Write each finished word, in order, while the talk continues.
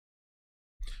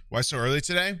Why so early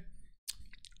today?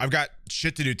 I've got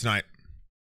shit to do tonight.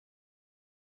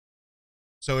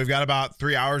 So we've got about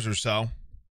 3 hours or so.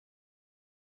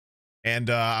 And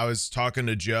I was talking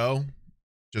to Joe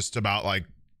just about like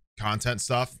content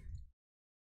stuff.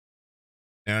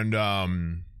 And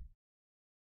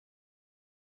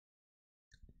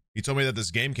he told me that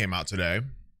this game came out today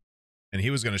and he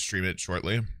was going to stream it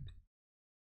shortly.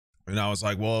 And I was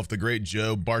like, well, if the great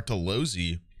Joe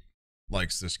Bartolozzi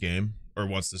likes this game or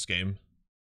wants this game,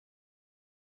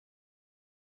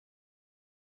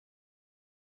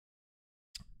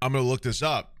 I'm going to look this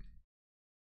up.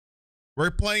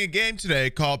 We're playing a game today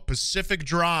called Pacific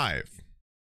Drive,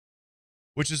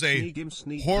 which is a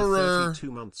horror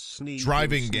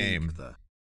driving game.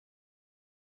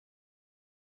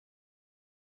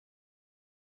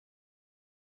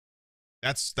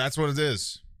 That's what it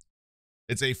is.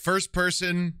 It's a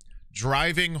first-person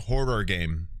driving horror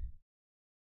game.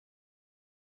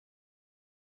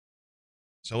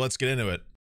 So let's get into it.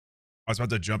 I was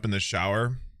about to jump in the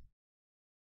shower.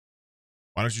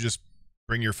 Why don't you just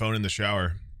bring your phone in the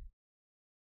shower?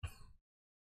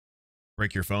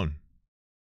 Break your phone.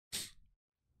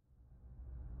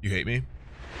 You hate me?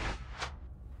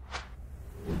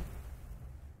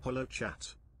 Hello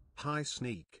chat. Hi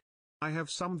Sneeg. I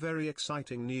have some very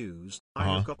exciting news. I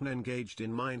have gotten engaged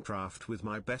in Minecraft with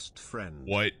my best friend.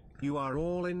 What? You are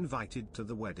all invited to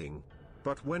the wedding.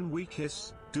 But when we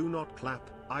kiss, do not clap.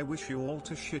 I wish you all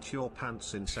to shit your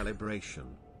pants in celebration.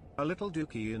 A little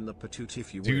dookie in the patoot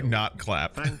if you will. Do not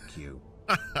clap. Thank you.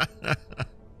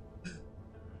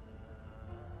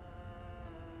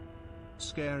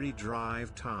 Scary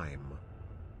drive time.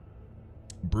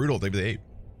 Brutal. They 8.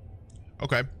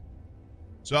 Okay.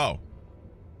 So.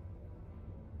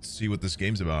 Let's see what this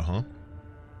game's about, huh?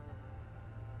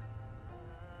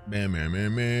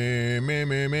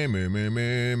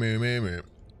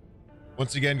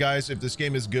 Once again, guys, if this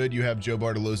game is good, you have Joe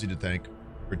Bartolozzi to thank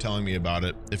for telling me about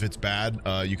it. If it's bad,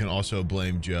 you can also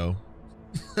blame Joe.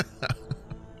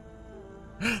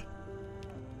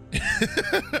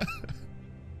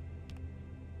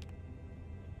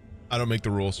 I don't make the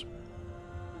rules.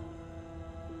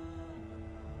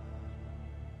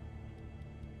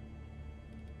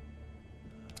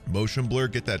 Motion blur,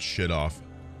 get that shit off.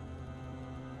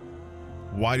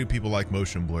 Why do people like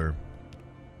motion blur?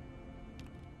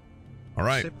 All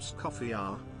right. Sips coffee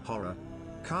are horror.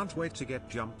 Can't wait to get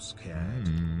jump scared.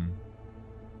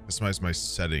 Customize my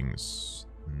settings.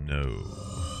 No.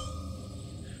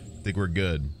 I think we're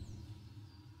good.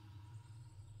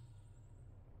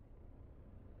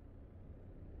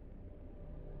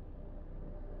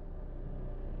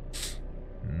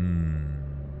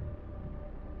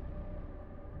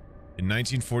 In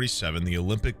 1947, the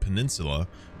Olympic Peninsula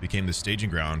became the staging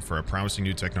ground for a promising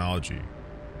new technology.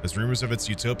 As rumors of its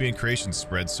utopian creation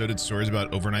spread, so did stories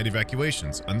about overnight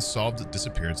evacuations, unsolved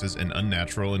disappearances, and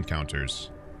unnatural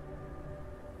encounters.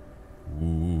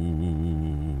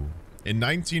 Ooh. In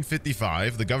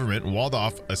 1955, the government walled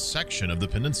off a section of the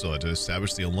peninsula to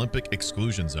establish the Olympic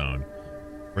Exclusion Zone.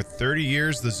 For 30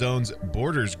 years, the zone's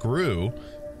borders grew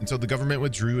until the government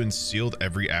withdrew and sealed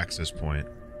every access point.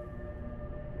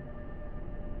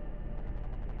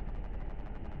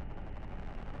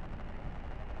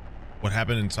 What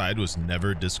happened inside was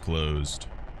never disclosed.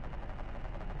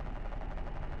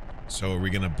 So are we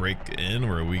gonna break in,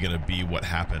 or are we gonna be what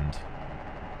happened?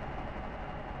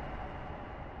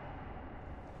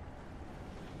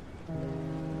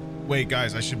 Wait,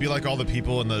 guys, I should be like all the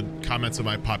people in the comments of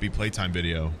my Poppy Playtime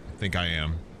video. I think I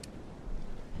am.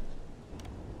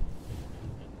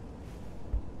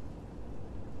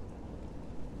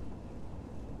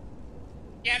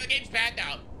 Yeah, the game's bad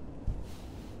now.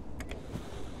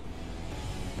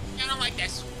 I don't like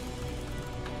this.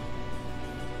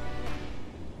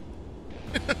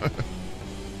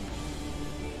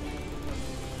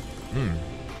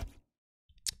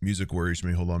 Music worries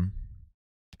me. Hold on.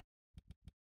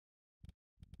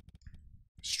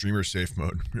 Streamer safe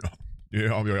mode.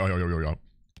 Yeah.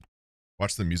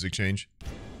 Watch the music change.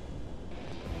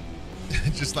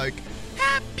 Just like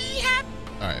happy.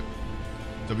 All right.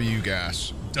 W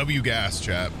gas,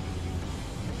 chat.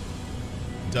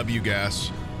 W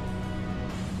gas.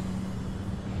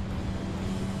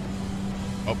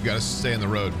 Oh, gotta stay in the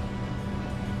road.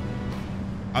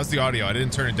 How's the audio? I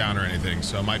didn't turn it down or anything,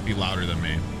 so it might be louder than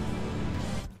me.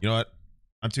 You know what?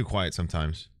 I'm too quiet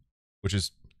sometimes, which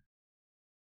is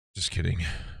just kidding.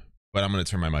 But I'm gonna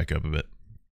turn my mic up a bit.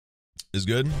 Is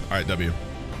good? All right, W.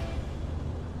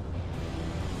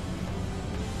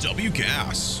 W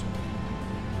gas.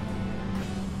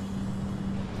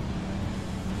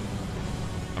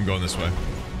 I'm going this way.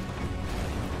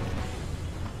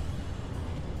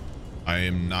 I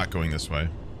am not going this way.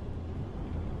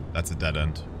 That's a dead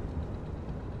end.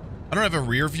 I don't have a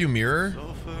rear view mirror.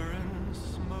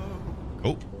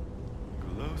 Oh.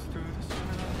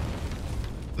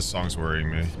 This song's worrying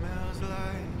me.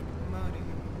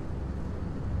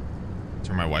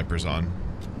 Turn my wipers on.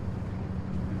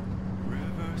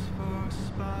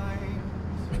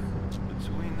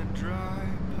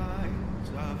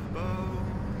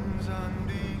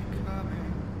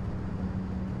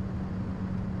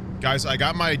 Guys, I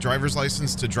got my driver's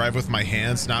license to drive with my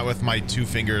hands, not with my 2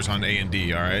 fingers on A and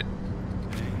D, all right?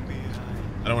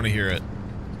 I don't want to hear it.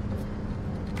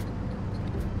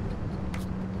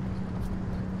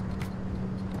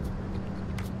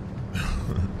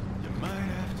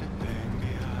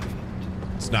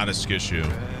 It's not a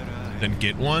skissue. Then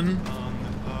get one?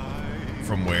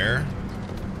 From where?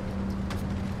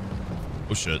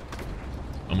 Oh shit.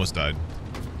 Almost died.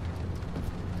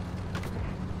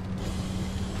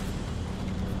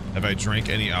 Have I drank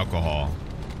any alcohol?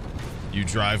 You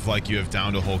drive like you have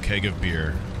downed a whole keg of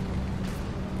beer.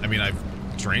 I mean, I've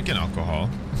drank an alcohol.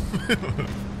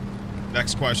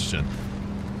 Next question.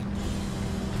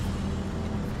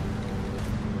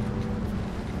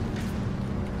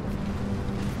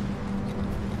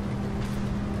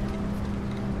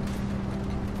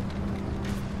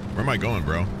 Where am I going,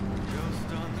 bro?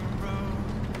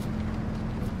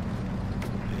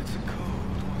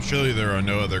 Surely there are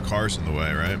no other cars in the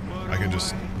way, right? I can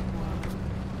just...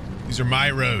 These are my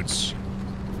roads.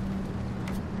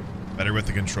 Better with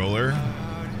the controller.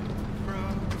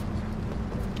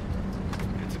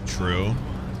 True.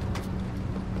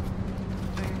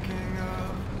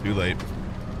 Too late.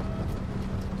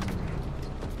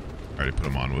 Already put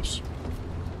them on, whoops.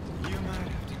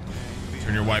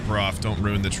 Turn your wiper off. Don't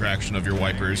ruin the traction of your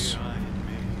wipers.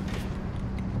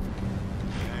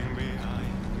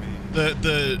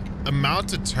 The amount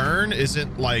to turn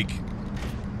isn't like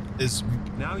is.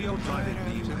 Now you're driving.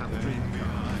 Do you have a dream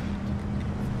car?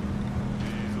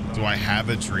 Do I have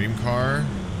a dream car?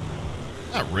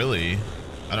 Not really.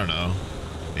 I don't know.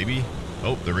 Maybe.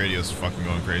 Oh, the radio's fucking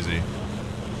going crazy.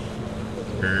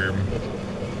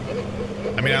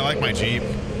 I mean, I like my Jeep.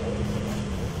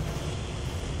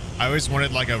 I always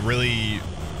wanted like a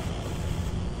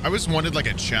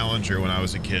Challenger when I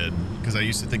was a kid, because I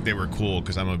used to think they were cool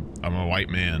because I'm a white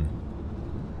man.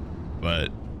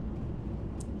 But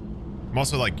I'm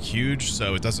also like huge,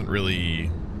 so it doesn't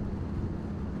really,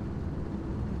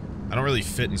 I don't really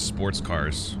fit in sports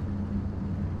cars.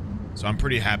 So I'm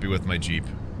pretty happy with my Jeep.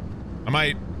 I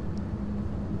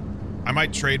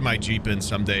might trade my Jeep in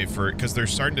someday for, because they're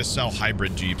starting to sell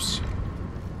hybrid Jeeps.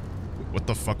 What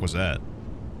the fuck was that?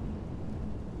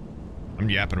 I'm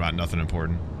yapping about nothing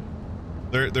important.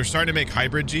 They're starting to make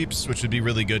hybrid Jeeps, which would be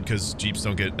really good because Jeeps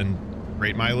don't get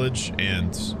great mileage,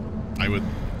 and I would...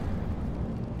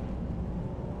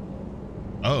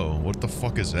 Oh, what the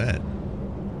fuck is that?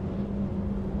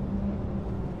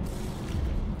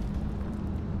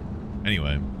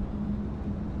 Anyway.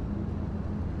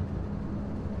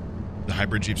 The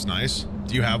hybrid Jeep's nice.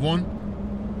 Do you have one?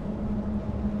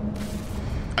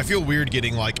 I feel weird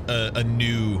getting like a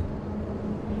new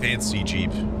fancy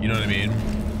Jeep. You know what I mean?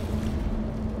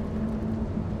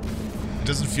 It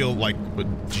doesn't feel like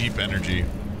Jeep energy.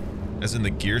 As in the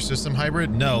gear system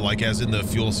hybrid? No, like as in the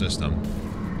fuel system.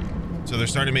 So they're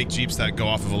starting to make Jeeps that go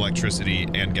off of electricity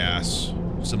and gas,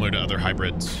 similar to other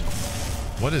hybrids.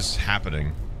 What is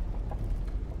happening?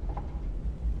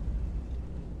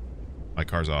 My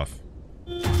car's off.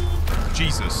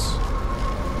 Jesus.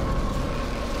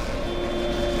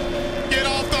 Get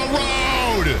off the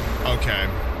road! Okay.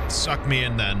 Suck me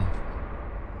in then.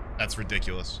 That's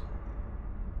ridiculous.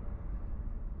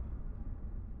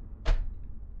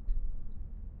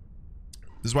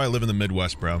 This is why I live in the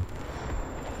Midwest, bro.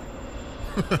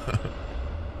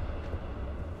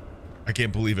 I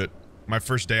can't believe it. My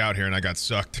first day out here and I got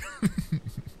sucked.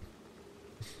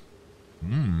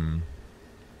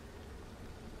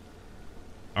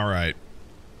 All right.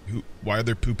 Why are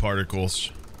there poo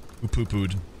particles? Who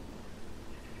poo-pooed?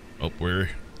 Oh,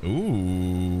 where?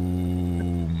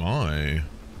 Ooh, my.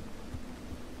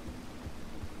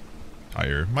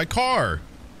 Tire. My car!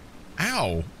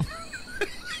 Ow!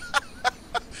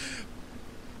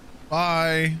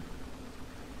 Bye.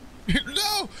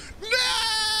 No!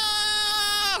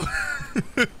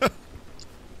 No!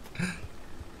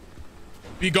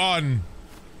 Be gone.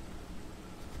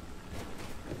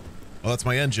 Oh, that's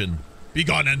my engine. Be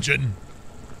gone, engine.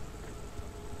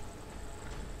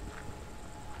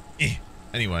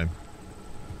 Anyway.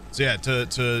 So yeah,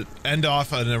 to end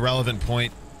off an irrelevant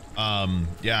point,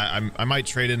 Yeah, I might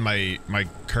trade in my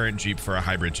current Jeep for a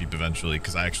hybrid Jeep eventually,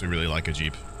 because I actually really like a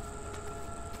Jeep.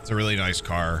 It's a really nice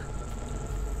car.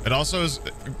 It also is,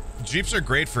 Jeeps are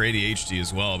great for ADHD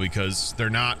as well, because they're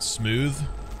not smooth.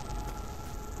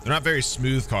 They're not very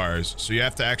smooth cars, so you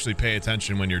have to actually pay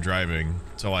attention when you're driving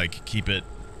to like keep it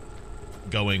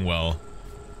going well.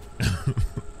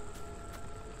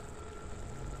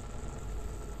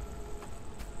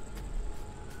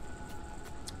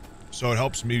 So it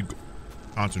helps me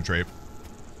concentrate.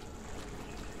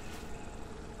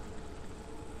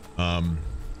 What am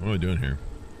I doing here?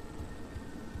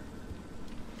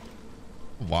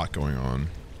 A lot going on. You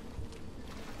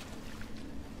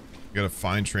gotta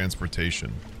find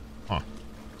transportation. Huh.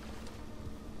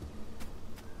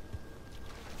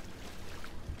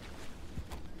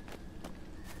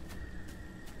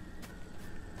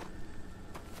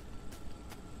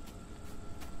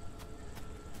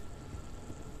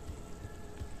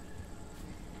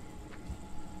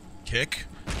 Kick?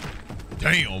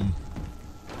 Damn.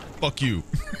 Fuck you.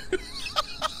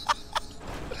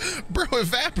 Bro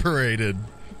evaporated.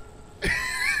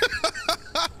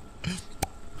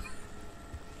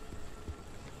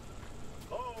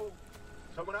 Hello?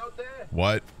 Someone out there?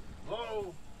 What?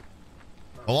 Hello?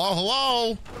 Hello,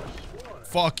 hello?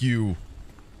 Fuck you.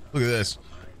 Look at this.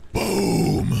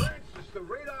 Boom. Francis, the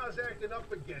radar's acting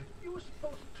up again. You were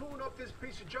supposed to tune up this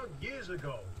piece of junk years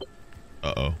ago.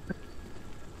 Uh-oh.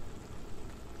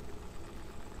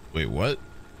 Wait, what?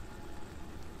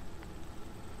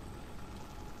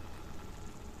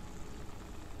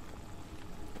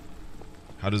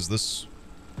 How does this...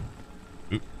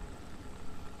 Oop.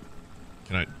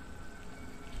 Can I...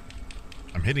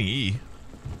 I'm hitting E.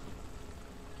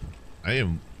 I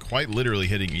am quite literally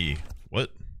hitting E. What?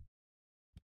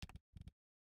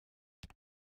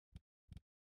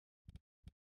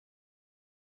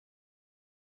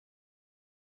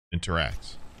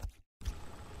 Interact.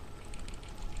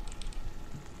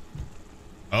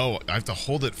 Oh, I have to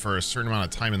hold it for a certain amount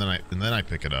of time and then I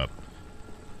pick it up.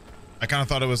 I kind of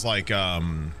thought it was like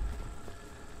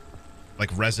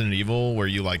Resident Evil, where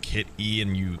you like hit E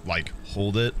and you like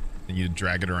hold it and you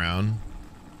drag it around.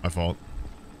 My fault.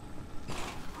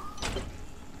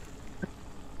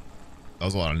 That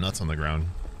was a lot of nuts on the ground.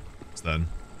 It's then.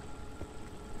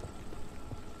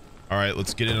 All right,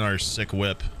 let's get in our sick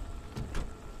whip.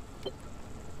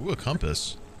 Ooh, a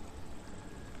compass.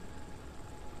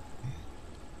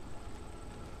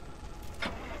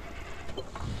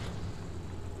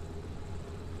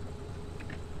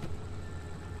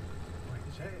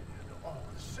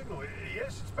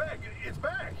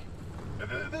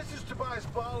 This is Tobias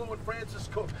Barlow and Francis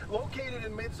Cook, located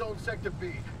in mid-zone sector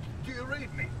B. Do you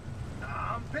read me?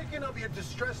 I'm picking up your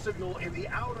distress signal in the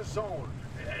outer zone.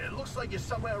 It looks like you're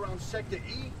somewhere around sector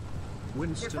E.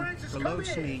 Winston, Francis, hello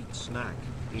come in. Sneegsnag.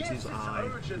 It Yes, is it's I,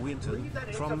 urgent. Winton, Leave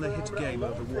that from the hit interferometer game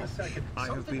alone for a Overwatch. second. I have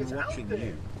Something been is out watching there.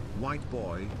 you, white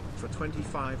boy, for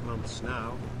 25 months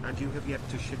now, and you have yet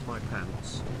to shit my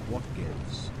pants. What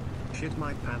gives? Shit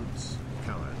my pants,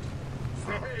 coward.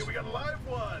 Fart. Hey, we got a live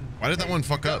one. Why did that one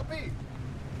fuck up? Copy.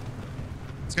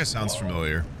 This guy sounds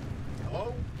familiar.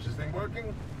 Hello? Is this thing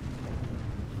working?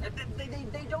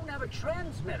 They don't have a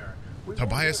transmitter.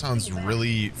 Tobias sounds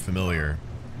really familiar.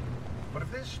 But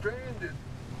if they're stranded,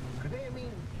 could they,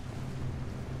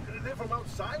 they're from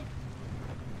outside?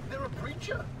 They're a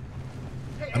breacher.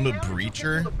 Hey, I'm a how did you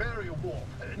breacher? get to the barrier wall?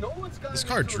 No one's got This it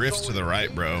car into the drifts to zone the and right,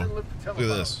 Dave bro. doesn't live to tell Look at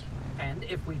about this. it. And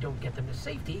if we don't get them to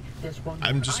safety, there's one.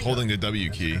 I'm just holding the W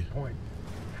key. Good point.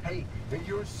 Hey,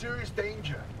 you're in serious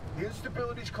danger. The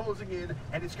instability's closing in,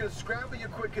 and it's gonna scramble you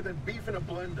quicker than beef in a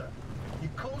blender. Your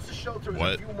closest shelter is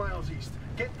What? a few miles east.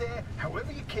 Get there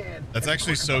however you can. That's and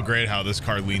actually quick so about it. great how this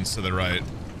car leans to the right.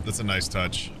 That's a nice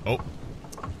touch. Oh.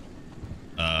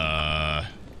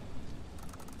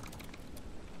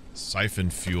 Siphon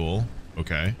fuel.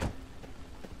 Okay.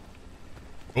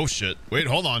 Oh shit. Wait,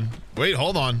 hold on. Wait,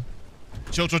 hold on.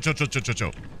 Chill, chill, chill, chill, chill, chill,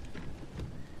 chill.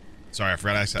 Sorry, I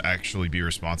forgot I had to actually be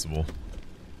responsible.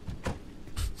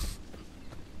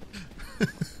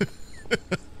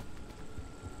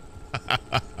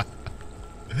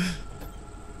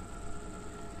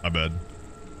 My bad.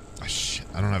 Oh, shit,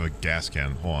 I don't have a gas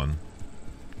can. Hold on.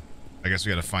 I guess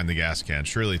we gotta find the gas can.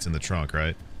 Surely it's in the trunk,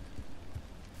 right?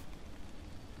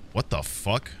 What the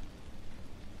fuck?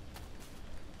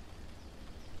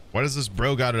 Why does this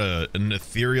bro got an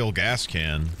ethereal gas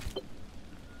can?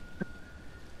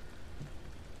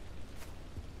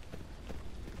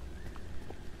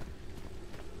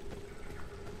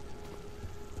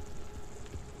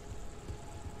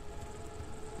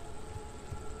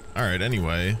 Alright,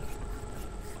 anyway.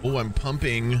 Oh, I'm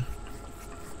pumping.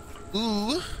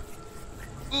 Ooh.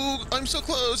 Ooh, I'm so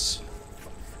close.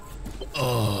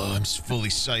 Oh, I'm fully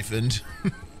siphoned.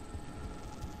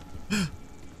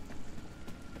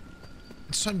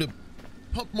 It's time to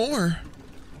pump more.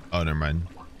 Oh, never mind.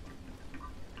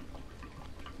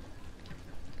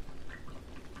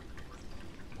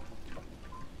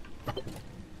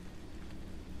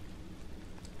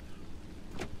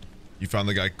 You found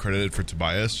the guy credited for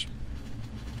Tobias?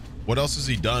 What else has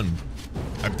he done?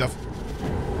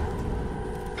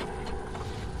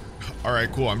 All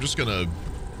right, cool. I'm just gonna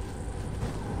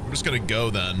go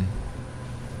then.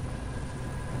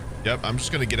 Yep, I'm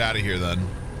just gonna get out of here then.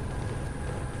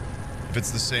 If it's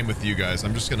the same with you guys,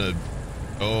 I'm just gonna.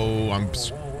 Oh, I'm.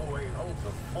 Whoa, wait, hold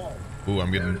the phone. Ooh,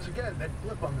 I'm getting. There it is again, that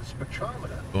blip on the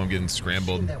spectrometer. Oh, I'm getting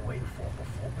scrambled. I've seen that wave before,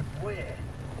 but where?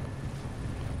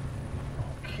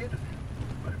 Oh, kidding.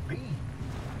 Could it be?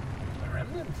 A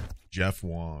remnant? Jeff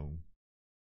Wong.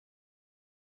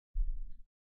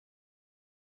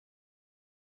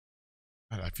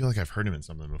 God, I feel like I've heard him in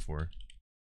something before.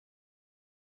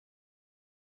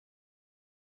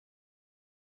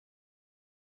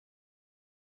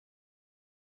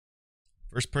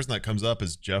 First person that comes up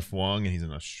is Jeff Wong, and he's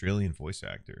an Australian voice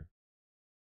actor.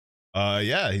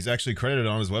 Yeah, he's actually credited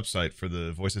on his website for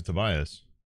the voice of Tobias.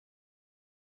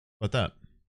 What that?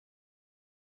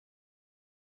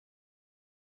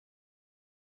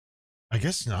 I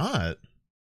guess not.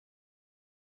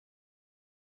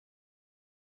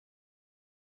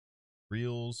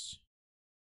 Reels.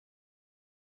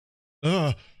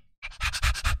 Ugh.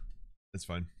 It's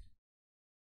fine.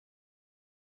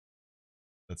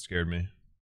 That scared me.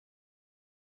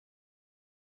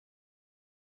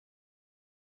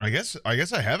 I guess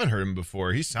I haven't heard him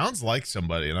before. He sounds like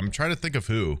somebody, and I'm trying to think of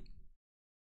who.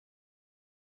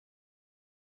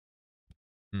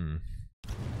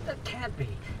 That can't be.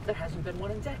 There hasn't been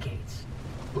one in decades.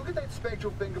 Look at that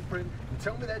spectral fingerprint and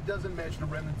tell me that doesn't match the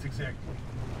remnants exactly.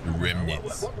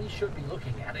 Remnants. What we should be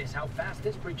looking at is how fast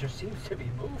this creature seems to be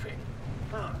moving.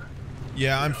 Huh.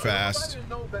 Yeah, I'm If fast. I didn't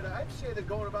know better, I'd say they're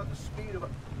going about the speed of a...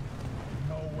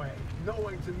 No way. No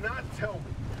way to not tell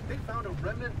me. They found a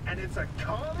remnant and it's a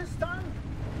car this time?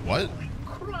 What? Holy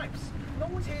cripes. No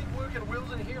one's had working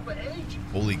wheels in here for ages.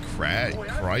 Holy crap! Boy,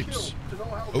 I'd Cripes. kill to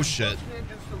know how Oh shit! combustion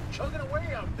engines still chugging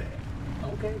away out there.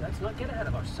 Okay, let's not get ahead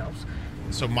of ourselves.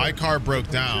 So my car broke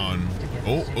down.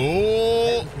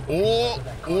 Oh!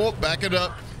 Back it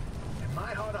up. In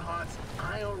my heart of hearts,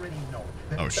 I already know.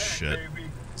 Oh Back, shit! baby.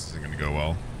 This isn't gonna go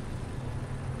well.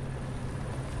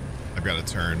 I've got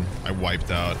to turn. I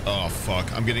wiped out. Oh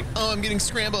fuck! I'm getting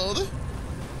scrambled.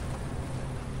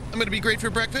 I'm gonna be great for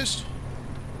breakfast.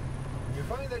 When you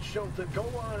find that shelter, go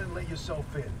on and let yourself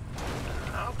in.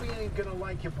 Alfie ain't gonna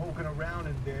like you poking around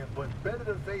in there, but better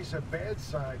to face a bad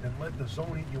side than let the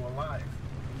zone eat you alive.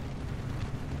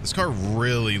 This car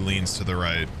really leans to the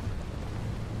right.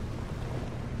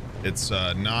 It's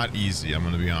not easy, I'm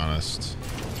gonna be honest.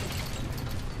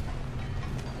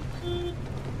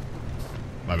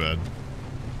 My bad.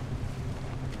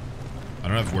 I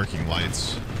don't have working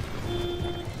lights.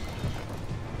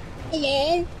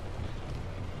 Hello?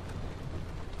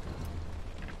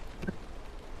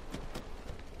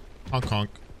 Honk honk.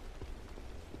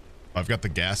 I've got the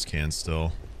gas can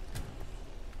still.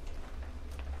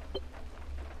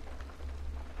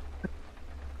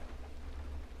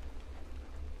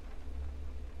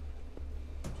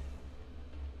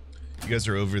 You guys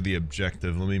are over the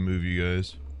objective. Let me move you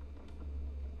guys.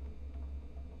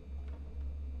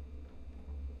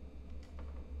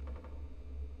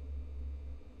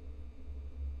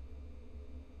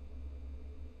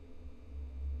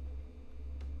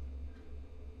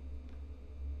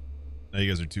 Now you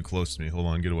guys are too close to me. Hold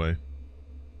on, get away.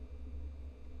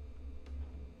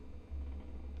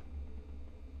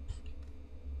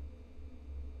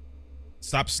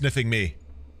 Stop sniffing me,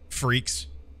 freaks.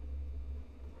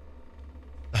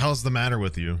 The hell's the matter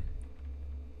with you?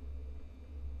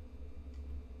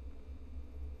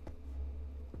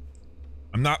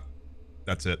 I'm not.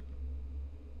 That's it.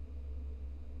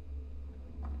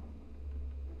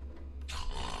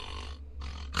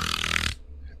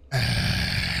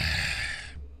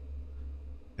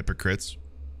 Hypocrites.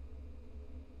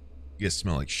 You guys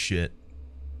smell like shit.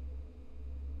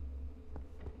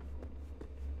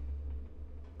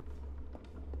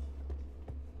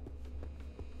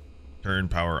 Turn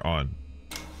power on.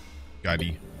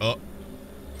 Gotti. Oh.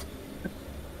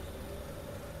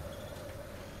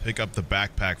 Pick up the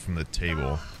backpack from the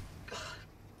table.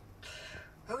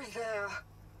 Who's there?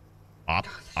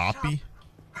 Oppie?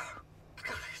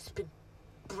 God, it's been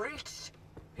breached.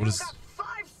 What is... You've got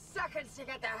 5 seconds to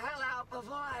get the hell out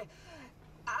before I...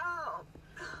 Ow.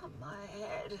 my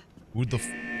head. Who the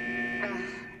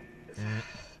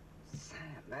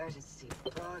Emergency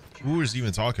broadcast. who is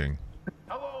even talking?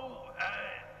 Hello,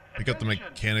 Pick up the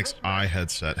mechanic's eye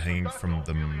headset hanging from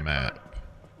the map.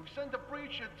 We've sent a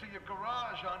breacher to your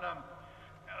garage on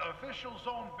official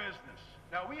zone business.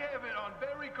 Now, we have it on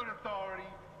very good authority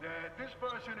that this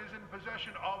person is in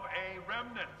possession of a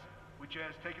remnant, which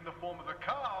has taken the form of a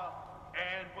car,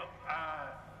 and, well,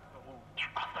 Get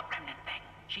off the remnant thing.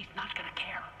 She's not gonna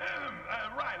care.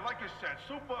 right, like I said,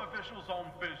 super official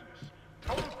zone business.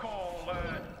 Protocol,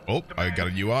 Oh, I got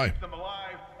a UI. keep them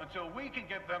alive until we can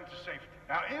get them to safety.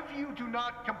 Now, if you do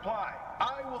not comply,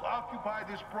 I will occupy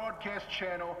this broadcast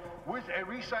channel with a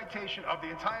recitation of the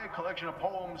entire collection of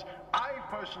poems I've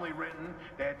personally written.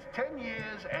 That's 10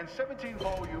 years and 17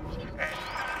 volumes, and...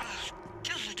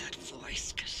 Don't let that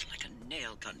voice cuts like a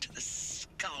nail gun to the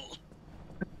skull.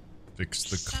 Fix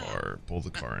the car. Pull the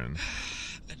car in.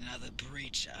 Another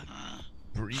breacher, huh?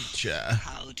 Breacher.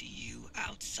 How do you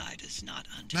outsiders not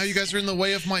understand? Now you guys are in the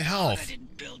way of my I health.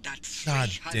 didn't build that God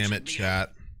 300 damn it, meter-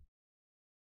 chat.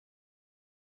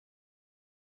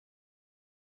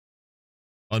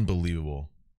 Unbelievable.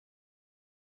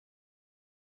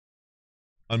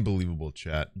 Unbelievable,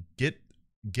 chat. Get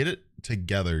it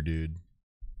together, dude.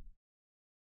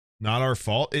 Not our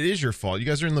fault. It is your fault. You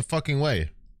guys are in the fucking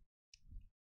way.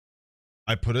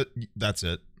 I put it. That's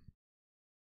it.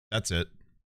 That's it.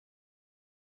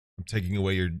 I'm taking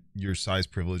away your size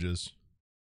privileges.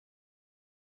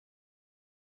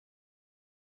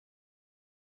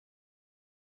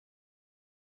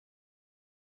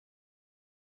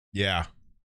 Yeah.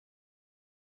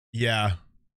 Yeah.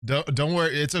 Don't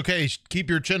worry. It's okay. Keep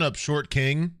your chin up, short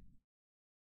king.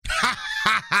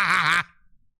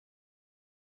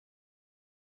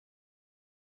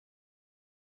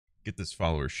 Get this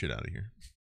follower shit out of here.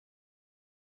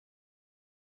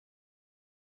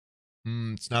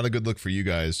 It's not a good look for you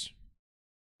guys.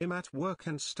 I'm at work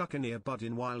and stuck in earbud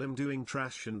while I'm doing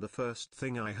trash, and the first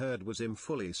thing I heard was him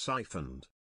fully siphoned.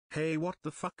 Hey, what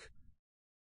the fuck?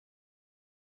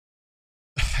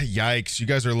 Yikes, you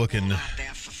guys are looking. All out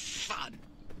there for fun.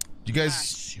 You I guys.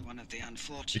 see one of the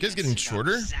unfortunates You guys getting who got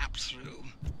shorter? zapped through.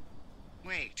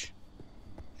 Wait,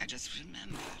 I just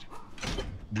remembered.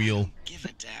 Wheel. I don't give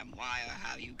a damn why or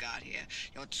how you got here.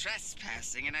 You're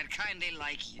trespassing, and I'd kindly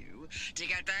like you to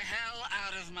get the hell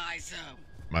out of my zone.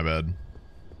 My bad.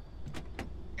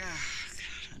 Ah,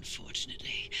 God,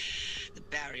 unfortunately, the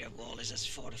barrier wall is as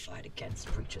fortified Against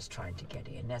creatures trying to get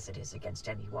in as it is against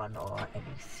anyone or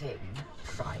anything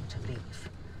trying to leave.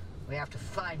 We have to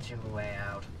find you a way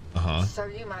out. Uh-huh. So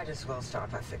you might as well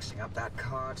start by fixing up that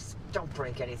car. Just don't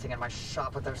break anything in my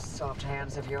shop with those soft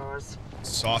hands of yours.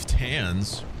 Soft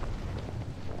hands.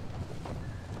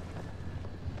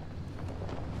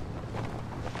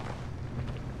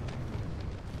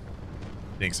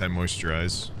 Thanks, I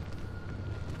moisturize.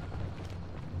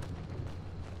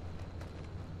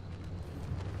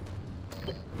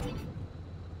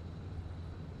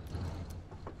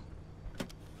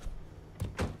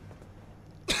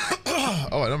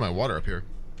 Oh, I know my water up here.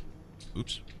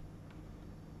 Oops.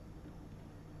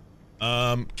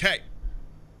 Okay.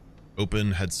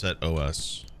 Open headset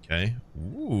OS. Okay.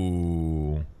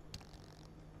 Ooh.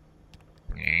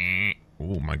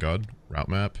 Oh my god. Route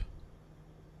map.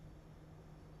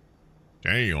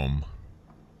 Damn.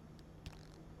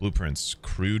 Blueprints.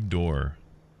 Crude door.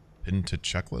 Pinned to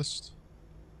checklist.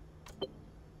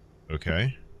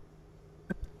 Okay.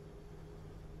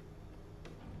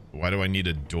 Why do I need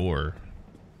a door?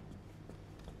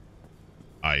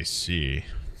 I see.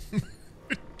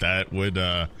 That would,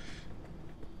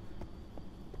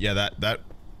 yeah, that...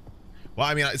 Well,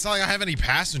 I mean, it's not like I have any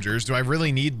passengers. Do I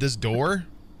really need this door?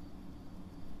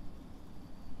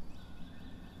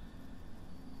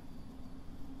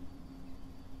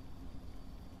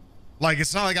 Like,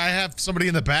 it's not like I have somebody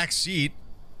in the back seat.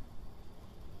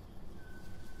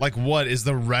 Like, what? Is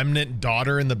the remnant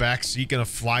daughter in the back seat gonna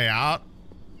fly out?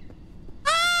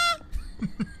 Ah!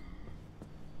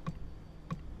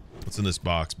 What's in this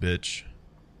box, bitch?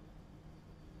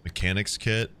 Mechanics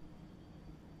kit.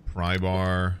 Pry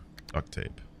bar. Duct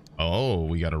tape. Oh,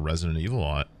 we got a Resident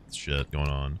Evil shit going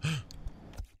on.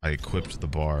 I equipped the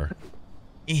bar.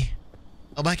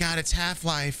 Oh my god, it's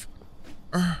Half-Life.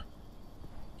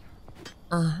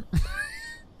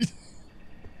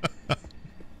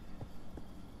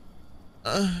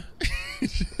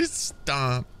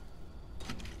 Stop.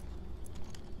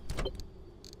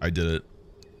 I did it.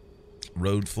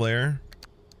 Road flare.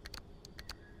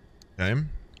 Okay.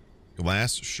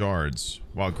 Glass shards.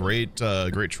 Wow, great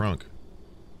great trunk.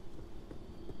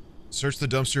 Search the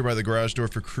dumpster by the garage door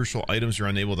for crucial items you're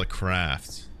unable to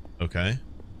craft. Okay.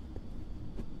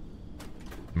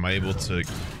 Am I able to...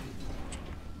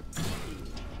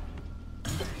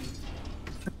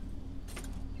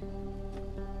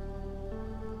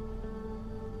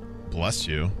 Bless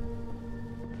you.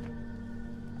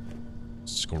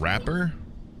 Scrapper?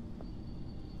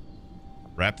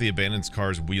 Wrap the abandoned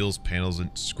car's wheels, panels, and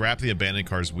scrap the abandoned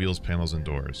car's wheels, panels, and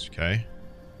doors. Okay.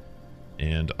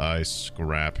 And I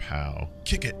scrap how?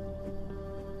 Kick it.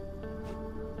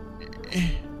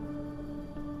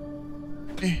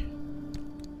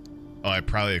 Oh, I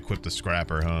probably equipped the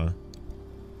scrapper, huh?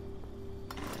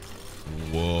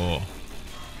 Whoa.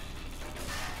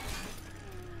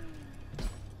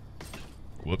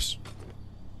 Whoops. Did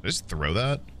I just throw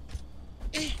that?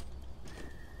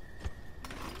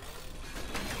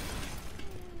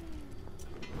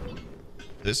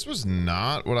 This was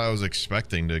not what I was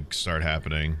expecting to start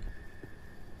happening.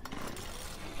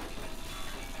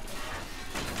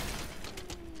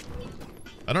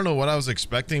 I don't know what I was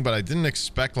expecting, but I didn't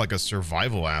expect like a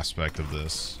survival aspect of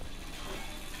this.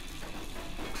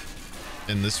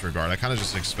 In this regard, I kind of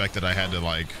just expected I had to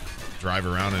like drive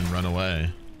around and run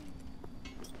away.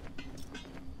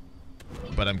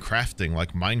 But I'm crafting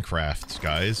like Minecraft,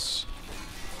 guys.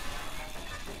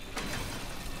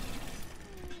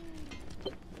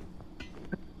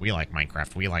 We like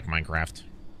Minecraft. We like Minecraft.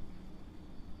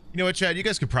 You know what, Chad? You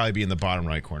guys could probably be in the bottom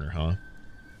right corner, huh?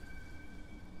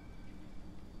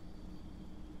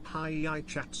 Hi,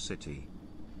 Chat City.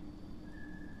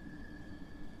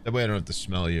 That way I don't have to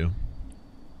smell you.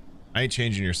 I ain't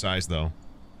changing your size, though.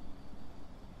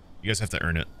 You guys have to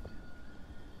earn it.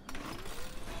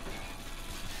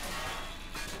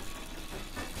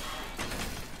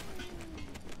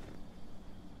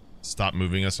 Stop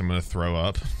moving us. I'm going to throw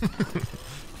up.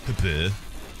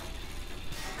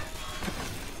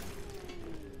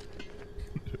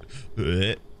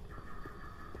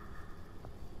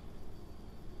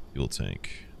 Fuel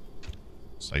tank.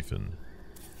 Siphon.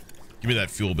 Give me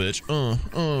that fuel, bitch.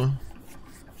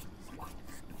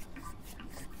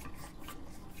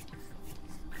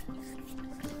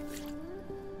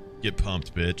 Get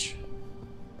pumped, bitch.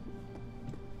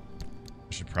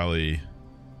 I should probably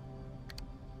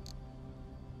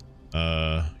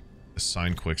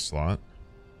assign quick slot.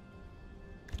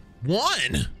 1.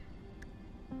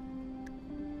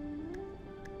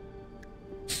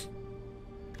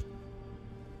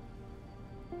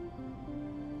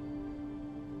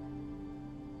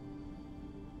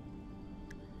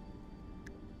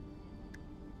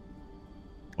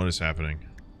 What is happening?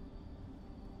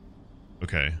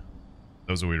 Okay.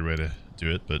 That was a weird way to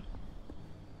do it, but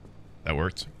that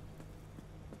worked.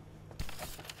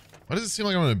 Why does it seem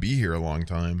like I'm going to be here a long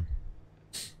time?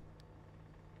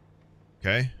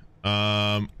 Okay.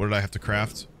 What did I have to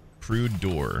craft? Crude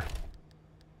door.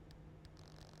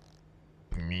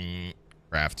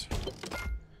 Craft.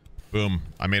 Boom.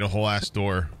 I made a whole ass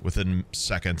door within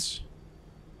seconds.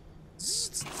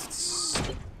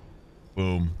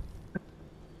 Boom.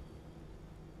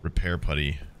 Repair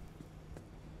putty.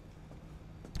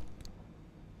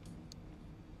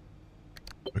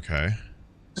 Okay.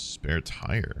 Spare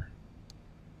tire.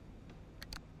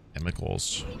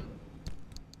 Chemicals.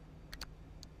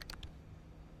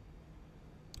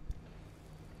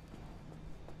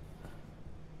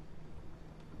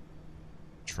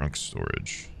 Trunk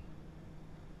storage.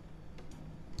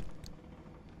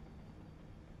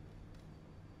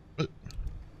 What?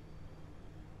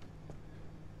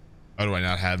 Oh, do I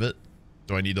not have it?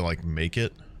 Do I need to like make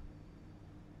it?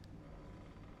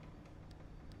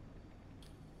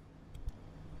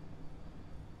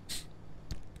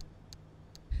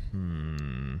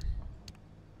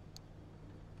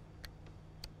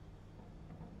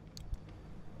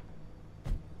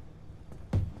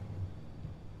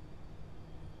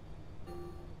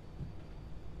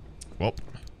 Well,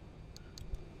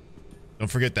 don't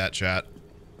forget that, chat.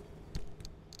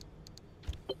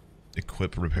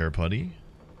 Equip repair putty.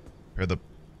 Repair the...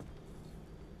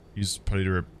 Use putty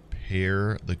to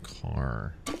repair the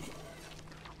car.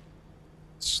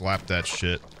 Slap that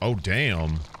shit. Oh,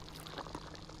 damn.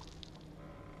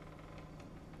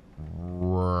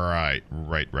 Right.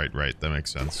 That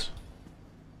makes sense.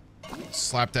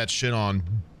 Slap that shit on.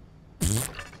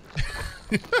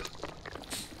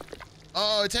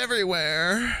 Oh, it's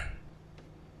everywhere.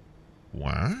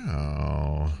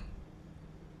 Wow.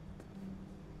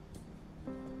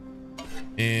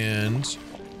 And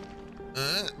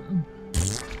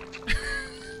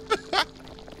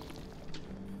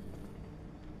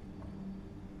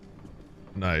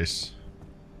nice.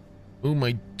 Ooh,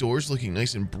 my door's looking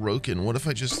nice and broken. What if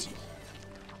I just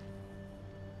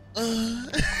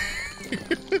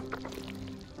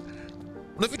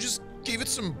What if I just gave it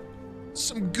some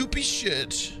goopy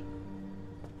shit?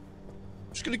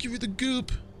 I'm just gonna give you the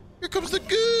goop. Here comes the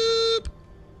goop.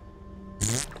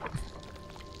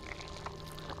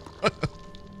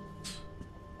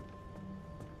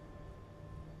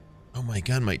 Oh my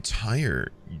god, my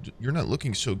tire. You're not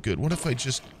looking so good. What if I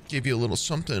just gave you a little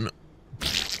something?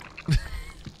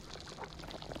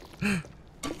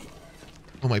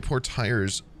 Oh, my poor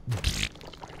tires.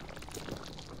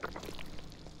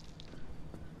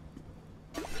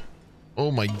 Oh,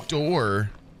 my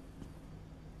door.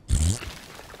 It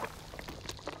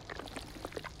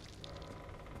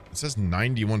says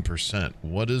 91%.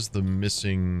 What is the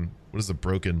missing... What is the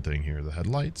broken thing here? The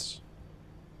headlights?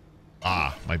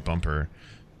 Ah, my bumper.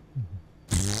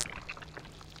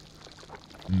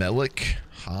 Melik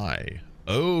High.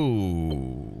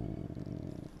 Oh...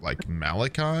 Like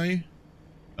Malachi?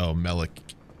 Oh,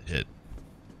 Melik hit.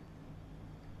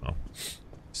 Oh.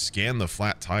 Scan the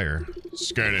flat tire.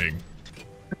 Scanning.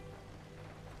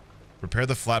 Repair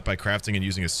the flat by crafting and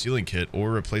using a sealing kit,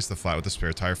 or replace the flat with a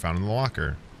spare tire found in the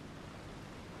locker.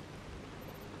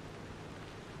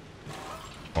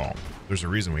 Oh, there's a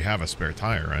reason we have a spare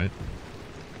tire, right?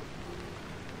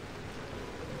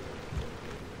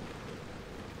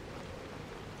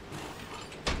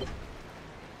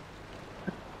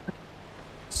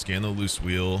 Scan the loose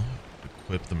wheel.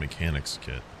 Equip the mechanics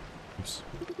kit. Oops.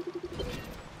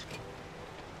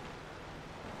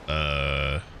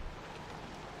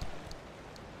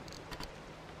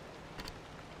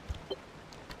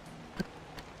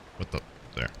 What the?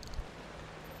 There.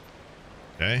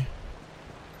 Okay.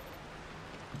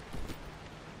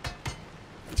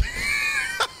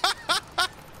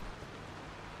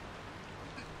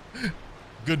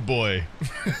 Good boy.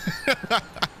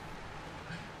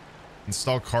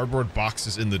 Install cardboard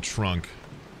boxes in the trunk.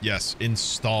 Yes,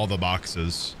 install the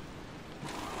boxes.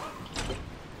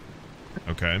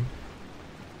 Okay.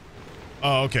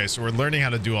 Oh, okay, so we're learning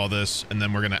how to do all this, and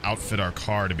then we're going to outfit our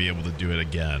car to be able to do it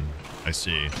again. I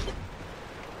see.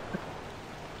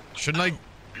 Shouldn't I...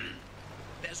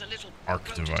 There's a little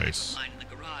arc device. of mine in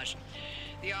the garage.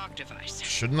 The arc device.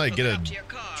 Shouldn't I get a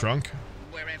trunk?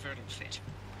 Wherever it'll fit.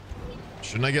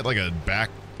 Shouldn't I get like a back,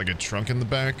 like a trunk in the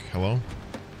back? Hello?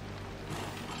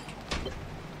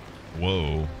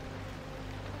 Whoa.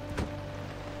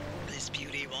 This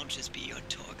beauty won't just be your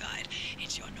tour guide.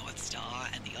 It's your North Star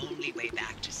and the only way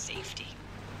back to safety.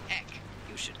 Heck,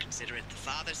 you should consider it the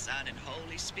Father, Son, and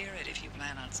Holy Spirit if you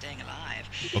plan on staying alive.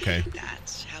 Okay.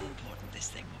 That's how important this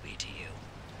thing will be to you.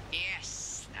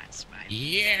 Yes, that's my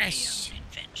Yes. very own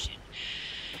invention.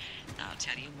 I'll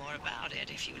tell you more about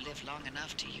it if you live long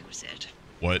enough to use it.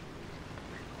 What?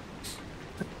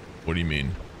 What do you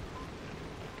mean?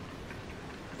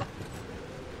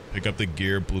 Pick up the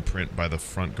gear blueprint by the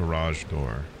front garage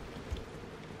door.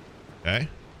 Okay.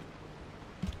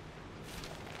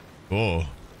 Oh.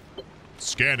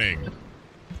 Scanning.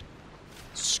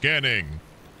 Scanning.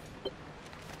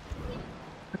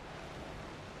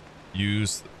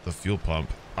 Use the fuel pump.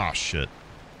 Ah, shit.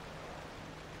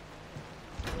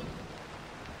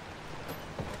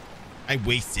 I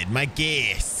wasted my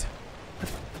gas.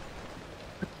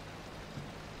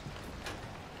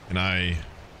 Can I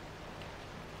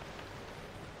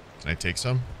take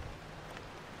some?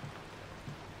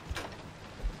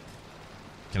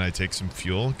 Can I take some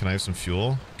fuel? Can I have some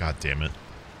fuel? God damn it.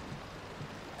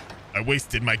 I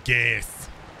wasted my gas.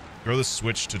 Throw the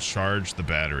switch to charge the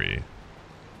battery.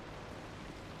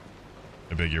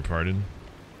 I beg your pardon?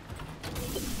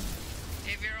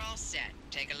 If you're all set,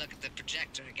 take a look at the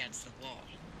projector against the wall.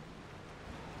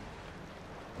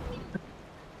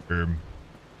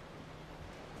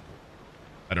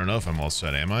 I don't know if I'm all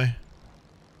set, am I?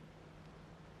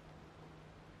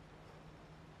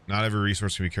 Not every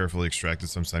resource can be carefully extracted.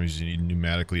 Sometimes you need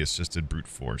pneumatically assisted brute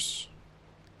force.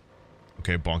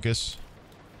 Okay, bonkus.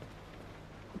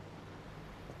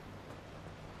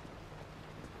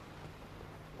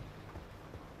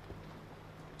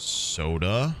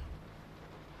 Soda.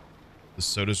 The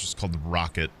soda's just called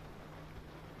Rocket.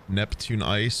 Neptune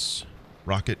Ice.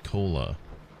 Rocket Cola.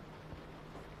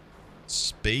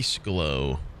 Space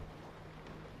Glow.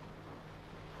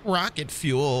 Rocket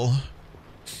Fuel.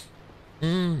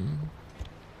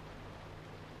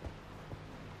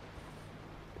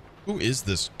 Who is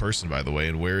this person, by the way,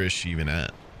 and where is she even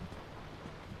at?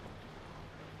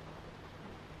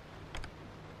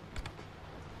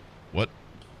 What?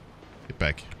 Get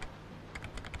back.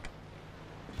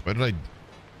 Why did I...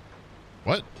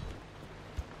 What?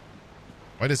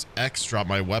 Why does X drop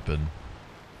my weapon,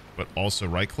 but also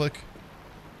right-click?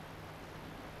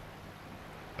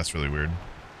 That's really weird.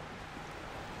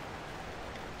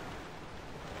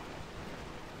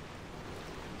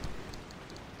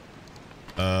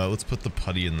 Let's put the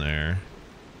putty in there.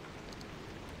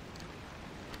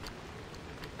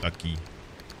 Ducky.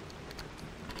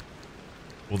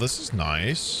 Well, this is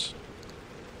nice.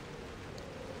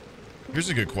 Here's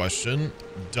a good question.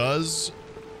 Does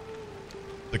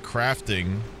the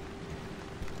crafting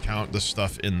count the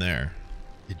stuff in there?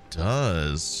 It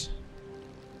does.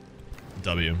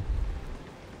 W.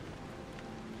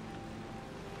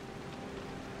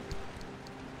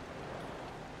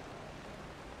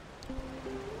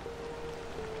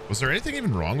 Was there anything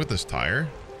even wrong with this tire?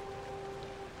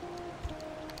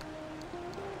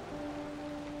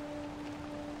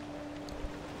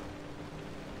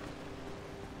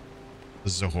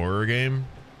 This is a horror game?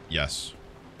 Yes.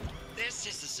 This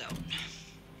is the zone.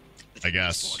 I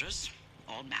guess. These borders,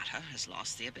 all matter has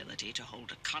lost the ability to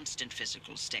hold a constant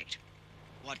physical state.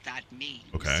 What that means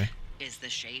is the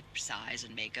shape, size,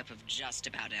 and makeup of just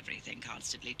about everything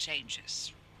constantly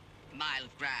changes. A mile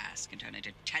of grass can turn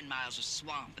into 10 miles of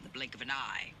swamp in the blink of an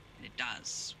eye, and it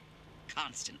does.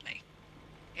 Constantly.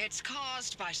 It's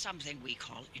caused by something we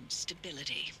call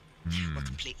instability. We're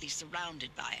completely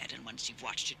surrounded by it, and once you've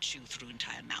watched it chew through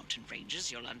entire mountain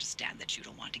ranges, you'll understand that you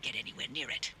don't want to get anywhere near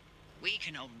it. We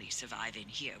can only survive in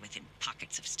here within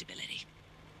pockets of stability.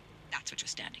 That's what you're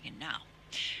standing in now.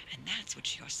 And that's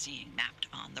what you're seeing mapped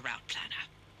on the route planner.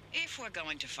 If we're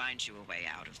going to find you a way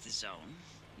out of the zone,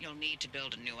 you'll need to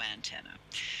build a new antenna.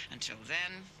 Until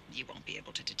then, you won't be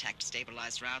able to detect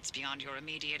stabilized routes beyond your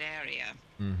immediate area.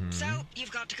 So,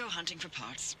 you've got to go hunting for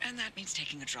parts, and that means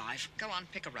taking a drive. Go on,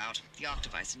 pick a route. The ARC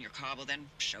device in your car will then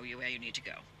show you where you need to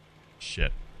go.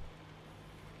 Shit.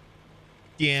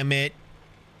 Damn it.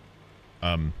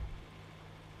 I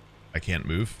can't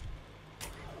move.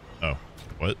 Oh,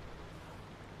 what?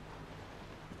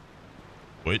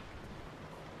 What?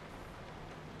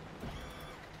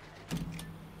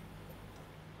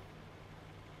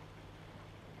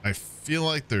 I feel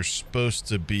like there's supposed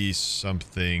to be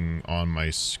something on my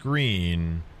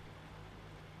screen,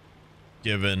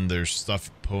 given there's stuff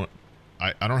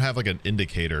I don't have like an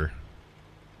indicator.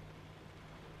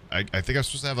 I think I'm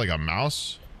supposed to have like a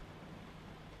mouse.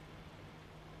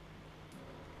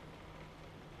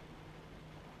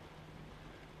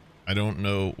 I don't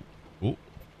know. Oh.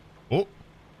 Oh.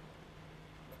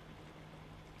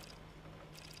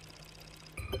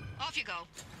 Off you go.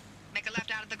 Make a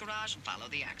left out of the garage and follow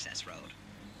the access road.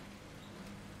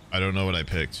 I don't know what I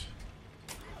picked.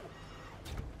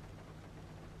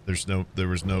 There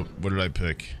was no, what did I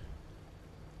pick?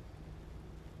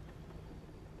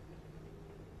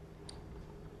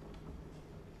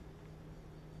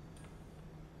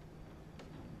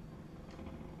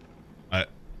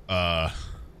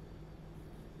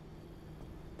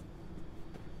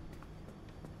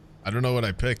 I don't know what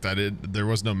I picked. There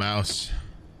was no mouse.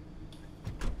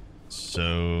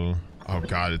 So, oh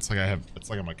god, it's like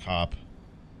I'm a cop.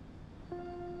 I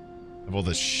have all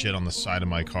this shit on the side of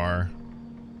my car.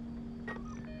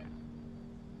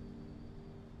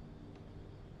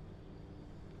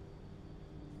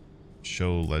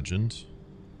 Show legend.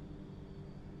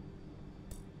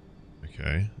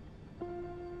 Okay.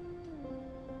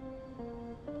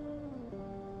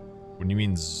 What do you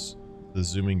mean the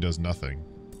zooming does nothing?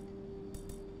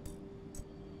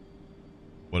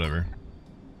 Whatever.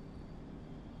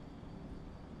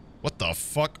 What the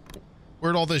fuck?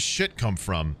 Where'd all this shit come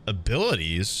from?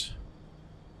 Abilities?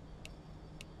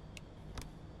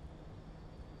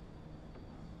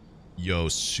 Yo,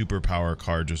 superpower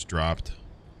card just dropped.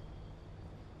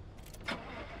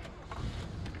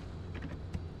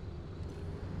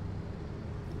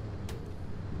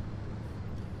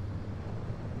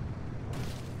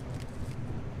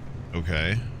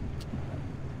 Okay.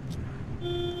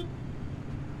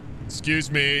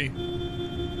 Excuse me.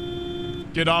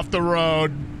 Get off the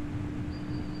road.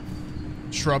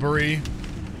 Shrubbery.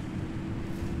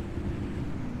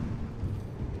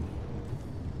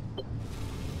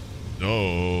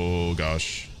 Oh,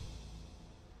 gosh.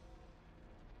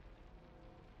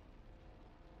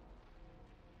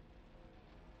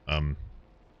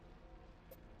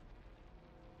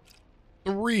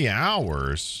 $3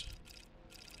 hours?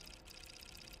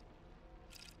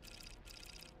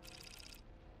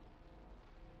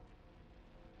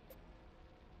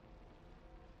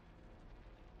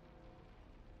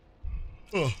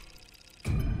 Ugh.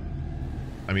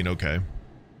 I mean, okay.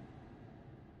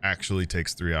 Actually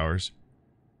takes 3 hours.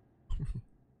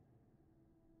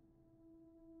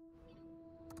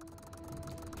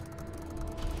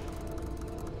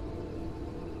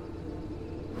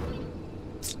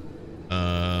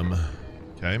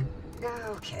 Okay.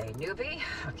 Okay, newbie.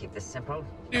 I'll keep this simple.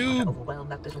 Don't want to overwhelm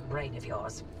that little brain of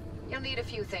yours. You'll need a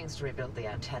few things to rebuild the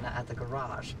antenna at the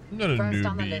garage. Not a First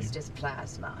on the newbie. list is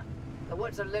plasma. The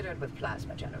woods are littered with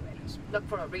plasma generators. Look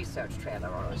for a research trailer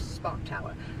or a spot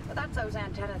tower. But that's those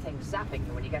antenna things zapping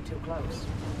you when you get too close.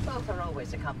 Both are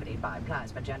always accompanied by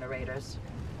plasma generators.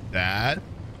 That?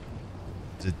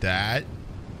 Is it that?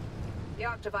 The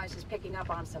ARC device is picking up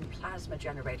on some plasma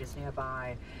generators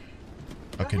nearby.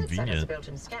 How The headset has a convenient.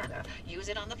 built-in scanner. Use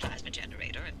it on the plasma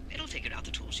generator, and it'll figure out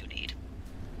the tools you need.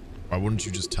 Why wouldn't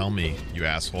you just tell me, you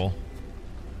asshole?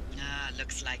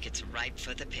 Looks like it's ripe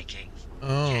for the picking.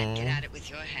 Oh. Can't get at it with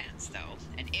your hands, though.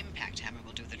 An impact hammer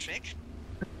will do the trick.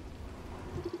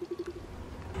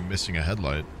 I'm missing a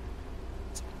headlight.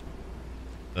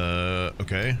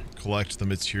 Okay. Collect the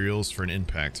materials for an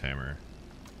impact hammer.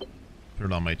 Put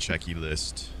it on my checky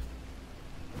list.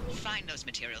 Find those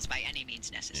materials by any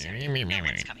means necessary. No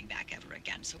one's coming back ever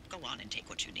again, so go on and take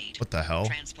what you need. What the hell?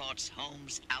 Transports,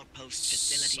 homes, outposts,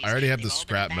 facilities. I already have the they've all been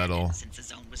scrap metal. abandoned since the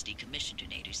zone was decommissioned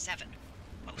in '87.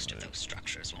 Most of those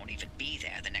structures won't even be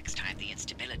there the next time the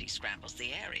instability scrambles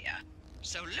the area.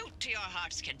 So loot to your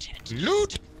heart's content.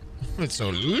 Loot!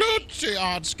 So loot to your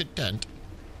heart's content.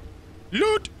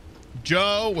 Loot!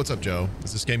 Joe! What's up, Joe?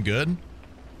 Is this game good?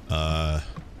 I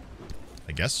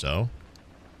guess so.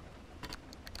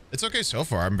 It's okay so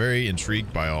far. I'm very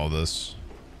intrigued by all this.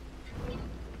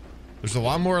 There's a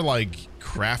lot more, like,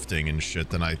 crafting and shit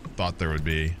than I thought there would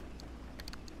be.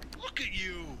 Look at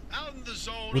you, out in the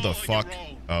zone. Who the all on fuck? your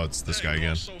own. Oh, it's this They guy go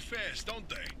again. So fast, don't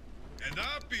they? And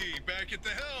I'll be back at the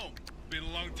helm. Been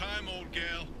a long time, old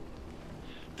gal.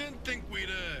 Didn't think we'd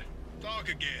talk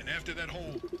again after that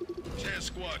whole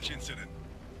Sasquatch incident.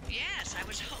 Yes, I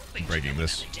was hoping Breaking to go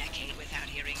this. another decade without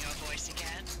hearing your voice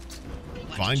again.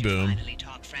 Fine, Did you Boom. finally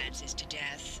talk Francis to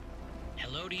death?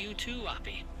 Hello to you too,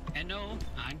 Oppie. And no,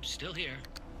 I'm still here.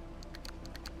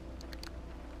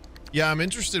 Yeah, I'm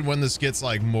interested when this gets,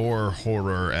 like, more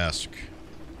horror-esque.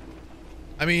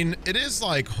 I mean, it is,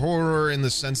 like, horror in the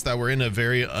sense that we're in a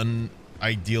very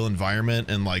unideal environment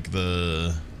and, like,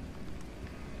 the...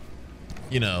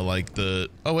 You know, like, the...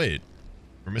 Oh, wait.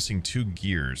 We're missing 2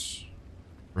 gears.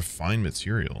 Refined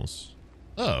materials.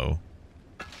 Oh.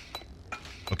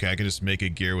 Okay, I can just make a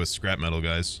gear with scrap metal,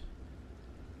 guys.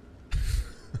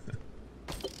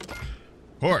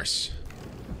 Horse.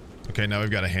 Okay, now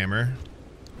we've got a hammer.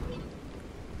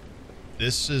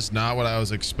 This is not what I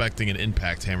was expecting an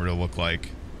impact hammer to look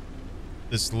like.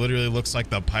 This literally looks like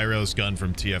the Pyro's gun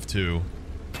from TF2.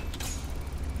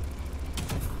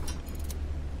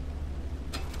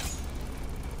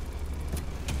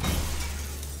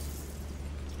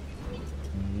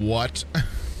 What?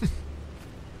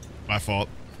 My fault.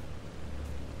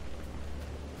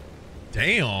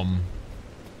 Damn.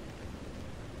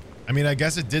 I mean, I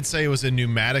guess it did say it was a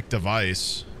pneumatic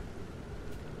device.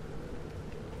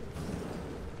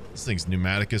 This thing's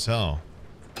pneumatic as hell.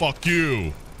 Fuck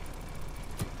you.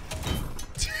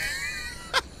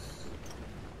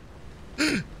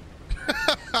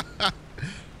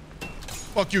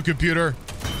 Fuck you, computer.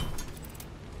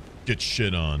 Get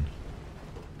shit on.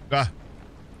 Ah.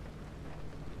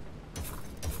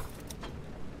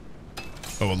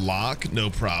 Oh, a lock? No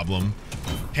problem.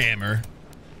 Hammer.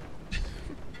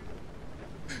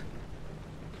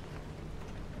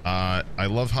 I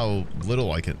love how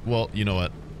little I can... Well, you know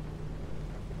what?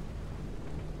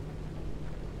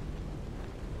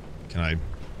 Can I...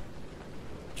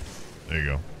 There you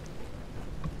go.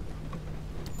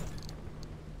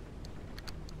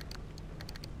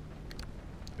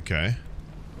 Okay.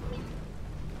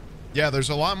 Yeah, there's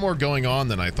a lot more going on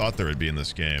than I thought there would be in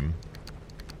this game.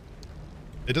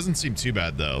 It doesn't seem too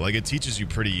bad, though. Like, it teaches you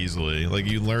pretty easily. Like,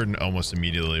 you learn almost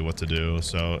immediately what to do,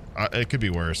 so it could be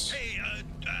worse. Hey,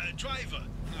 driver,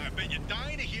 I bet you're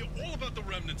dying to hear all about the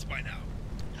remnants by now.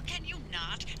 Can you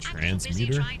not? I'm too Transmuter? busy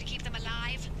trying to keep them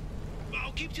alive.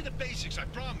 I'll keep to the basics, I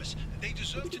promise. They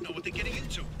deserve to know what they're getting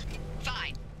into.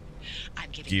 Fine. I'm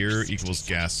giving you Gear 60 equals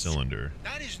gas seconds. cylinder.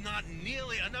 That is not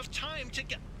nearly enough time to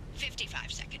get...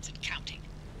 55 seconds and counting.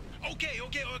 Okay.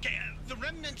 The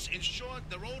remnants, in short,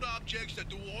 they're old objects that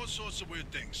do all sorts of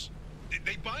weird things.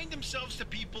 They bind themselves to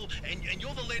people, and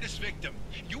you're the latest victim.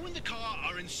 You and the car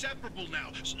are inseparable now,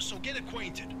 so get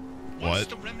acquainted. Once What?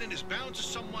 the remnant is bound to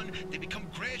someone, they become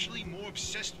gradually more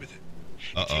obsessed with it.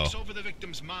 It Uh-oh. takes over the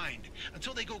victim's mind,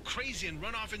 until they go crazy and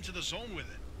run off into the zone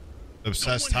with it.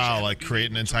 Obsessed No one has how? ever Like, been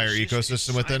create an able to entire resist ecosystem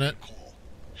its within it? siren call.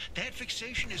 That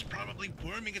fixation is probably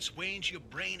worming its way into your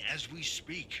brain as we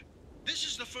speak. This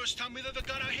is the first time we've ever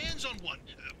got our hands on one.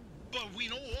 But we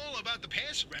know all about the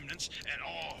past remnants, and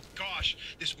oh gosh,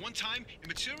 this one time it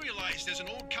materialized as an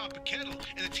old copper kettle,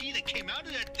 and the tea that came out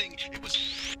of that thing, it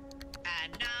was...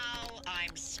 And now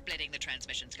I'm split. splitting the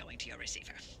transmissions going to your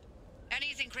receiver.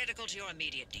 Anything critical to your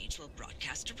immediate needs will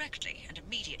broadcast directly and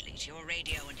immediately to your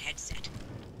radio and headset.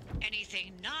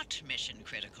 Anything not mission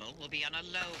critical will be on a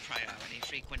low priority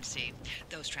frequency.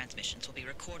 Those transmissions will be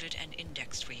recorded and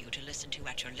indexed for you to listen to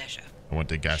at your leisure. I want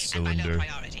the gas cylinder. And by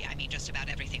low priority, I mean just about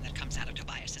everything that comes out of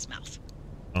Tobias's mouth.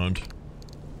 Owned.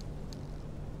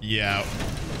 Yeah.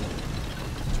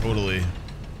 Totally.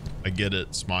 I get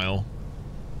it. Smile.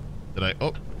 Did I?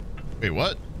 Oh. Wait,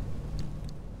 what?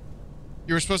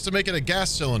 You were supposed to make it a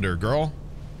gas cylinder, girl.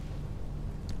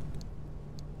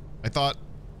 I thought...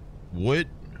 What?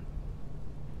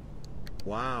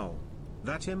 Wow.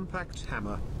 That impact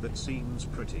hammer, that seems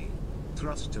pretty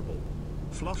thrustable.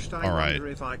 Floshed, I wonder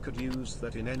if I could use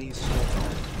that in any sort of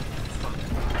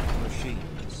fun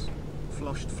machines.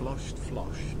 Floshed.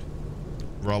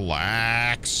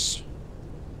 Relax.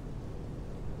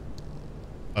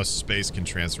 Oh, space can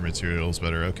transfer materials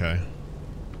better. Okay.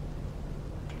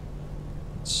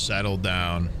 Settle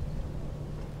down.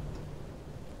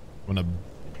 I'm gonna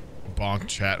bonk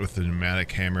chat with the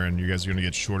pneumatic hammer, and you guys are gonna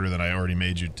get shorter than I already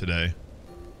made you today.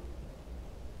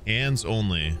 Hands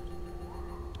only.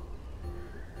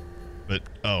 But,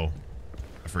 oh.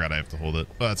 I forgot I have to hold it.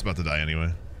 Oh, that's about to die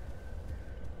anyway.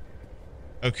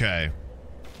 Okay.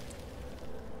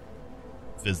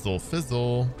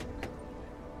 Fizzle.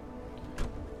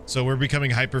 So we're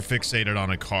becoming hyper fixated on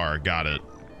a car. Got it.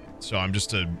 So I'm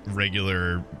just a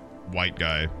regular white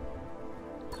guy.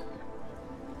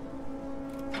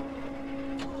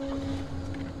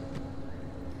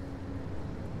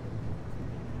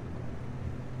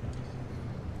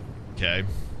 Okay.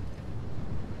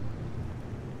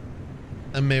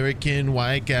 American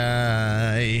white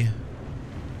guy.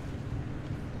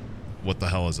 What the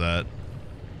hell is that?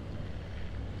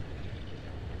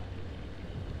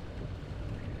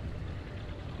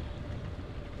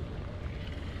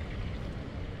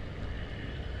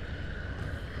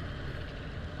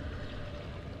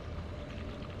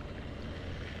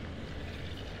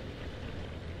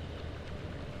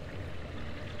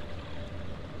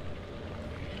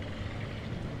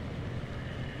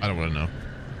 I don't want to know.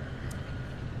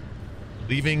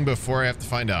 Leaving before I have to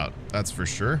find out. That's for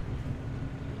sure.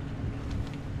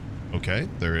 Okay,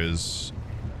 there is...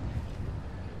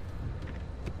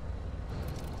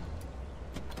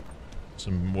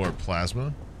 some more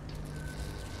plasma.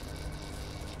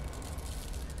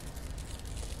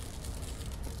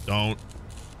 Don't.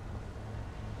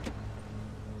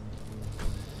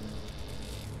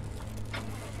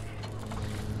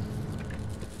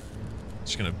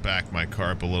 Just gonna back my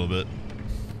car up a little bit.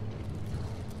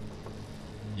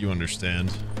 You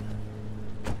understand.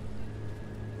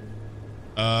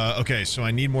 Okay, so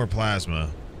I need more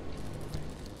plasma.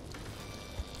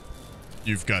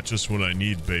 You've got just what I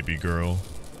need, baby girl.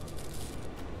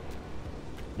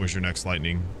 Where's your next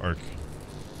lightning arc?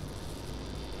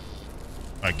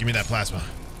 Alright, give me that plasma.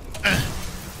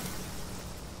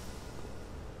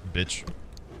 Bitch.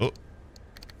 Oh.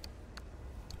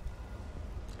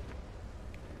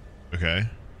 Okay.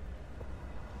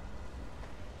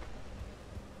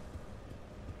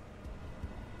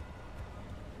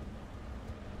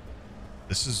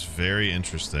 This is very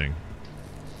interesting.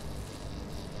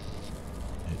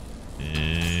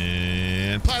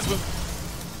 And plasma.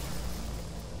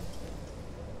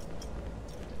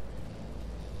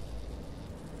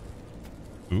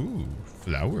 Ooh,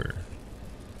 flower.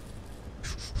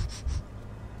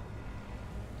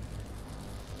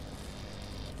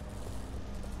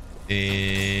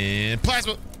 And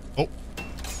plasma. Oh.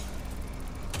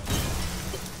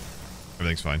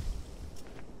 Everything's fine.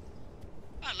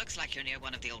 Well, looks like you're near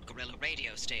one of the old guerrilla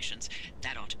radio stations.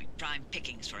 That ought to be prime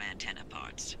pickings for antenna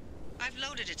parts. I've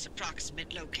loaded its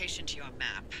approximate location to your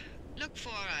map. Look for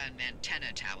an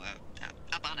antenna tower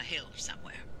up on a hill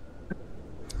somewhere.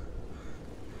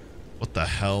 What the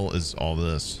hell is all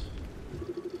this?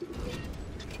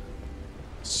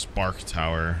 Spark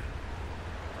tower.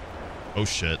 Oh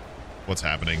shit. What's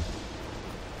happening?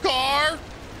 Car!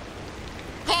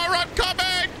 Car, I'm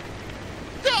coming!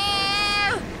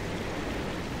 Car!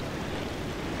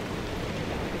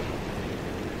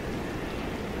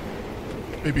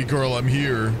 Baby girl, I'm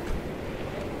here.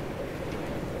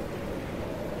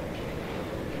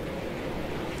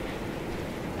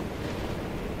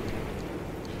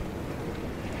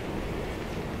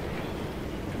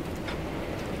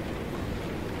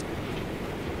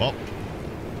 Well,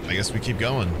 I guess we keep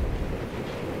going.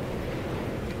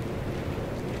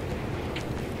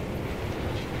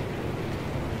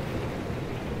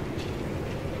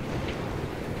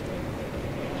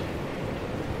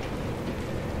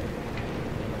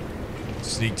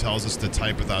 Sneeg tells us to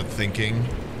type without thinking.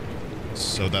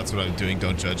 So that's what I'm doing.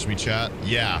 Don't judge me, chat.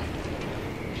 Yeah.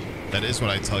 That is what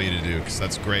I tell you to do, because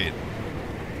that's great.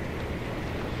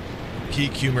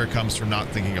 Peak humor comes from not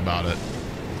thinking about it.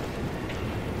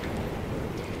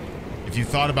 If you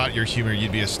thought about your humor,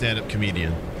 you'd be a stand-up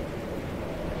comedian.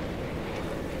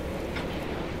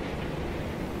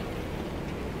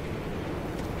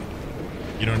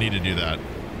 You don't need to do that.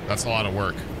 That's a lot of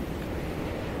work.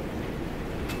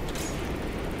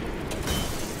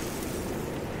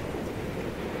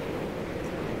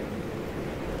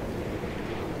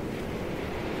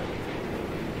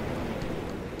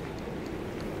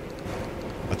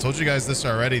 I told you guys this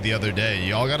already the other day.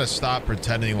 Y'all gotta stop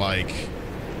pretending like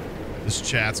this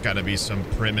chat's gotta be some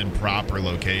prim and proper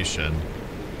location.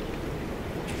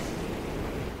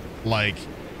 Like,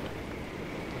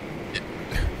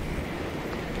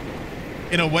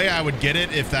 in a way I would get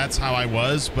it if that's how I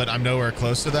was, but I'm nowhere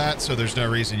close to that, so there's no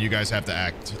reason you guys have to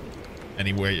act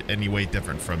any way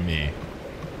different from me.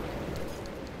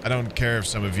 I don't care if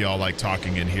some of y'all like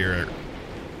talking in here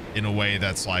in a way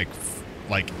that's like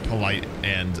polite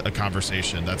and a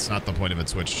conversation. That's not the point of a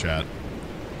Twitch chat.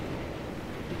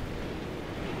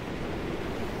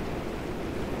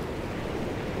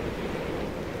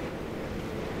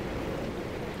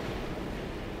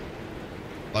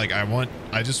 Like,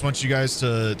 I just want you guys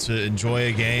to enjoy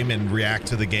a game and react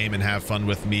to the game and have fun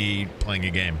with me playing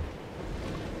a game.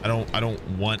 I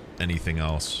don't want anything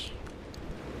else.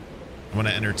 I want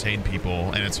to entertain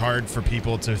people, and it's hard for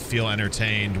people to feel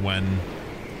entertained when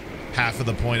half of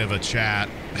the point of a chat,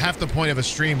 half the point of a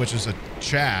stream, which is a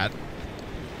chat,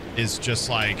 is just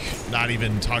like not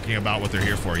even talking about what they're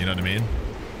here for. You know what I mean?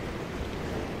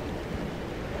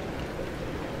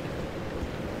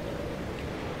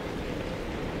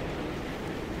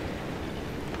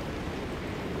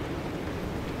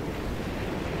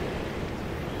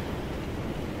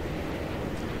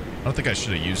 I don't think I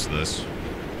should have used this.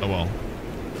 Oh well.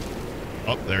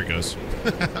 Oh, there it goes.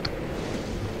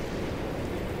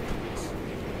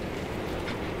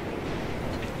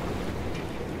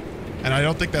 And I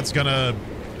don't think that's gonna,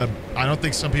 I don't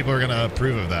think some people are gonna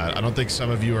approve of that. I don't think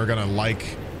some of you are gonna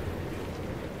like.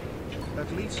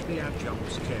 At least the ad jump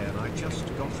scare I just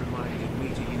got reminded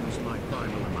me to use my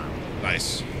primal amount.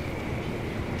 Nice.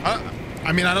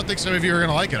 I mean, I don't think some of you are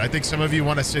gonna like it. I think some of you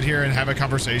want to sit here and have a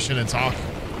conversation and talk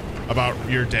about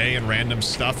your day and random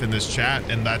stuff in this chat,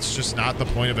 and that's just not the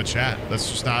point of a chat. That's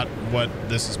just not what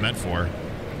this is meant for.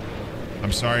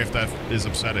 I'm sorry if that is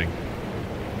upsetting.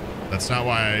 That's not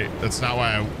why it's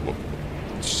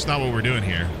just not what we're doing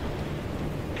here.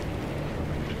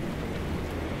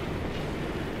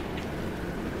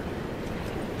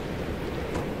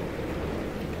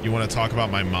 You want to talk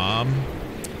about my mom?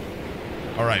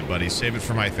 All right, buddy, save it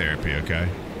for my therapy, okay?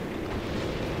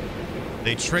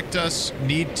 They tricked us.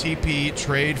 Need TP,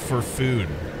 trade for food.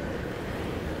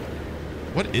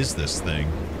 What is this thing?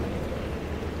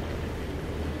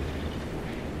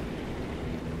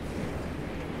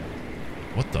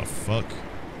 What the fuck?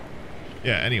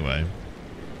 Yeah, anyway.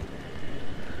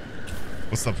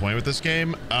 What's the point with this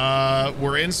game?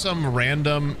 We're in some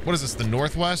random... What is this, the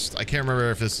Northwest? I can't remember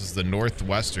if this is the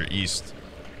Northwest or East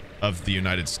of the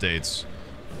United States.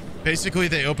 Basically,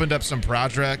 they opened up some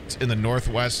project in the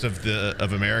Northwest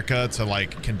of America to,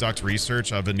 like, conduct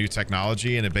research of a new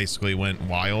technology, and it basically went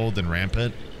wild and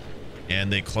rampant.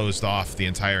 And they closed off the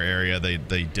entire area they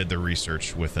did the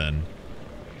research within.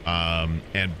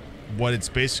 And what it's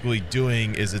basically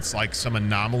doing is it's like some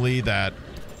anomaly that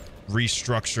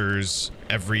restructures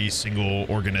every single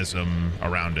organism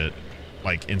around it,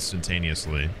 like,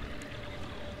 instantaneously.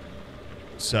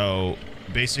 So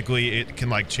basically it can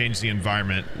like change the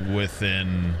environment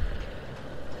within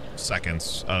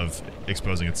seconds of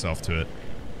exposing itself to it.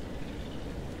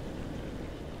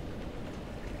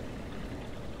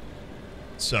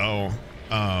 So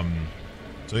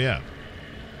yeah.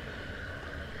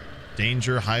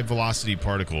 Danger, high velocity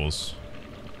particles.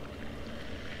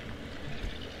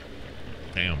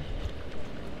 Damn.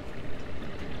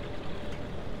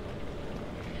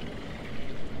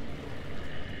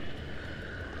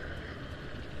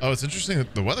 Oh, it's interesting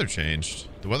that the weather changed.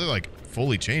 The weather, like,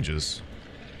 fully changes.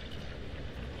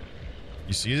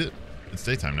 You see it? It's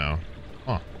daytime now.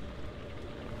 Huh.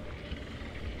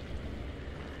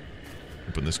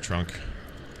 Open this trunk.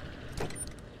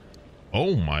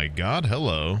 Oh my god,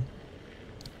 hello.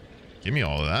 Give me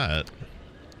all of that.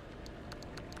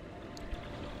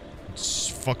 It's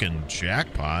fucking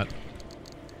jackpot.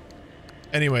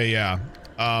 Anyway, yeah.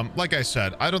 Like I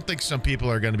said, I don't think some people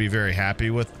are going to be very happy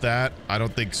with that. I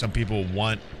don't think some people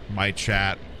want my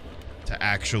chat to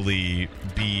actually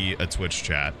be a Twitch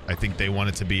chat. I think they want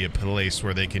it to be a place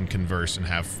where they can converse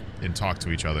and talk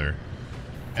to each other.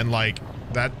 And like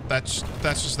that's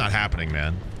just not happening,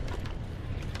 man.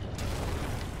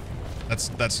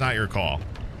 That's not your call.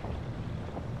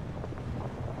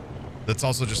 That's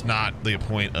also just not the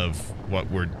point of what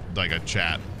we're like, a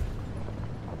chat.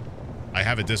 I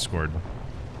have a Discord.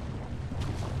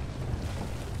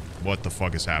 What the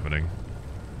fuck is happening?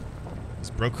 Is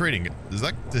bro creating?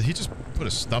 Did he just put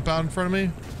a stump out in front of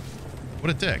me? What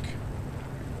a dick.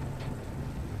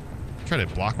 Try to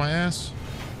block my ass?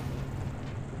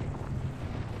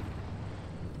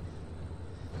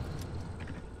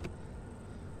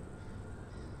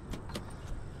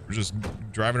 We're just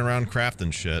driving around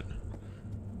crafting shit.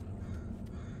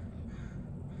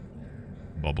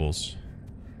 Bubbles.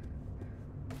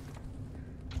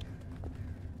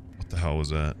 What the hell was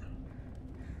that?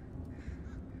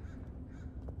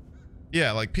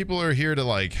 Yeah, like people are here to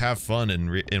like have fun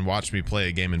and watch me play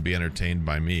a game and be entertained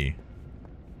by me.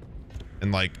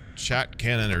 And like chat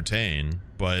can entertain,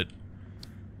 but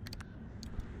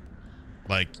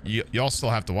like y'all still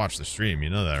have to watch the stream, you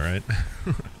know that, right?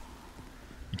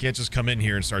 You can't just come in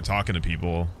here and start talking to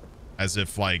people as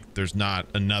if like there's not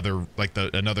another like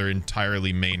another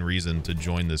entirely main reason to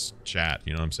join this chat,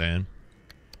 you know what I'm saying?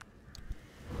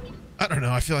 I don't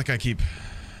know, I feel like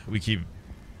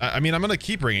I mean, I'm gonna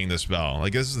keep ringing this bell.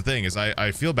 Like, this is the thing, is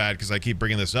I feel bad because I keep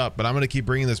bringing this up, but I'm gonna keep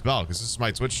ringing this bell because this is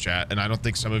my Twitch chat, and I don't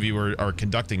think some of you are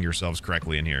conducting yourselves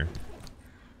correctly in here.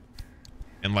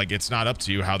 And like, it's not up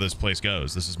to you how this place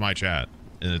goes. This is my chat,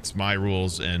 and it's my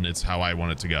rules, and it's how I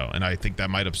want it to go. And I think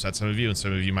that might upset some of you, and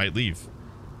some of you might leave.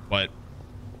 But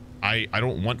I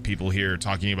don't want people here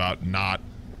talking about not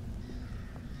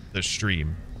the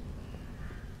stream.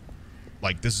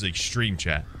 Like, this is a stream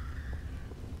chat.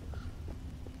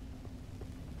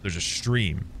 There's a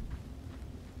stream.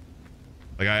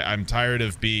 Like, I'm tired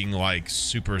of being like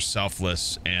super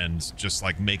selfless and just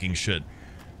like making shit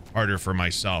harder for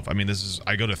myself. I mean,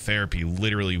 I go to therapy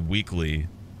literally weekly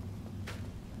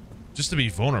just to be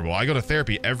vulnerable. I go to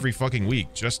therapy every fucking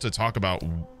week just to talk about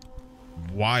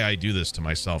why I do this to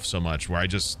myself so much, where I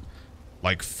just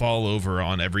like fall over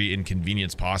on every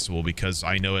inconvenience possible because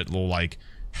I know it will like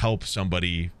help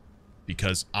somebody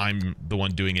because I'm the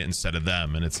one doing it instead of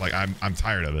them. And it's like, I'm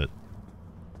tired of it.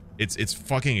 It's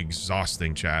fucking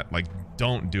exhausting, chat. Like,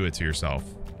 don't do it to yourself.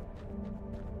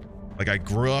 Like, I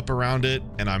grew up around it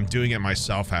and I'm doing it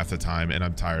myself half the time and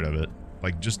I'm tired of it.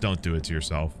 Like, just don't do it to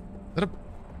yourself.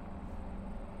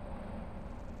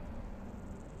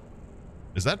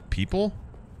 Is that people?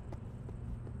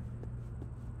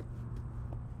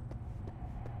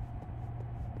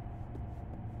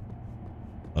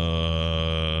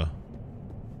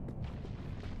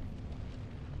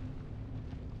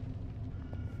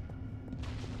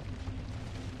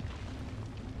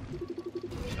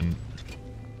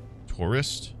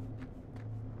 Tourist?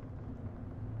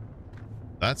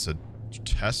 That's a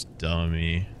test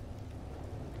dummy.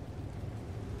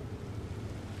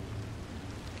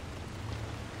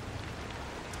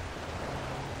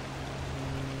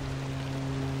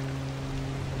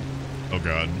 Oh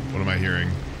god, what am I hearing?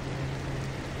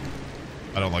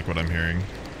 I don't like what I'm hearing,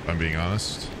 if I'm being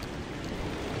honest.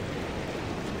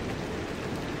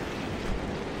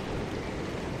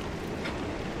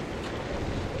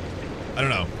 I don't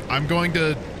know. I'm going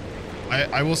to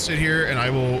I will sit here and I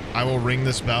will ring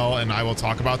this bell and I will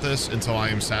talk about this until I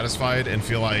am satisfied and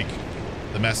feel like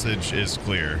the message is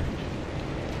clear.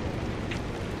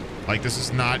 Like, this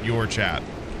is not your chat.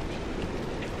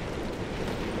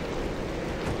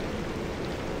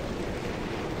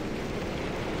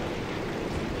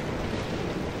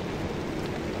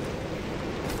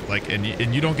 Like,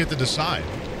 and you don't get to decide.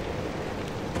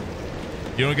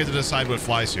 You don't get to decide what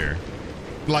flies here.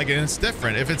 Like, and it's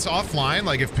different. If it's offline,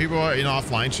 like if people are in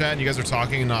offline chat and you guys are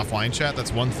talking in offline chat,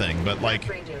 that's one thing. But like,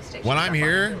 when I'm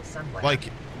here,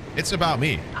 like, it's about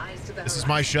me. This is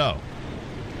my show.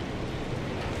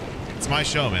 It's my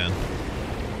show, man.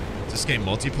 Is this game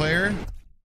multiplayer?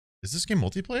 Is this game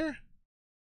multiplayer?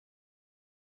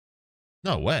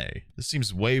 No way. This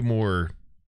seems way more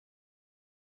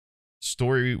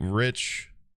story rich.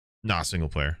 Nah, single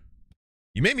player.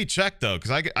 You made me check though,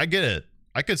 because I get it.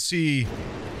 I could see.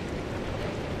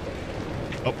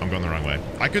 Oh, I'm going the wrong way.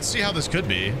 I could see how this could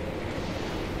be.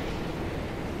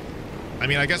 I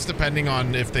mean, I guess depending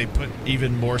on if they put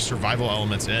even more survival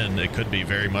elements in, it could be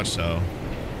very much so.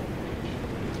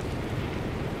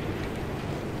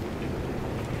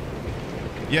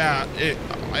 Yeah,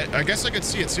 I guess I could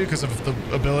see it too because of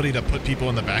the ability to put people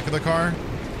in the back of the car.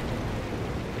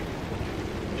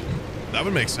 That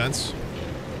would make sense.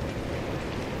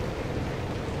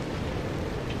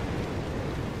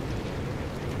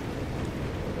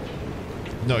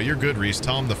 No, you're good, Reese.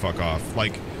 Tell him to fuck off.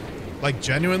 Like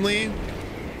genuinely.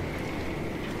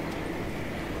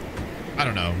 I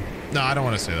don't know. No, I don't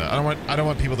want to say that. I don't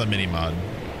want people to mini mod.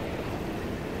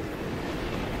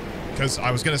 Because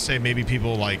I was gonna say maybe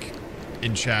people like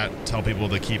in chat tell people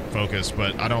to keep focused,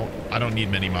 but I don't need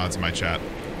mini mods in my chat.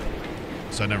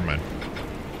 So never mind.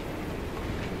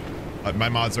 My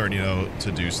mods already know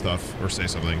to do stuff or say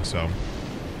something, so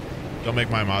don't make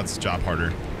my mods' job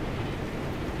harder.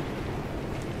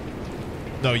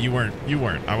 No, you weren't. You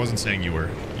weren't. I wasn't saying you were.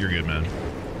 You're good, man.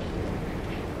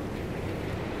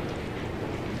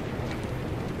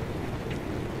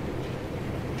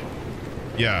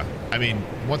 Yeah, I mean,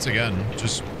 once again,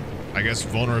 just, I guess,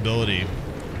 vulnerability.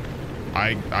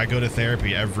 I go to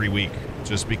therapy every week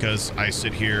just because I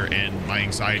sit here and my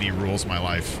anxiety rules my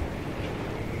life.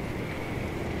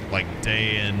 Like,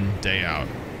 day in, day out.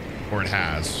 Or it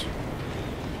has.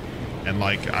 And,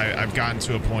 like, I've gotten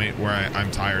to a point where I'm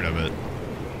tired of it.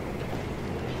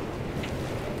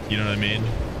 You know what I mean?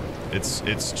 It's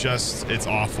just, it's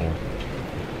awful.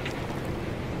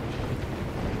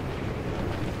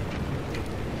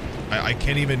 I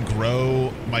can't even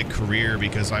grow my career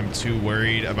because I'm too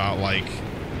worried about, like,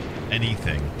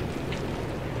 anything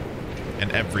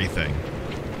and everything.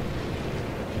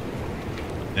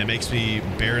 And it makes me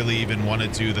barely even want to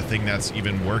do the thing that's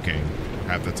even working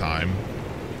at the time,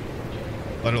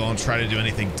 let alone try to do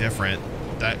anything different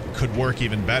that could work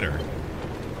even better.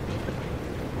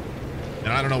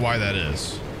 And I don't know why that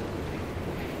is,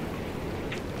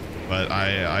 but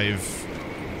I'm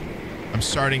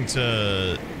starting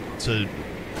to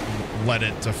let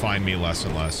it define me less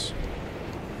and less.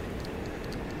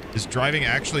 Is driving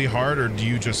actually hard, or do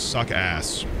you just suck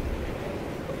ass?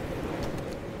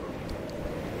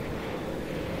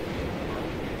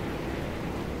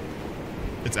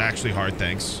 It's actually hard,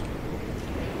 thanks.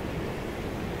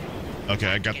 Okay,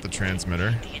 I got the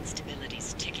transmitter. The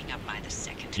instability's ticking up by the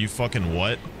second. You fucking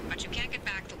what? But you can't get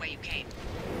back the way you came.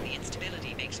 The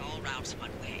instability makes all routes one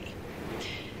way.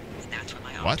 And that's when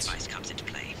my own device comes into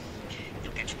play.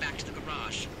 It'll get you back to the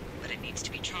garage, but it needs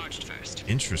to be charged first.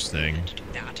 Interesting. And to do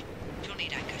that, you'll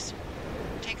need anchors.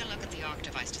 Take a look at the ARC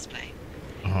device display.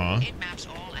 It maps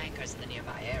all anchors in the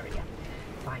nearby area.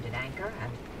 Find an anchor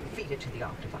and feed it to the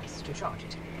ARC device to charge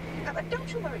it. But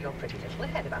don't you worry your pretty little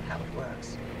head about how it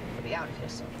works. You'll be out of here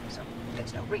soon, so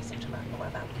there's no reason to learn more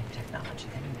about new technology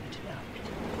than you need to know.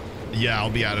 Yeah,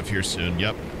 I'll be out of here soon.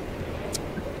 Yep.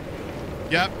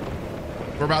 Yep.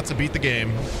 We're about to beat the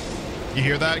game. You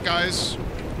hear that, guys?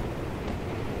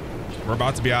 We're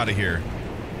about to be out of here.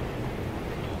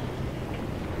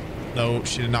 No,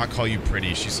 she did not call you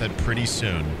pretty. She said pretty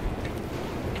soon.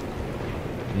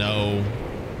 No.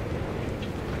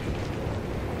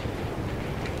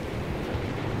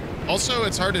 Also,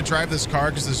 it's hard to drive this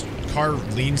car because this car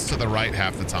leans to the right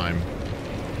half the time.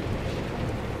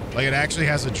 Like, it actually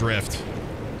has a drift.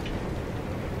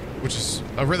 Which is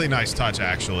a really nice touch,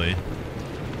 actually.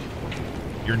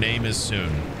 Your name is soon.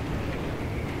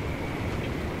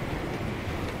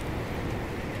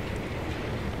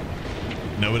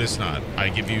 No, it is not. I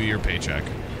give you your paycheck.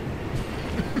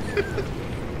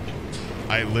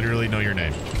 I literally know your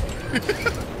name.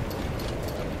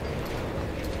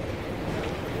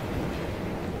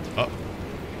 Oh.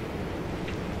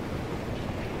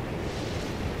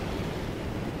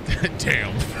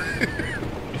 Damn.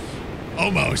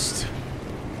 Almost.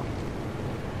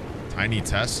 Tiny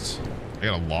test. I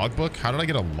got a logbook? How did I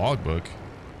get a logbook?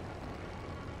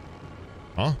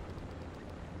 Huh?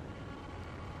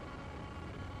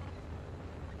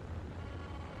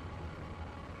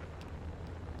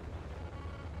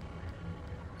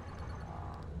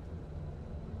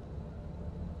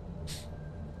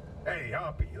 Hey,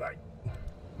 Hoppy, like,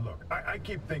 look, I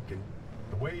keep thinking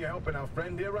the way you're helping our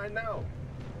friend here right now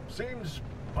seems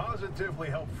positively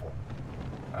helpful.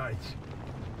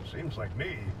 Seems like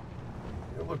me.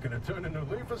 You're looking to turn a new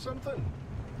leaf or something?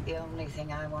 The only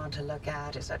thing I want to look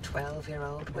at is a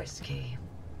 12-year-old whiskey.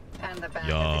 And the back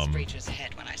of this breacher's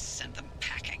head when I sent them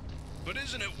packing. But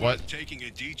isn't it worth taking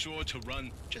a detour to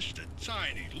run just a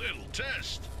tiny little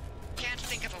test? Can't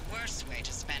think of a worse way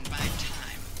to spend my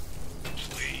time.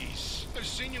 Please. I've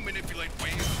seen you manipulate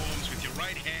waveforms with your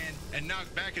right hand and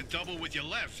knock back a double with your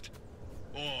left.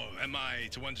 Or am I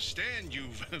to understand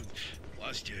you've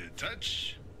lost your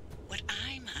touch? What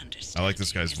I'm understanding, I like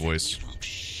this guy's voice. You won't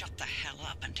shut the hell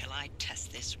up until I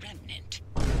test this remnant.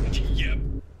 Yep.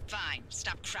 Fine.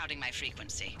 Stop crowding my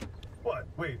frequency. What?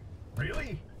 Wait,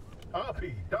 really?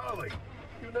 Hoppy, darling,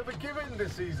 you never give in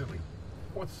this easily.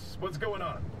 What's going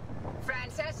on?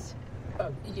 Francis?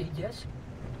 Yes?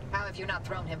 How have you not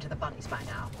thrown him to the bunnies by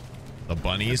now? The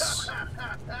bunnies?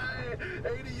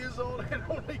 80 years old and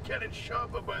only getting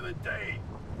sharper by the day.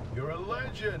 You're a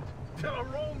legend. You're a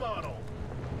role model.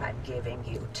 I'm giving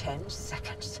you 10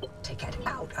 seconds to get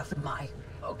out of my...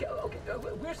 Okay,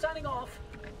 we're signing off.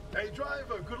 Hey,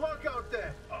 driver, good luck out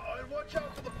there. And watch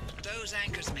out for the... Those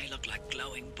anchors may look like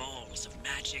glowing balls of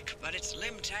magic, but it's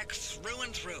Limtech through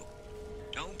and through.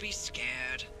 Don't be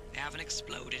scared. They haven't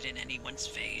exploded in anyone's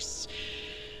face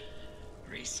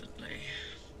recently.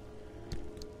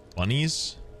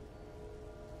 Bunnies?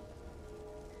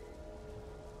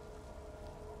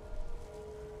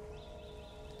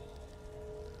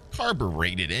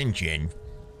 Carbureted engine.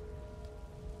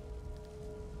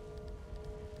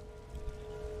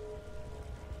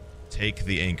 Take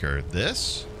the anchor.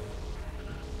 This?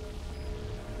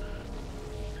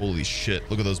 Holy shit,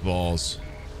 look at those balls.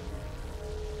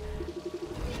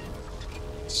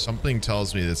 Something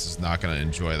tells me this is not going to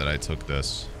enjoy that I took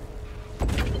this.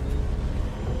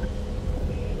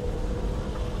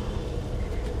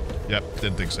 Yep,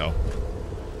 didn't think so.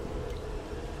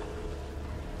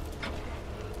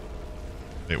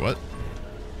 Wait, what?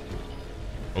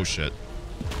 Oh shit.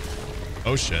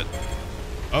 Oh shit.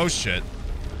 Oh shit.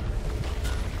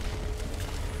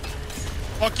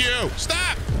 Fuck you!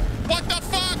 Stop! What the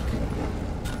fuck?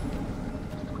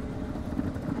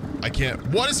 I can't.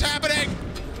 What is happening?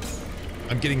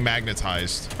 I'm getting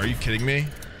magnetized. Are you kidding me?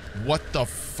 What the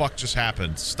fuck just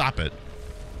happened? Stop it.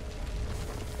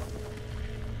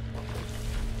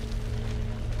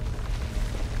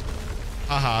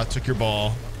 Haha, took your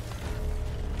ball.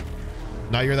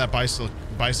 Now you're that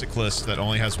bicyclist that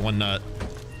only has one nut.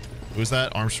 Who was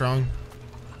that? Armstrong?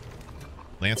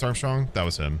 Lance Armstrong? That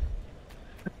was him.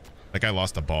 That guy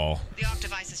lost a ball. The arc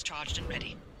device is charged and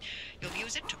ready. You'll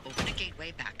use it to open a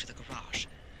gateway back to the garage.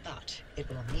 But it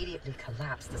will immediately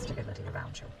collapse the stability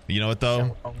around you. You know what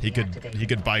though? So He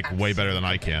could bike way better than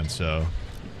I can, so.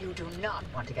 You do not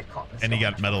want to get caught in the And he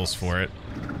storm got medals for it.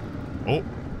 Oh.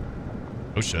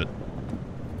 Oh shit.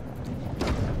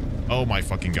 Oh my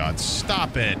fucking god.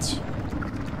 Stop it.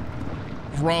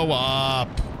 Grow up.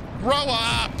 Grow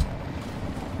up.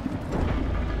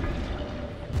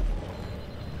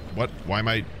 What? Why am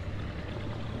I...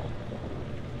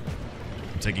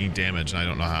 I'm taking damage and I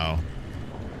don't know how.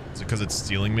 Is it because it's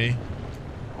stealing me?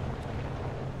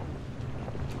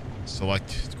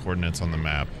 Select coordinates on the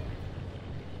map.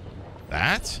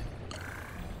 That?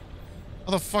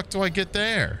 How the fuck do I get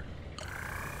there?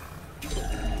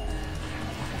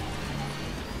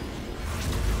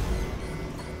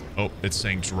 Oh, it's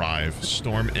saying drive.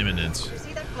 Storm imminent. You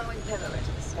see that glowing pillar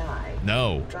into the sky?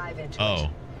 No. Drive into Oh. it.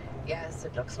 Yes,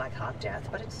 it looks like hot death,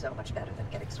 but it's so much better than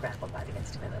getting scrambled by the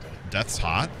instability. Death's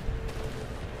hot?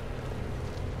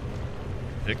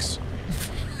 Hicks.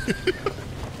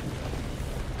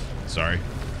 Sorry.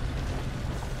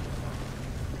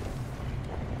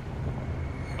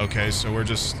 Okay, so we're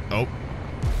just... Oh.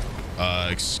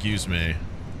 Excuse me.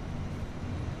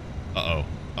 Uh-oh.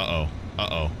 Uh-oh.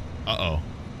 Uh-oh. Uh-oh.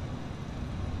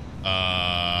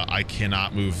 I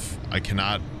cannot move. I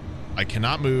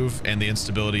cannot move, and the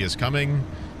instability is coming.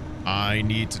 I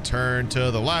need to turn to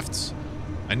the left.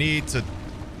 I need to...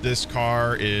 This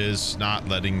car is not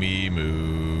letting me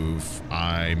move.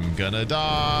 I'm gonna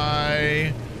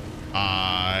die.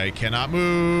 I cannot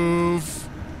move.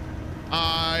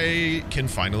 I can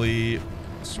finally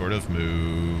sort of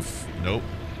move. Nope.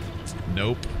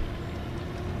 Nope.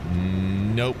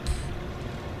 Nope.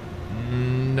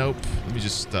 Nope. Let me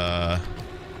just,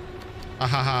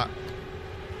 Ahaha.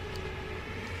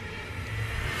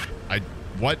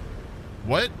 What?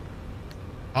 What?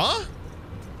 Huh?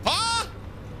 Huh?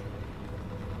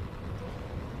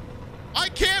 I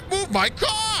can't move my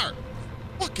car!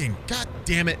 Fucking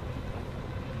goddamn it.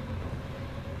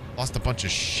 Lost a bunch of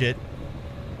shit.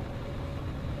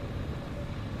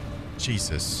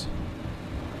 Jesus.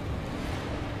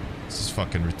 This is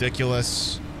fucking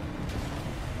ridiculous.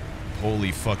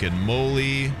 Holy fucking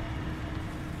moly.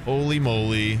 Holy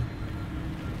moly.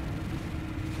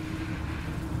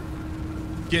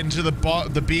 Get into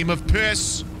the beam of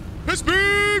piss. Piss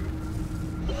beam!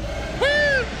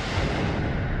 Woo!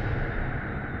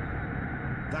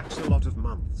 That's a lot of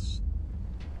months.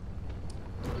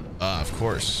 Of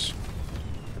course.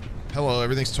 Hello,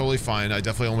 everything's totally fine. I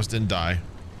definitely almost didn't die.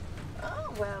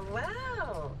 Oh,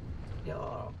 well.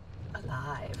 You're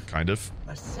alive. Kind of.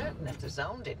 We're certain if the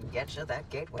zone didn't get you, that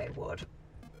gateway would.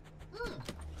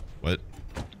 What?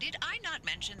 Did I not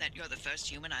mention that you're the first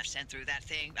human I've sent through that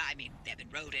thing? I mean, they've been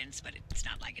rodents, but it's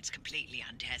not like it's completely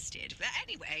untested. But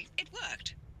anyway, it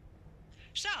worked.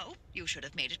 So, you should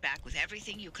have made it back with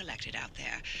everything you collected out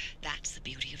there. That's the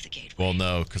beauty of the gateway. Well,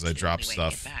 no, because I dropped It's the only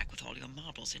way to stuff. get back with all your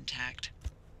marbles intact.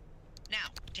 Now,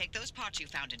 take those parts you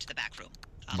found into the back room.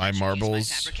 I'll My let you use marbles.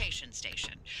 my fabrication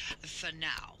station. For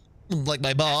now. Like my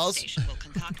That balls. station will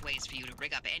concoct ways for you to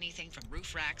rig up anything from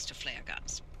roof racks to flare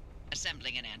guns.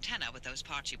 Assembling an antenna with those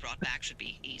parts you brought back should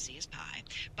be easy as pie.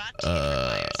 But it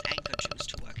requires anchor juice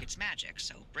to work its magic,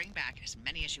 so bring back as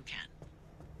many as you can.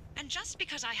 And just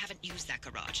because I haven't used that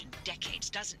garage in decades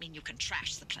doesn't mean you can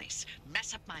trash the place.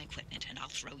 Mess up my equipment, and I'll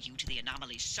throw you to the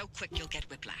anomalies so quick you'll get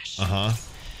whiplash. Uh-huh.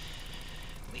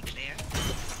 We clear?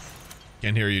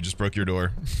 Can't hear you, just broke your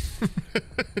door.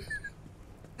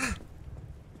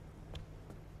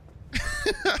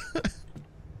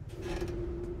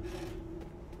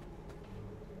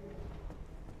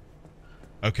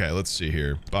 Okay, let's see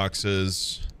here.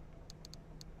 Boxes.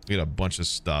 We got a bunch of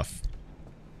stuff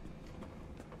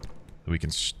that we can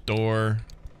store.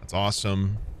 That's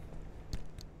awesome.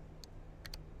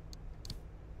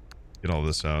 Get all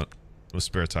this out. With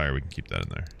spare tire, we can keep that in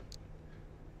there.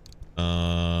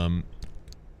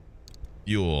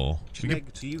 Fuel.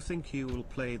 Sneeg, do you think you will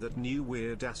play that new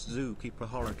weird-ass Zookeeper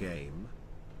horror game?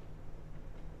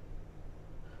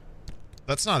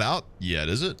 That's not out yet,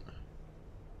 is it?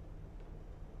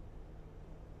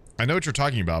 I know what you're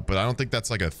talking about, but I don't think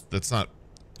that's like that's not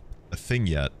a thing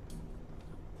yet.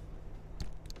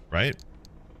 Right?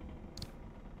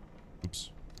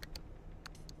 Oops.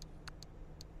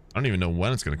 I don't even know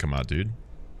when it's gonna come out, dude.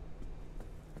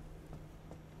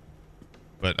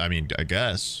 But I mean, I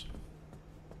guess.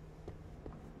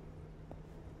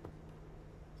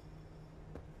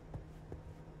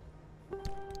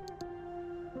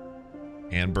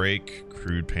 Handbrake,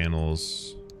 crude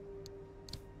panels.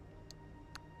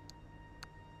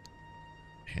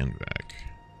 Handbag.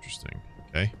 Interesting.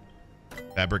 Okay.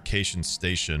 Fabrication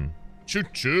station. Choo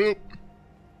choo.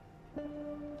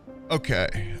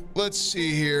 Okay. Let's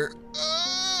see here.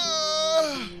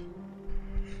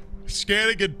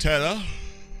 Scanning antenna.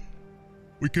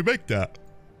 We can make that.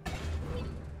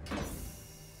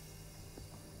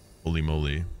 Holy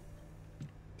moly.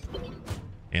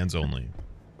 Hands only.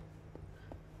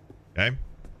 Okay.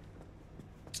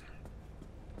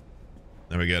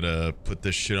 Then we gotta put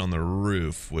this shit on the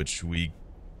roof, which we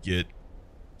get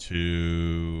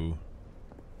to...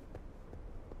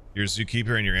 Your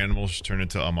zookeeper and your animals turn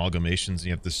into amalgamations and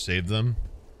you have to save them.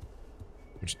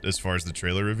 Which, as far as the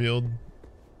trailer revealed,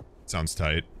 sounds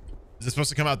tight. Is it supposed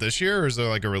to come out this year, or is there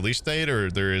like a release date,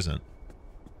 or there isn't?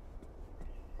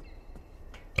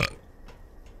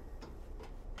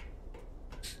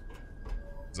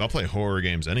 'Cause I'll play horror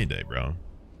games any day, bro.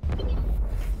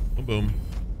 Boom, boom.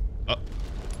 Oh.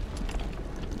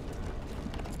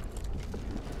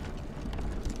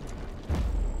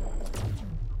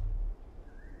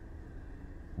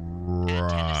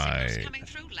 Right. Coming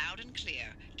through loud and clear.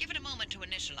 Give it a moment to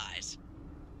initialize.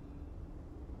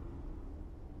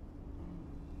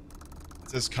 It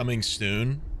says coming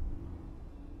soon.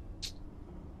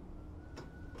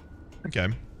 Okay.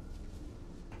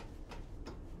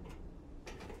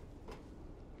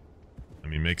 I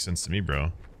mean, makes sense to me,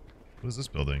 bro. What is this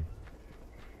building?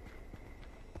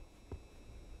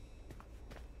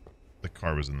 The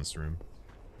car was in this room.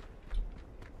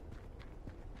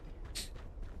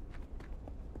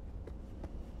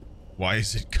 Why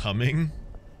is it coming?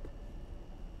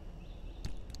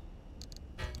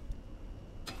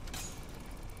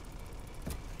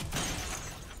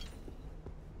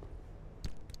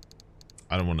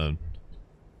 I don't want to...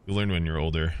 You'll learn when you're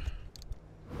older.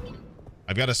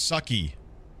 I've got a sucky.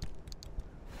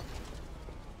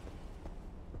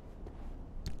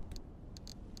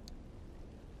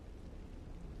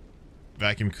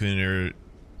 Vacuum cleaner.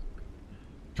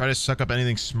 Try to suck up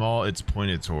anything small it's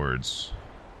pointed towards.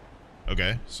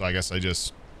 Okay, so I guess I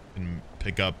just can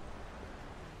pick up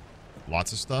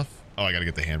lots of stuff. Oh, I gotta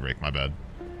get the handbrake, my bad.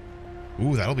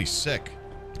 Ooh, that'll be sick.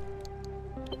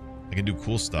 I can do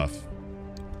cool stuff.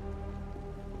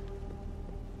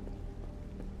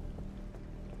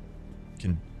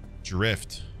 Can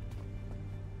drift.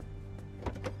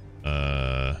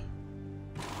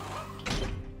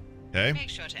 Okay. Make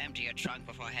sure to empty your trunk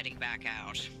before heading back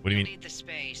out. What do you mean? Need the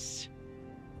space.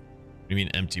 What do you mean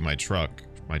empty my truck?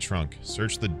 My trunk.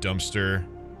 Search the dumpster.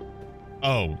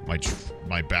 Oh,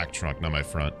 my back trunk, not my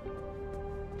front.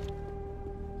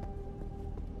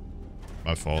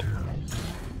 My fault.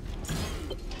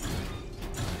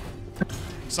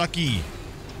 Sucky.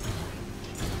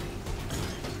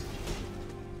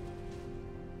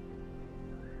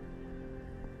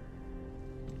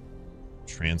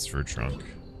 Transfer trunk.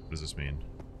 What does this mean?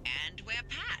 And we're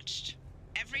patched.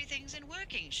 Everything's in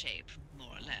working shape, more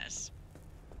or less.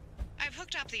 I've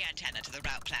hooked up the antenna to the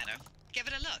route planner. Give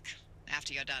it a look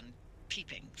after you're done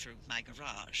peeping through my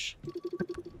garage.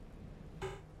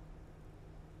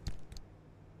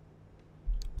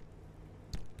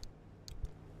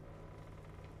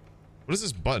 What is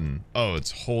this button? Oh,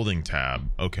 it's holding tab.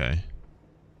 Okay.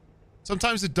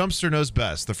 Sometimes the dumpster knows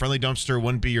best. The friendly dumpster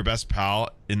wouldn't be your best pal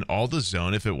in all the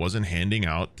zone if it wasn't handing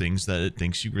out things that it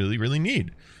thinks you really, really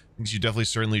need. Things you definitely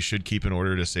certainly should keep in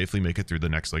order to safely make it through the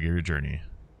next leg of your journey.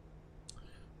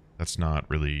 That's not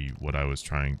really what I was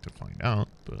trying to find out,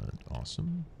 but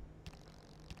awesome.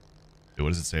 What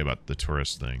does it say about the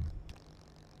tourist thing?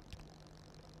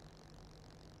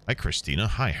 Hi, Christina.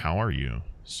 Hi, how are you?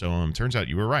 So, turns out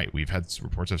you were right. We've had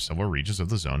reports of several regions of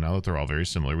the zone. Now that they're all very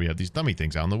similar, we have these dummy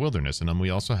things out in the wilderness, and then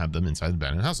we also have them inside the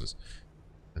abandoned houses.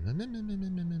 I don't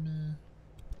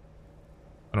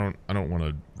want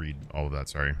to read all of that,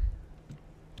 sorry.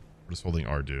 What does holding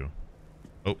R do?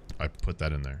 Oh, I put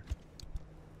that in there.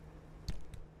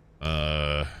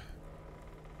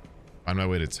 Find my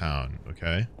way to town,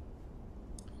 okay.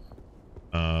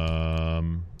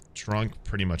 Trunk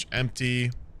pretty much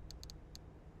empty.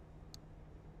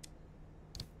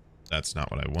 That's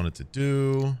not what I wanted to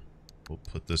do. We'll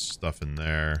put this stuff in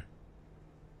there.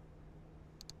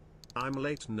 I'm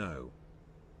late, no.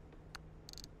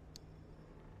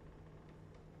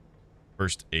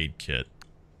 First aid kit.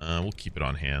 We'll keep it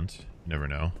on hand. You never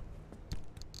know.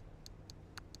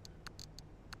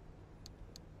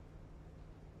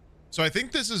 So I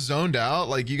think this is zoned out.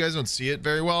 Like, you guys don't see it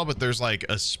very well, but there's like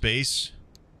a space.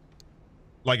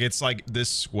 Like, it's like this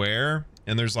square,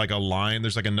 and there's like a line.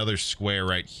 There's like another square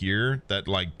right here that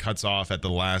like cuts off at the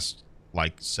last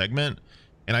like segment.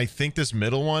 And I think this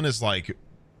middle one is like,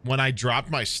 when I dropped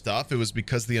my stuff, it was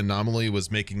because the anomaly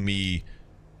was making me,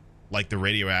 like, the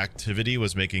radioactivity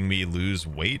was making me lose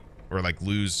weight or like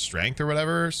lose strength or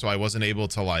whatever. So I wasn't able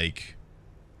to like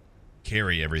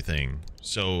carry everything.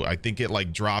 So I think it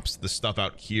like drops the stuff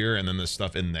out here and then the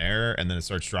stuff in there, and then it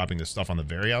starts dropping the stuff on the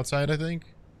very outside, I think.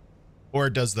 Or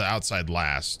it does the outside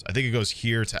last. I think it goes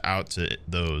here to out to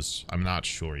those. I'm not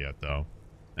sure yet though.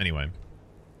 Anyway.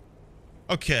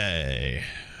 Okay.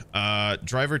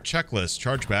 Driver checklist.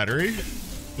 Charge battery.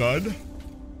 Done.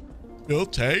 Fill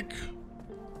tank.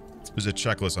 There's a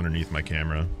checklist underneath my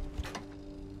camera.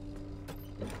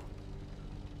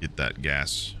 Get that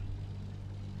gas.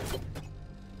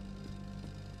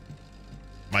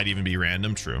 Might even be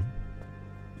random, true.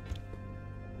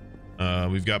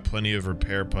 We've got plenty of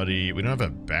repair putty. We don't have a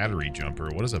battery jumper.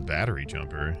 What is a battery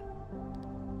jumper?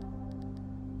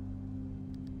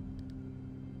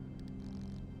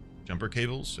 Jumper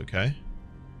cables, okay.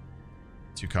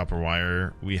 2 copper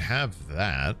wire. We have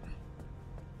that.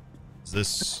 Is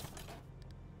this...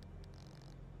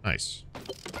 Nice.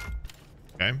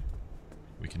 Okay.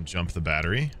 We can jump the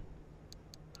battery.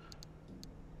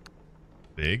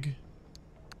 Big.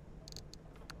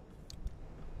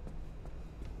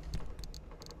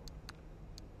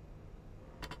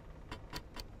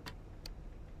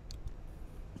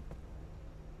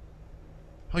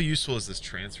 How useful is this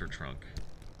transfer trunk?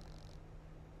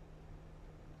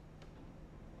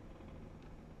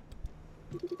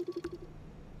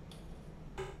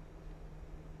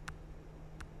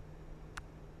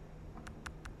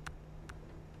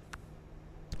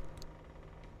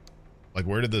 Like,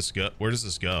 where did this go? Where does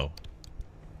this go?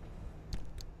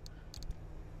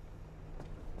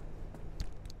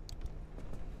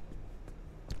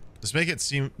 This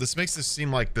makes this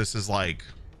seem like this is like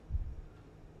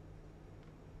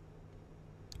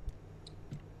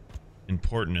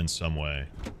important in some way.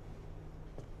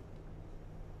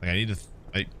 Like, I need to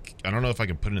I don't know if I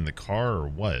can put it in the car or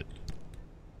what.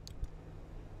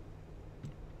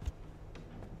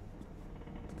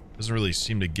 Doesn't really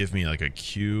seem to give me like a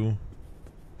cue.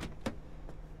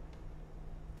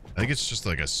 I think it's just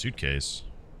like a suitcase.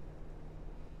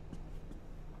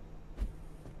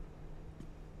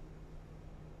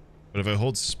 But if I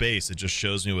hold space, it just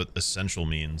shows me what essential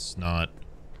means, not...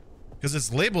 Because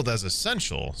it's labeled as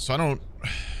essential, so I don't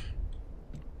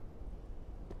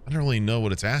really know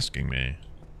what it's asking me.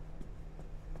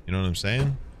 You know what I'm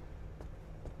saying?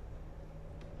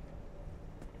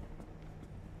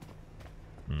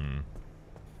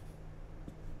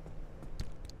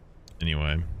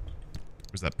 Anyway,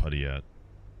 where's that putty at?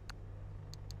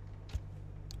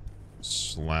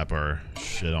 Slap our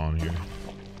shit on here.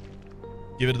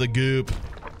 Give it to the goop.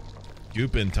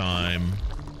 Goopin' time.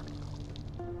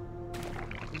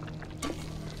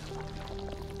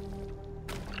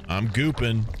 I'm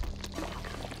gooping.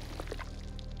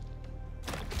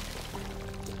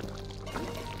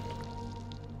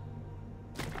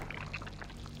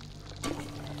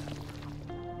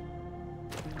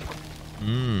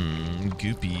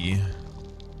 Goopy.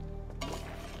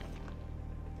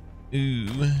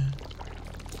 Ooh.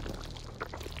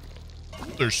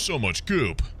 There's so much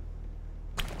goop.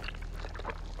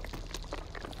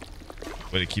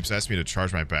 Wait, it keeps asking me to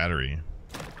charge my battery.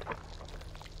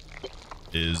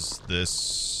 Is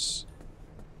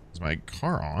my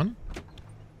car on?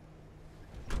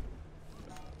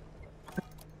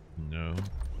 No.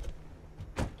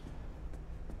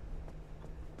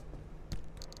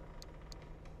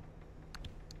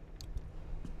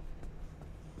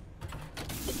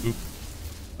 Oop.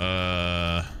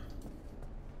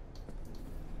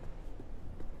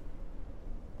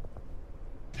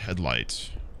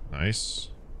 Headlight. Nice.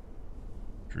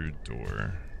 Screw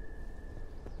door.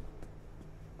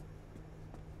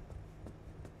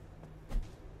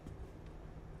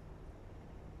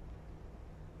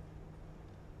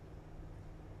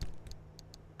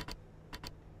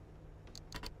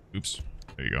 Oops.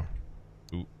 There you go.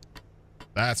 Ooh.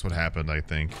 That's what happened, I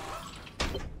think.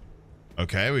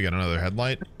 Okay, we got another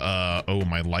headlight. Oh,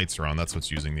 my lights are on. That's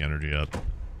what's using the energy up.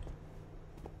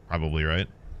 Probably, right?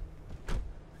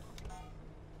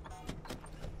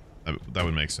 That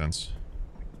would make sense.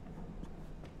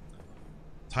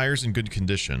 Tires in good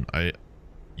condition.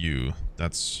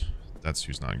 That's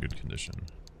who's not in good condition.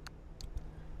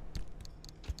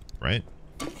 Right?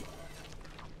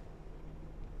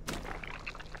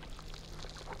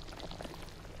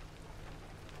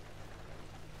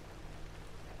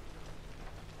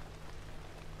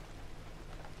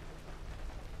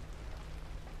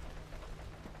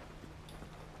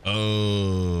 Oh.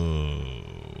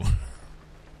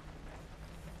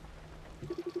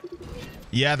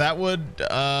 Yeah, that would,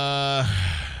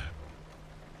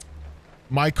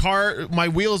 my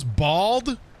wheel's bald.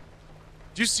 Did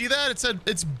you see that? It said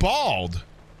it's bald.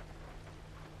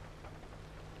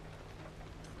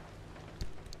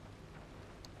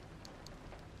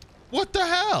 What the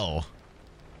hell?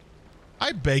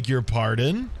 I beg your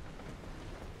pardon.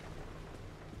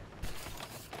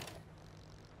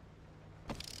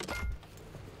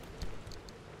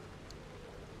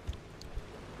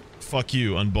 Fuck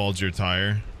you, unbulge your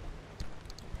tire.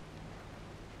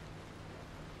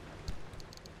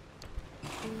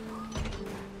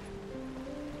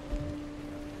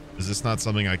 Is this not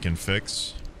something I can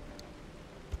fix?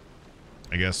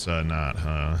 I guess not,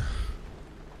 huh?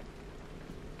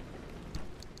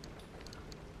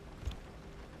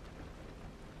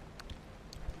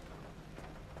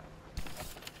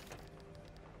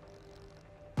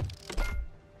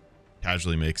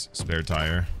 Casually makes spare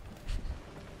tire.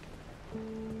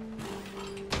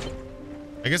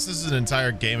 I guess this is an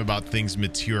entire game about things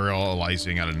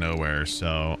materializing out of nowhere,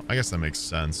 so I guess that makes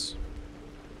sense.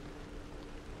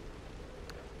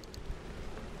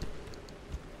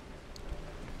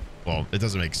 Well, it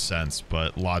doesn't make sense,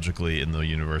 but logically in the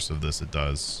universe of this, it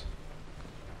does.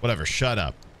 Whatever, shut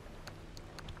up.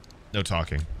 No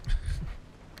talking.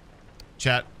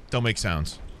 Chat, don't make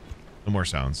sounds. No more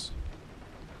sounds.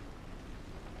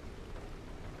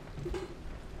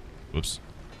 Whoops.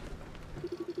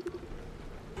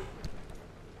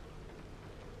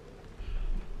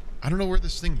 I don't know where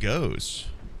this thing goes.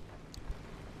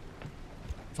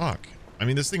 Fuck. I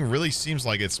mean, this thing really seems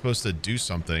like it's supposed to do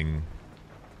something.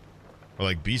 Or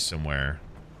like be somewhere.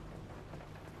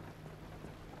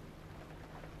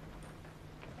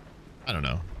 I don't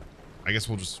know. I guess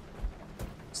we'll just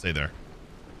stay there.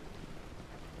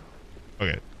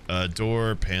 Okay.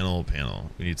 Door, panel.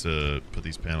 We need to put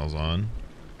these panels on.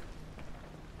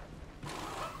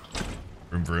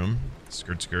 Vroom.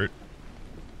 Skirt.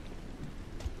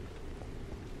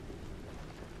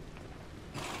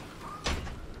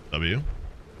 W.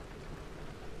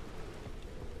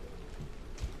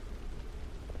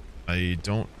 I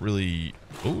don't really...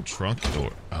 Oh, trunk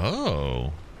door.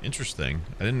 Oh, interesting.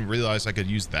 I didn't realize I could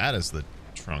use that as the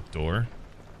trunk door.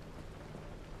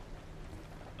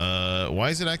 Why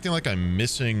is it acting like I'm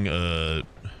missing a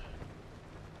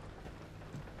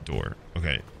door?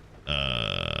 Okay.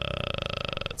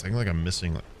 It's acting like I'm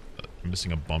missing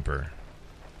a bumper.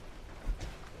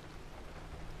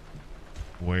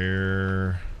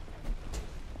 Where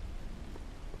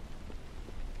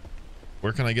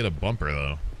can I get a bumper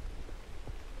though?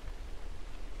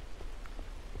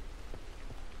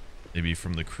 Maybe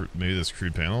from the maybe this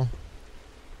crude panel?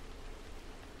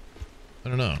 I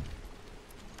don't know.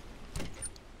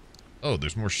 Oh,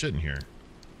 there's more shit in here.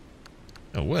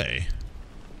 No way.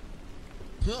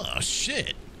 Oh,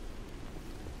 shit.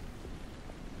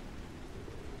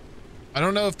 I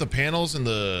don't know if the panels and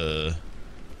the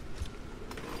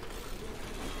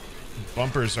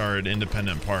bumpers are an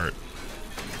independent part.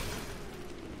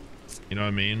 You know what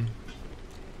I mean?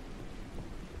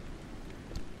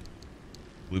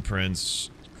 Blueprints,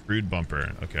 Crude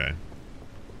bumper. Okay.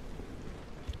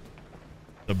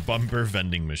 The bumper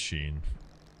vending machine.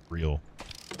 Real.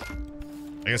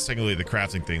 I guess technically the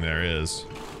crafting thing there is.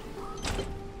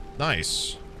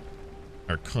 Nice.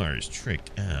 Our car is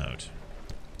tricked out.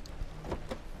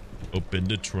 Open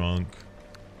the trunk.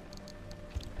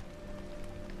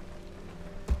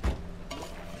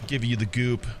 Give you the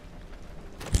goop.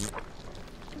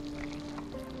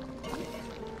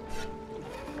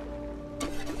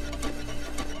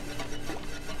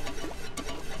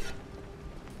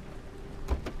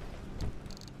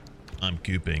 I'm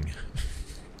gooping.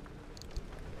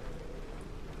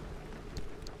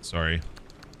 Sorry.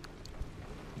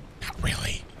 Not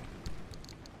really.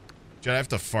 Dude, I have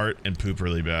to fart and poop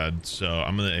really bad, so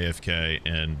I'm gonna AFK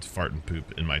and fart and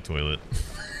poop in my toilet.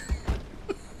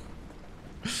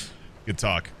 Good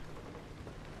talk.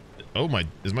 Oh,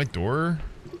 is my door?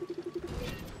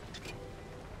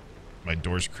 My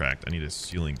door's cracked. I need a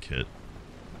sealing kit.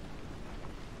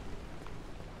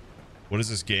 What is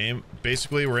this game?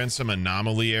 Basically, we're in some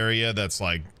anomaly area that's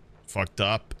like fucked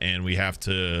up and we have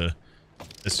to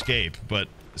escape, but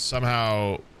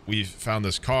somehow we found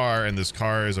this car and this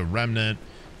car is a remnant,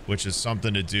 which is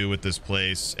something to do with this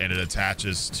place, and it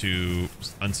attaches to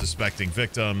unsuspecting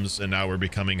victims, and now we're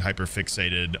becoming hyper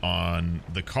fixated on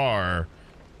the car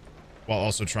while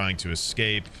also trying to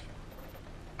escape.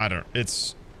 I don't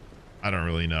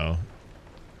really know.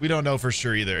 We don't know for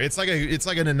sure either. It's like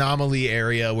an anomaly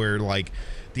area where like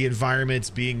the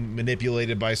environment's being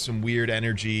manipulated by some weird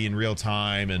energy in real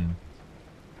time, and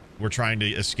we're trying to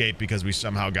escape because we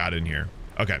somehow got in here.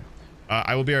 Okay.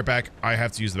 I will be right back. I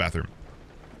have to use the bathroom.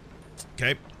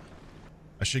 Okay.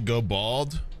 I should go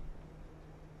bald.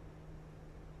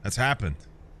 That's happened.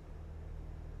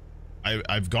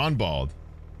 I've gone bald.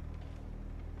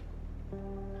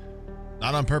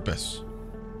 Not on purpose.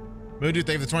 Moondude, thank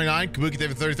you for the 29. Kabuki, thank you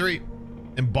for the 33.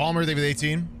 Embalmer, thank you for the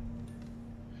 18.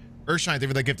 Urshine, thank you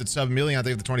for that gifted sub. Million,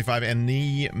 thank you for the 25. And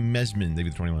Nee Mesmin, thank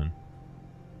you for the 21.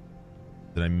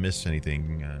 Did I miss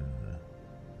anything?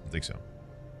 I think so.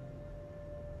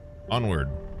 Onward.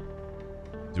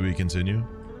 Do we continue?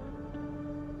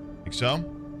 Think so?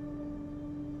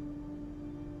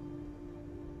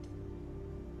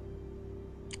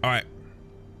 All right.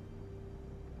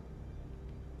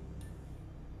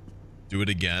 Do it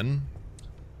again?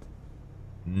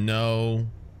 No.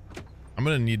 I'm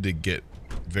gonna need to get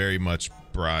very much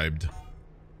bribed.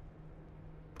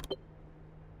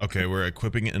 Okay, we're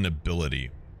equipping an ability.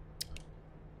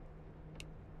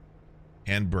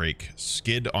 Handbrake.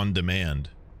 Skid on demand.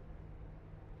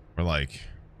 Or like...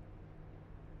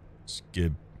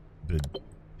 Skid... Bid...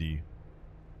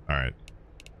 Alright.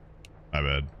 My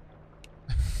bad.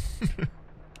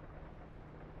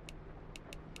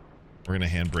 We're gonna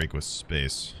handbrake with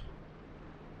space.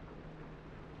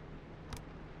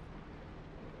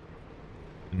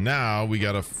 Now we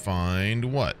gotta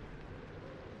find what?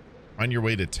 Find your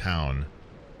way to town.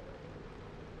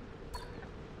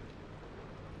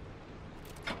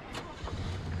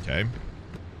 Okay.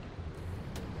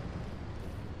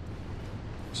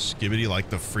 Skibbity like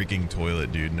the freaking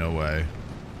toilet, dude. No way.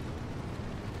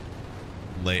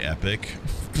 Lay epic.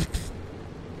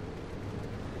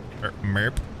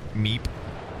 Merp. Meep.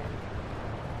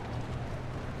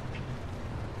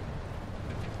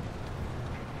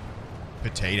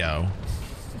 Potato.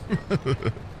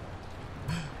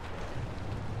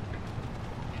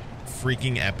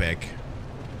 Freaking epic.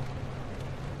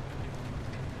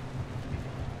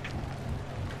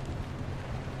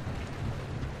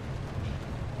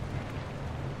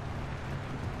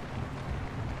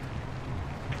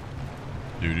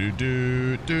 Do do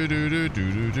do do do do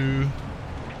do do do.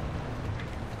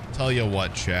 Tell you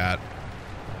what, chat.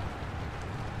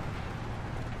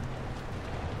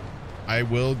 I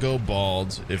will go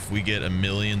bald if we get 1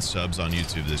 million subs on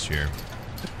YouTube this year.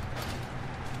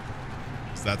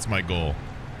 So that's my goal.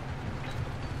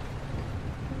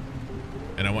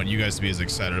 And I want you guys to be as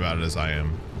excited about it as I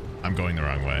am. I'm going the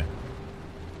wrong way.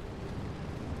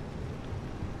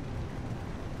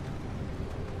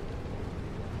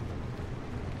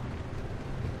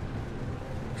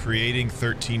 Creating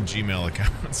 13 Gmail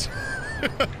accounts.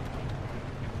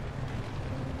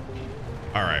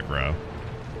 All right, bro.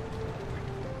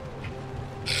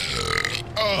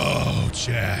 Oh,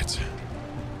 chat.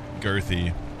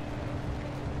 Girthy.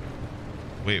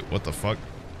 Wait, what the fuck?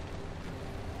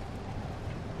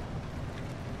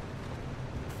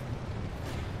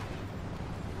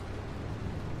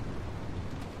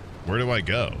 Where do I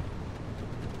go?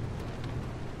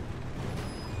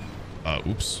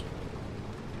 Oops.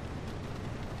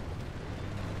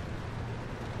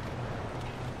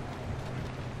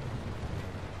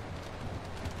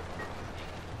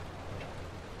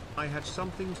 I had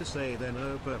something to say then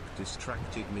Burke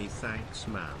distracted me. Thanks,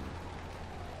 man.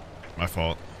 My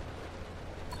fault.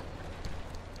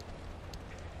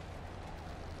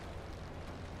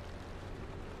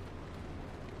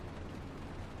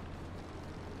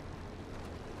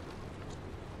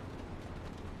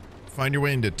 Find your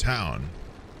way into town.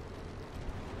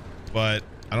 But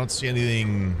I don't see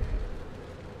anything.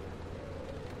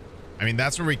 I mean,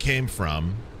 that's where we came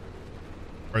from.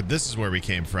 Or this is where we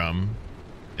came from.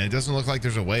 And it doesn't look like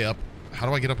there's a way up. How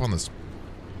do I get up on this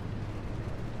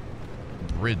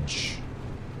bridge?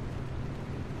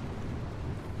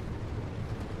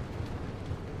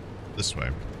 This way.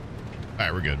 All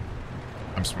right, we're good.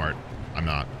 I'm smart. I'm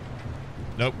not.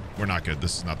 Nope, we're not good.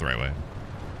 This is not the right way.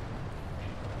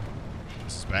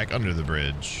 This is back under the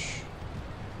bridge.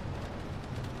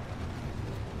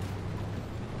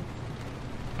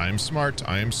 I am smart.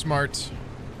 I am smart.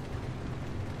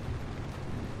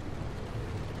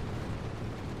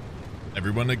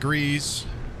 Everyone agrees.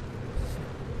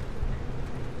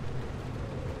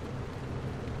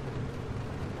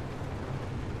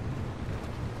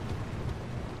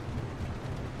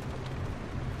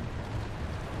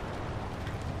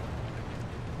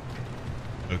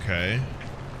 Okay.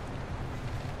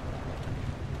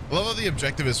 I love how the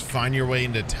objective is find your way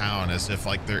into town, as if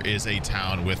like there is a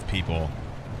town with people.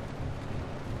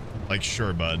 Like,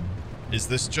 sure, bud. Is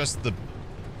this just the...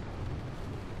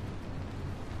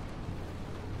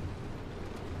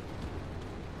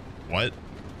 What?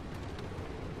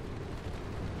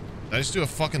 Did I just do a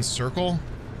fucking circle?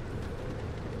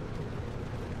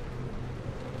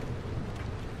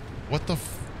 What the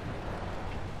f...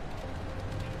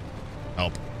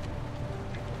 Help.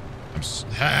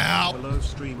 Help! Hello,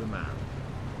 streamer man.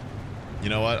 You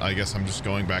know what? I guess I'm just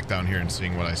going back down here and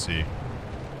seeing what I see.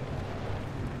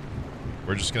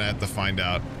 We're just gonna have to find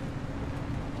out.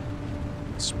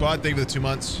 Spud, thank you for the 2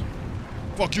 months.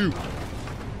 Fuck you!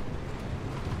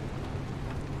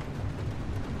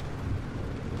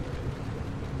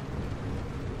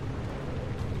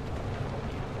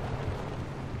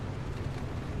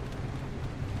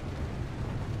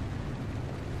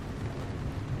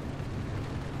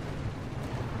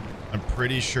 I'm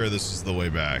pretty sure this is the way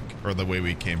back, or the way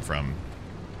we came from.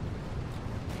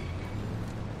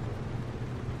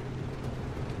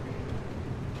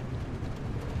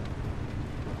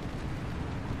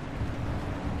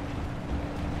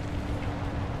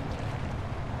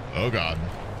 Oh god.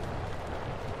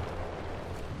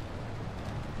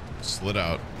 Slid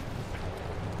out.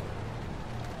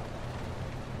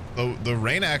 The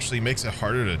rain actually makes it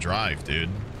harder to drive, dude.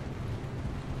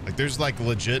 Like, there's like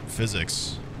legit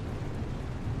physics.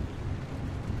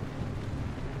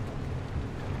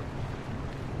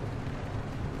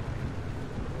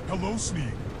 Hello,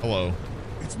 Sneeg. Hello.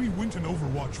 It's me, Winton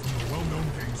Overwatch, from the well-known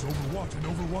games Overwatch and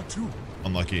Overwatch 2.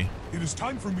 Unlucky. It is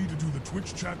time for me to do the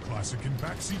Twitch chat classic in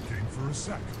backseat game for a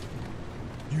sec.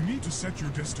 You need to set your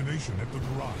destination at the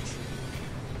garage.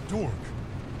 Dork.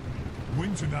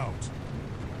 Winton out.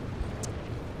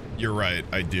 You're right,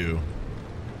 I do.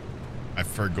 I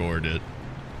forgored it.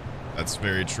 That's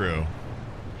very true.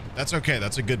 That's okay,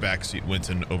 that's a good backseat,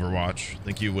 Winton Overwatch.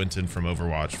 Thank you, Winton from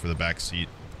Overwatch, for the backseat.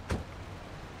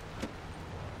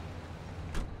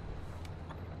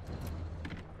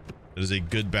 It is a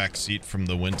good backseat from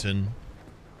the Winton.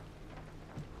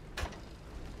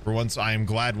 For once, I am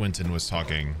glad Winton was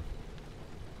talking.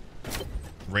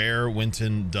 Rare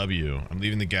Winton W. I'm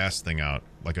leaving the gas thing out,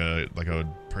 like a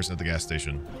person at the gas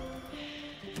station.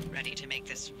 Ready to make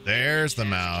this? There's the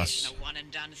mouse. A one and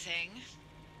done thing.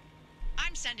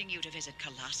 I'm sending you to visit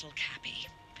Colossal Cappy.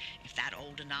 If that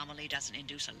old anomaly doesn't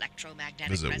induce electromagnetic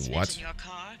resonance in your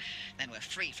car, then we're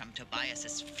free from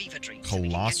Tobias's fever dreams.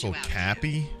 Colossal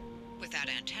Cappy? With that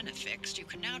antenna fixed, you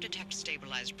can now detect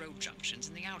stabilized road junctions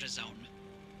in the outer zone.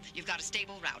 You've got a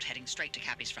stable route heading straight to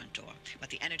Cappy's front door, but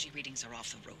the energy readings are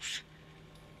off the roof.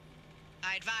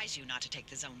 I advise you not to take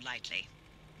the zone lightly.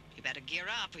 You better gear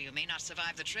up or you may not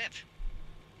survive the trip.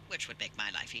 Which would make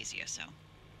my life easier, so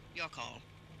your call.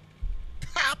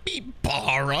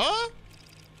 Capybara? I'm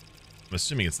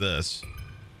assuming it's this.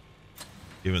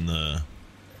 Given the,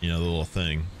 you know, the little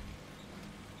thing.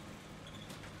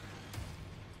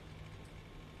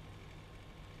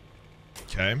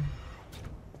 Okay.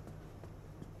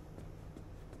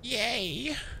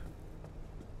 Yay.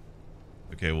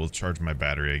 Okay, we'll charge my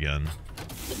battery again.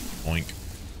 Oink.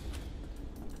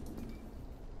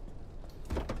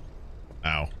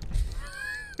 Ow.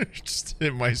 Just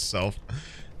hit myself.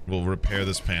 We'll repair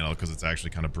this panel because it's actually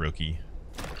kind of brokey.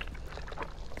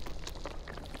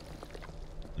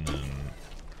 And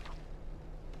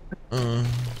then...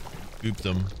 Goop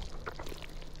them.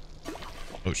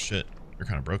 Oh shit, you're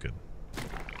kind of broken.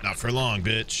 Not for long,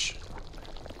 bitch.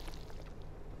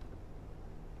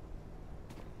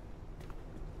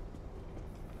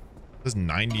 This is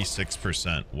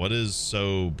 96%. What is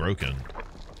so broken?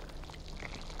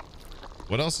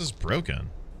 What else is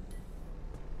broken?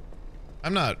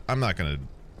 I'm not gonna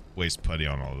waste putty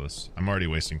on all of this. I'm already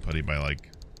wasting putty by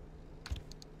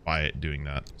it doing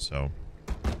that. So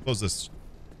close this.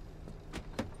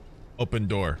 Open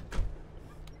door.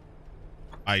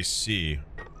 I see.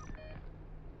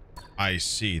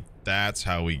 That's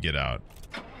how we get out.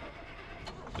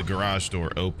 The garage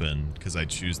door open because I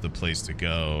choose the place to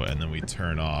go, and then we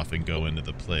turn off and go into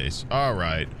the place. All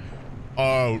right.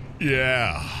 Oh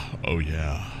yeah. Oh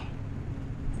yeah.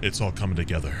 It's all coming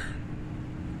together.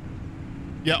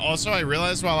 Yeah, also I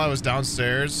realized while I was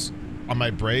downstairs on my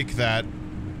break that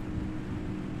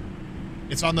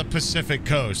it's on the Pacific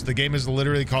Coast. The game is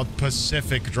literally called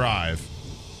Pacific Drive.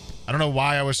 I don't know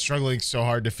why I was struggling so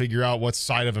hard to figure out what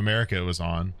side of America it was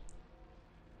on.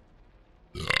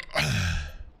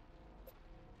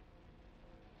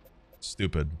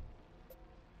 Stupid.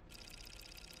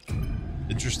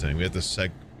 Interesting. We have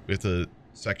to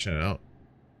section it out.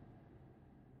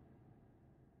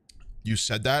 You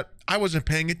said that? I wasn't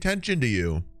paying attention to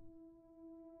you.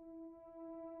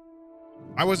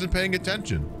 I wasn't paying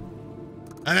attention.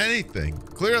 And anything.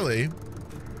 Clearly.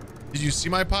 Did you see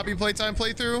my Poppy Playtime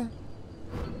playthrough?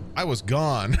 I was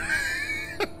gone.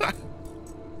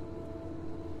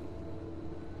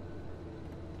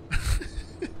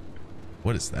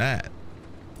 What is that?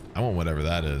 I want whatever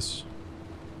that is.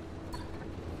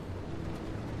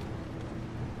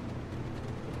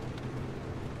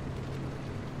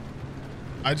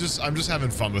 I'm just having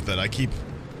fun with it. I keep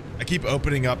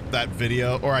opening up that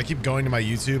video, or I keep going to my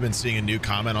YouTube and seeing a new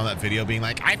comment on that video being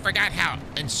like, I forgot how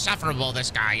insufferable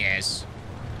this guy is.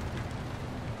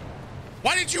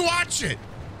 why did you watch it?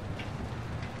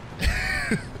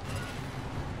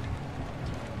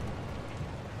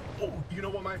 Oh, you know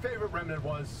what my favorite remnant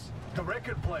was? The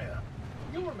record player.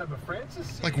 You remember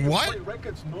Francis? Like You what? play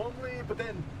records normally, but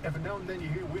then every now and then you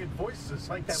hear weird voices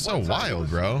like that. So one time wild, it was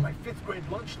bro. My 5th grade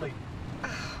lunch lady.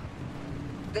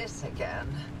 This again.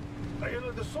 You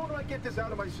know, the sooner I get this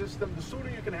out of my system, the sooner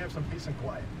you can have some peace and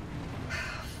quiet.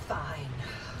 Fine.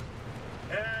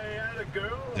 Hey, atta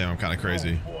girl. Yeah, I'm kind of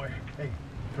crazy. Oh boy. Hey,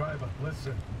 driver,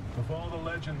 listen. Of all the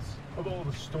legends, of all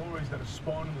the stories that have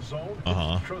spawned in the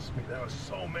zone, trust me, there are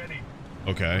so many.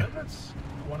 Okay. That's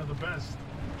one of the best.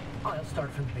 I'll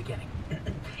start from the beginning.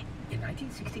 In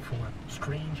 1964,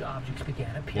 strange objects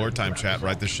began appearing. Lord time throughout chat, the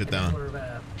write zone. this shit They down.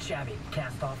 were shabby,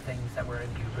 cast-off things that were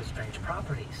imbued with strange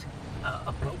properties.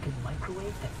 A broken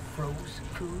microwave that froze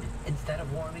food instead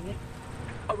of warming it.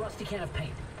 A rusty can of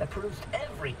paint that produced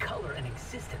every color in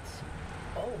existence.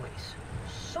 Always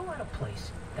so out of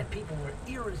place that people were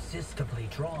irresistibly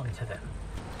drawn to them.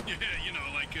 Yeah, you know,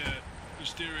 like a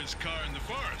mysterious car in the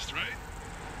forest, right?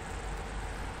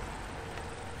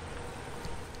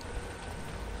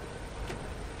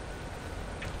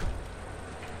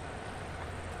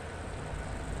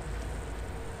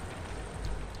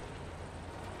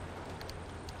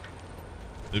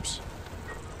 Oops.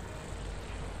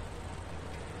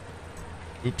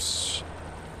 Oops.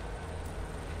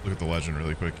 Look at the legend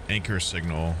really quick. Anchor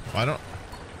signal.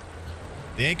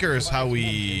 The anchor is how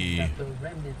we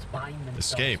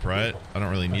escape, right? I don't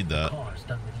really need that. Cars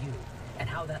done with you, and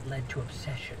how that led to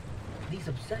obsession. These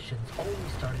obsessions always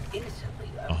started innocently.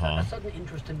 A sudden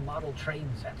interest in model train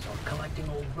sets or collecting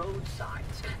old road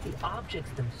signs. The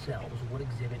objects themselves would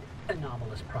exhibit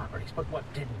anomalous properties, but what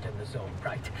didn't in the zone,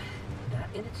 right? That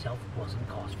in itself wasn't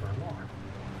cause for alarm.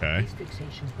 Okay. These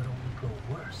fixations would only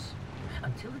grow worse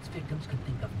until its victims could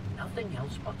think of nothing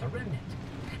else but the remnant.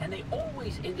 And they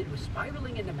always ended with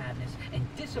spiraling into madness and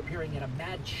disappearing in a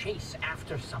mad chase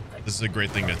after something. This is a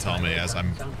great thing to tell me as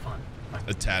I'm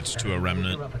attached to a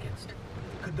remnant.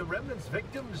 Could the remnant's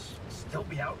victims still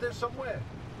be out there somewhere?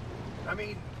 I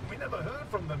mean, we never heard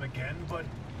from them again, but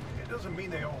it doesn't mean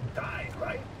they all died,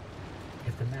 right?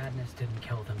 If the madness didn't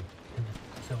kill them, then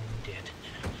the zone did.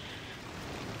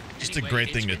 Just a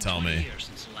great thing to tell me. Years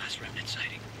since the last remnant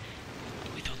sighting.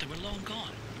 We thought they were long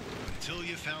gone. Until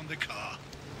you found the car.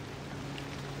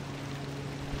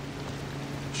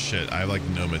 Shit, I have like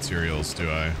no materials, do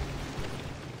I?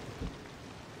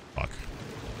 Fuck.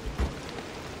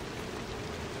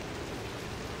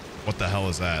 What the hell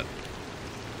is that?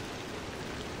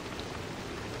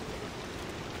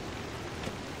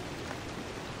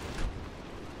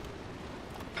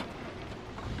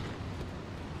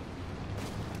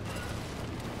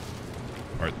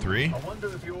 Part 3. 3. I wonder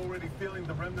if you're already feeling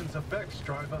the remnants effects,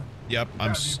 driver. Yep,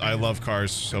 I love cars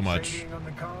so much. On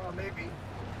the car, maybe.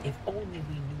 If only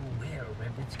we knew where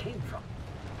remnants came from.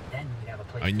 Then we'd have a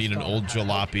place. I need an old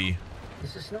jalopy.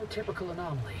 This is no typical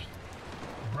anomaly.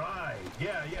 Right.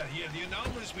 Yeah. The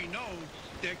anomalies we know,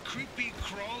 they're creepy,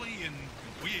 crawly, and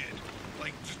weird.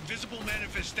 Like visible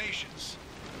manifestations.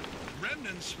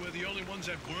 Remnants were the only ones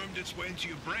that wormed its way into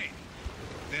your brain.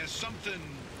 There's something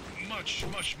much,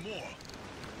 much more.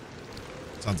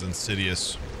 Sounds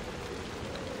insidious.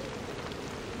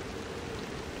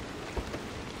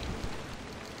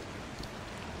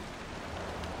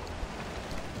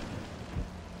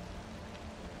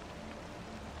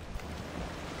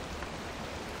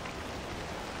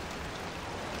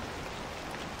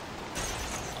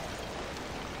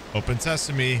 Open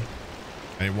sesame.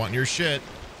 I want your shit.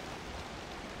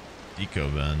 Eco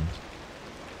vend.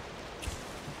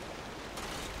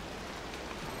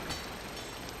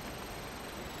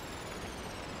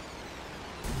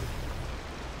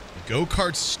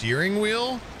 Go-kart steering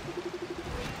wheel?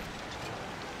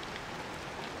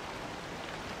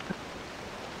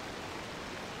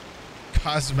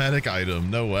 Cosmetic item.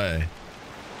 No way.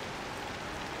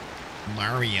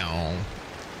 Mario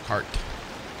Kart.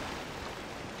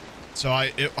 So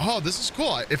oh, this is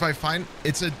cool. If I find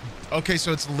okay,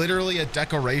 so it's literally a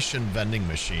decoration vending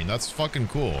machine. That's fucking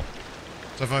cool.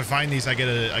 So if I find these, I get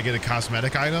a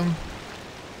cosmetic item.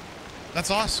 That's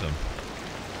awesome.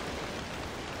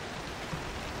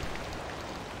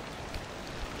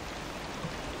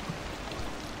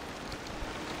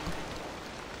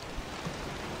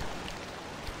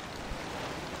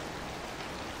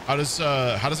 How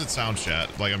does it sound,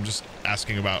 chat? Like, I'm just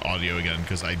asking about audio again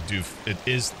because it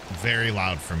is very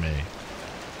loud for me.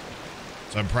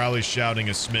 So I'm probably shouting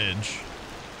a smidge.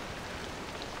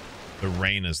 The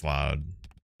rain is loud.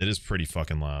 It is pretty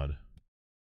fucking loud.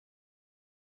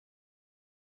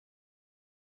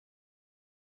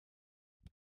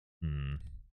 I'm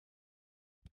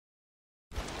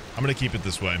gonna keep it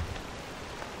this way.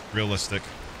 Realistic.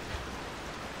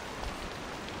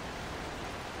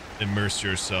 Immerse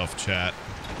yourself, chat.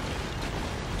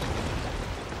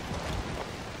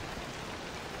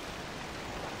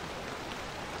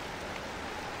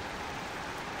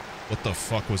 What the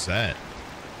fuck was that?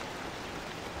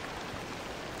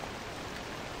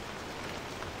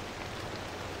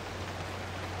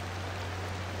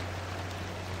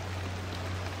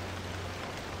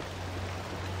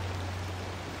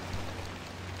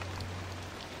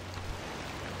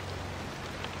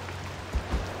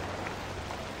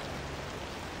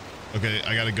 Okay,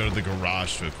 I gotta go to the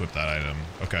garage to equip that item.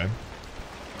 Okay.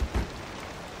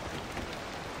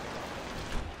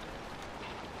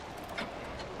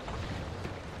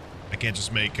 I can't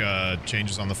just make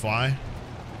changes on the fly.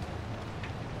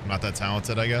 I'm not that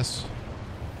talented, I guess.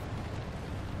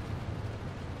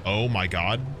 Oh my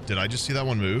god. Did I just see that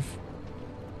one move?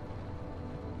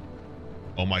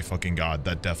 Oh my fucking god.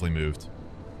 That definitely moved.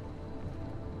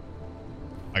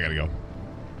 I gotta go.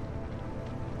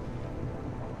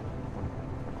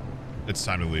 It's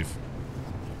time to leave.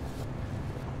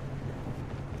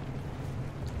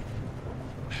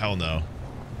 Hell no.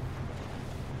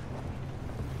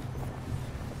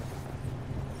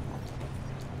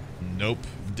 Nope.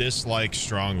 Dislike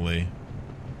strongly.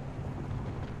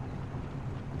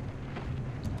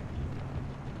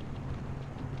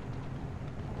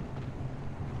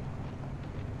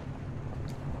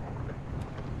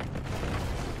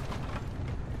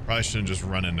 Probably shouldn't just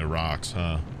run into rocks,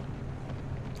 huh?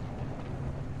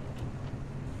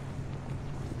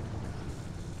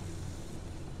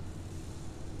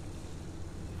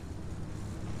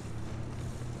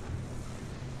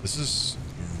 This is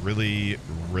really,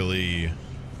 really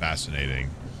fascinating.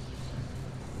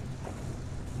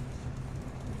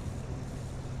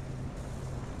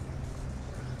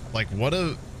 Like, what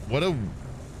a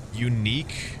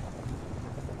unique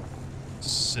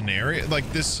scenario.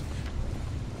 Like, this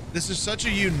is such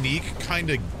a unique kind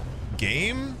of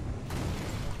game.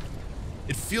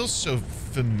 It feels so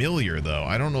familiar, though.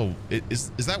 I don't know.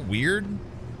 Is that weird?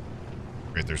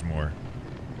 Wait, there's more.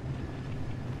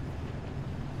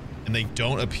 And they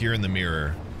don't appear in the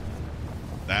mirror.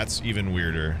 That's even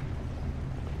weirder.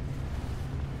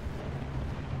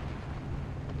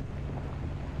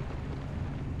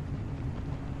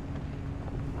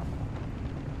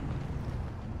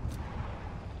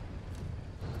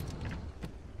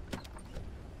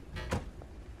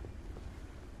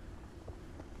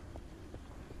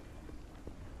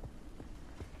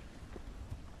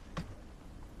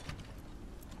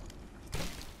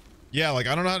 Yeah, like,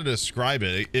 I don't know how to describe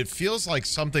it. It feels like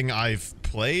something I've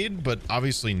played, but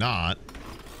obviously not.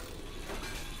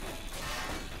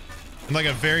 Like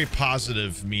a very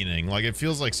positive meaning. Like it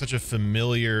feels like such a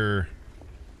familiar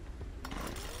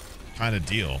kind of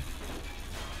deal.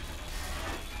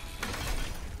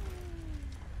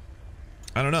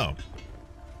 I don't know.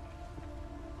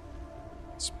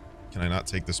 Can I not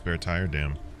take the spare tire?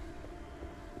 Damn.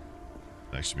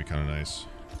 That should be kind of nice.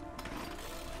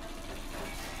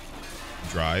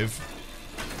 Drive.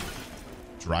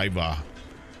 Driver.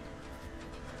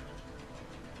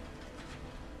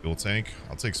 Fuel tank.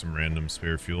 I'll take some random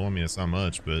spare fuel. I mean, it's not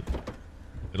much, but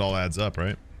it all adds up,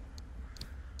 right?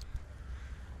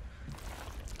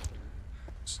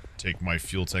 Just take my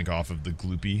fuel tank off of the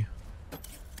gloopy.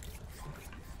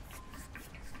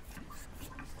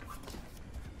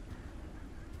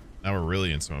 Now we're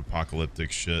really in some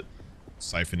apocalyptic shit.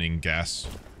 Siphoning gas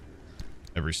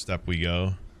every step we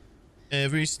go.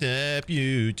 Every step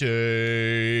you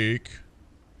take,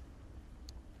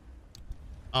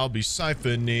 I'll be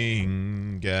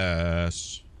siphoning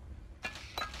gas.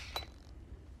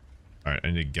 Alright,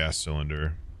 I need a gas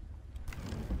cylinder.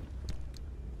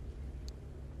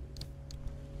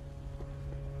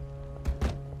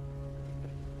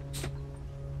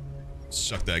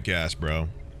 Suck that gas, bro.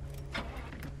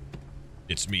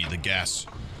 It's me, the gas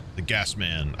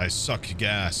man. I suck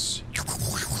gas.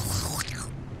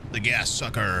 The gas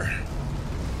sucker.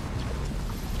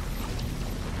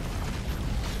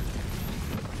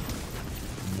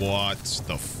 What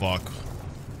the fuck?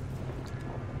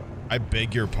 I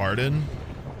beg your pardon?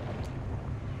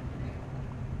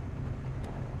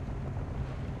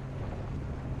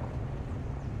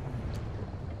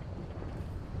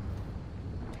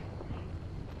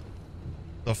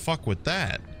 The fuck with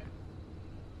that?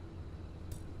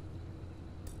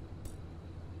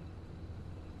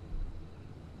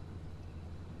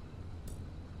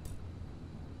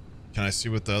 Can I see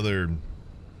what the other...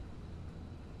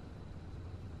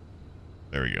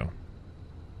 There we go.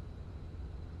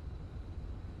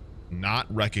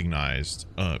 Not recognized.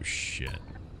 Oh, shit.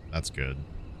 That's good.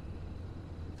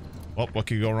 Well, what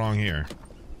could go wrong here?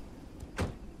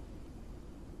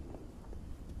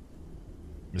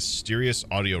 Mysterious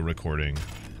audio recording.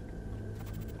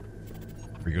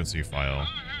 Frequency file.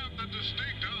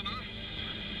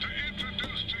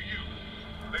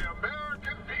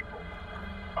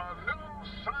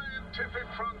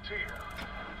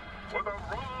 With a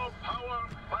raw power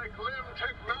like limb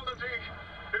technology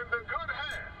in the good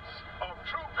hands of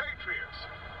true patriots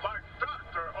like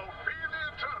Dr.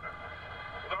 Ophelia Turner,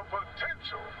 the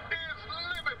potential is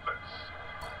limitless.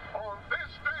 On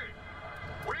this day,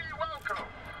 we welcome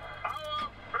our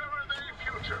Faraday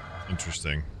future.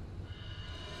 Interesting.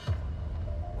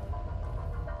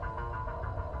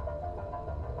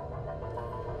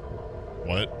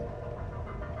 What?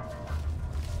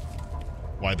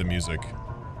 Why the music?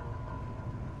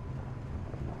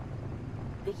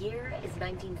 The year is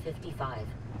 1955.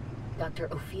 Dr.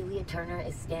 Ophelia Turner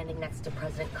is standing next to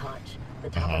President Koch,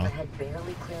 the top of her head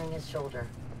barely clearing his shoulder.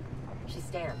 She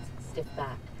stands,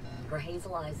 stiff-backed, her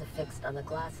hazel eyes affixed on the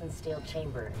glass and steel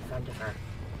chamber in front of her.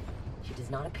 She does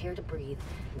not appear to breathe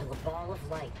until a ball of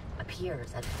light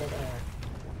appears out of thin air.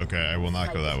 Okay, I will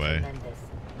not go that way.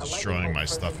 Destroying my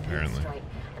stuff, apparently.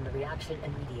 And the reaction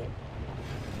immediate.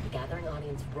 The gathering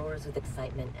audience roars with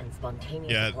excitement and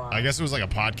spontaneous applause. I guess it was like a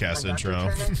podcast intro.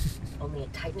 Turner, only a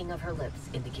tightening of her lips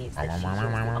indicates that she hears the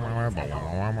audience at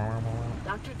all.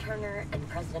 Dr. Turner and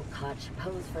President Koch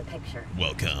pose for a picture.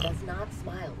 Welcome. She does not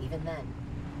smile even then.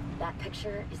 That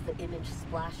picture is the image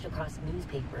splashed across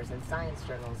newspapers and science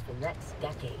journals for the next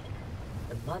decade.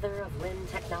 The mother of limb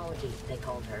technology, they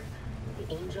called her.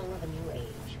 The angel of a new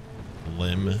age.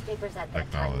 Limb Newspapers at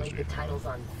that time technology. laid the titles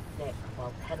on thick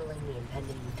while peddling the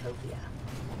impending utopia.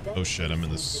 Then oh shit, I'm in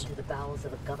she this. into the bowels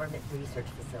of a government research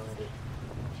facility.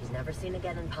 She's never seen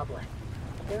again in public.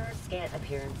 There are scant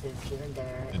appearances here and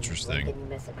there. Interesting. And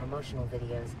miss at promotional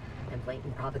videos and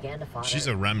blatant propaganda fodder. She's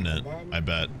a remnant, I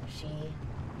bet. She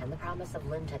and the promise of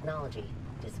limb technology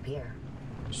disappear.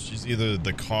 She's either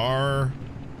the car,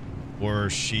 or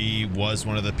she was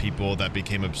one of the people that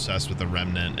became obsessed with the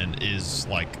remnant and is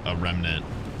like a remnant.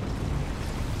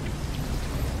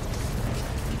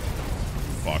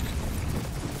 Fuck.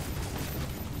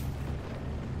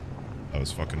 That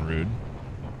was fucking rude.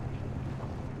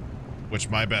 Which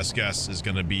my best guess is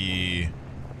gonna be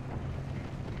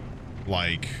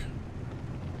like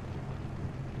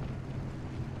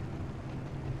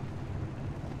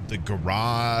the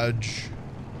garage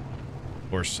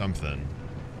or something.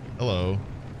 Hello.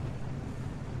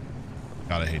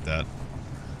 Gotta hate that.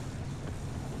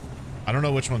 I don't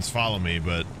know which ones follow me,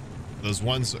 but those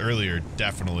ones earlier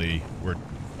definitely were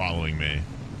following me.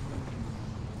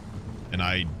 And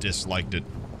I disliked it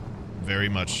very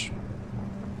much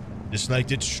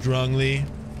disliked it strongly.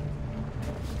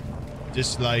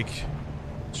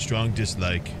 Strong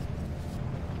dislike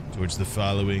towards the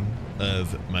following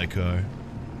of my car.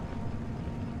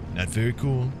 Not very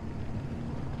cool.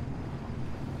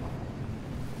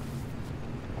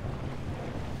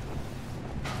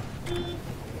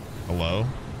 Hello?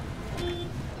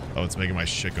 Oh, it's making my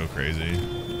shit go crazy.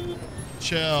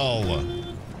 Chill.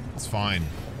 It's fine.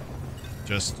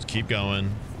 Just keep going.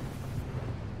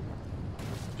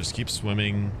 Just keep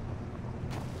swimming.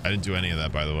 I didn't do any of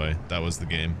that, by the way. That was the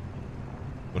game.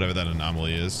 Whatever that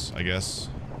anomaly is, I guess.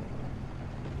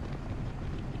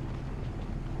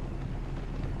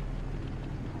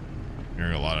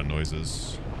 Hearing a lot of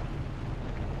noises.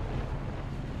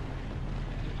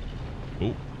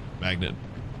 Oh, magnet.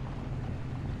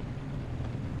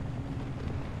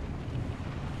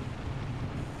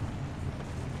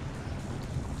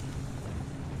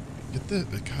 Get the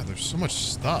God, there's so much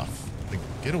stuff. Like,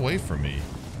 get away from me.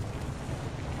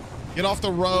 Get off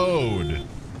the road.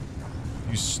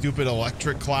 You stupid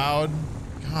electric cloud.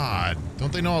 God,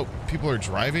 don't they know how people are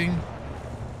driving?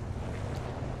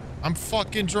 I'm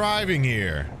fucking driving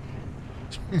here.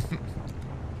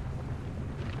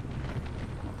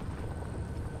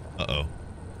 Uh-oh.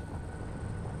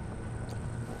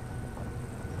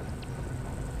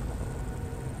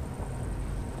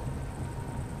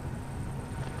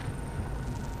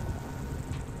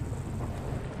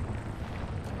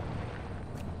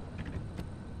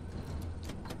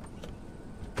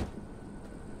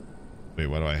 Wait,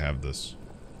 why do I have this?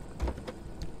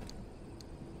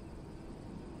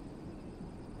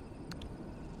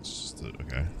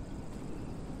 Okay.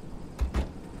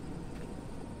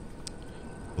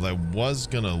 Well, I was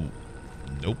gonna...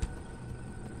 Nope.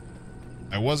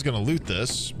 I was gonna loot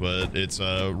this, but it's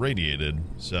radiated,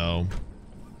 so...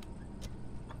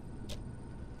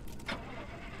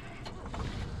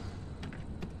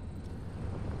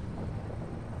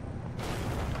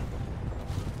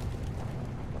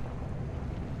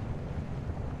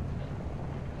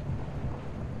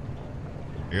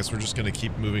 I guess we're just gonna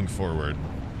keep moving forward.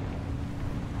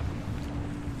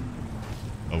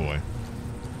 Oh boy.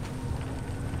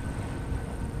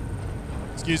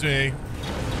 Excuse me.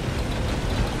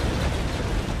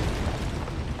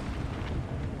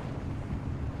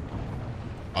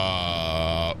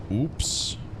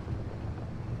 Oops.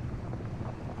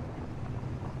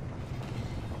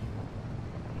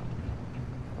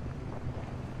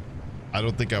 I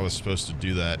don't think I was supposed to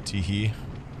do that, teehee.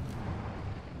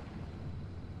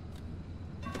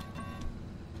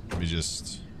 Let me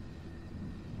just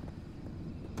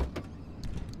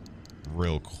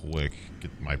real quick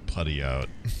get my putty out.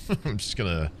 I'm just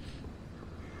gonna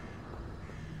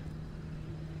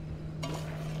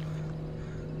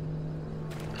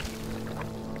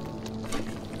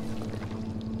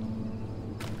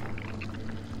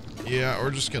yeah,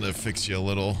 we're just gonna fix you a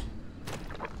little.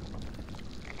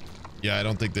 Yeah, I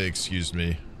don't think they excused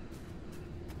me.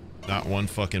 Not one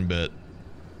fucking bit.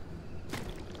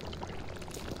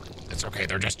 It's okay,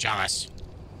 they're just jealous.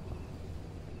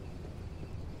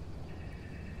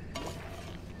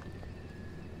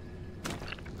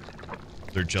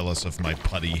 They're jealous of my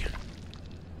putty.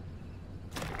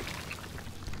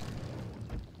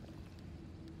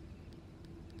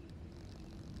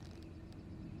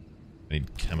 I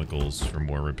need chemicals for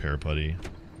more repair putty.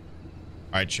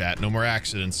 Alright, chat, no more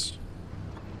accidents.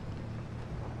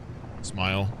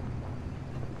 Smile.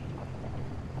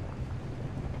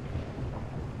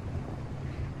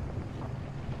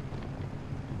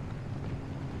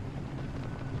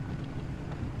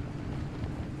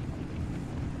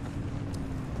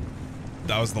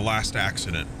 That was the last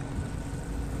accident.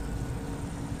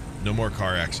 No more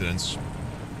car accidents.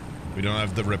 We don't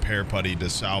have the repair putty to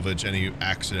salvage any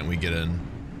accident we get in.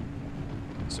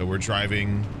 So we're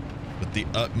driving with the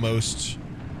utmost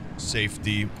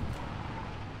safety.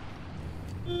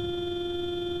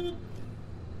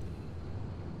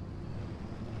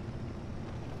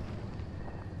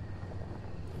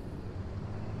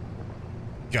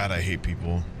 God, I hate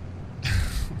people.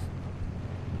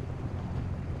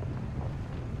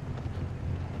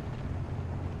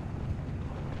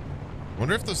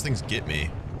 Wonder if those things get me.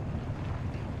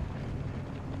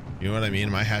 You know what I mean?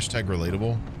 Am I hashtag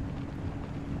relatable?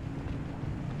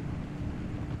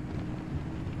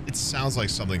 It sounds like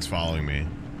something's following me.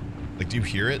 Like, do you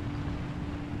hear it?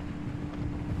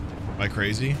 Am I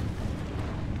crazy?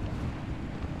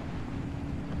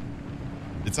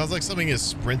 It sounds like something is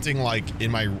sprinting, like,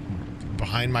 in my...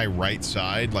 behind my right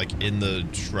side, like, in the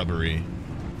shrubbery.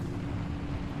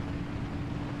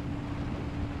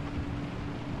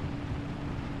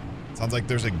 Sounds like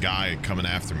there's a guy coming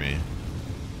after me.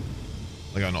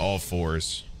 Like on all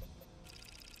fours.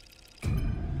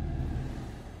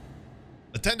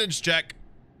 Attendance check.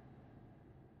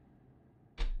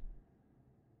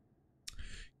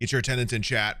 Get your attendance in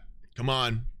chat. Come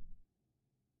on.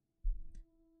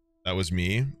 That was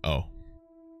me. Oh.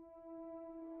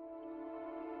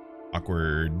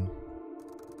 Awkward.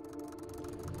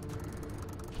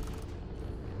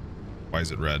 Why is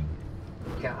it red?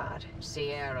 God,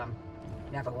 Sierra.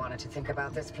 Never wanted to think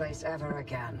about this place ever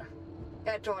again.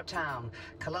 Head toward town.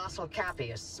 Colossal Cappy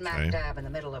is smack dab in the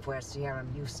middle of where Sierra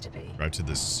used to be. Right to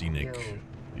the scenic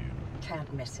You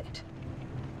can't miss it.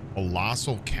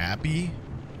 Colossal Cappy?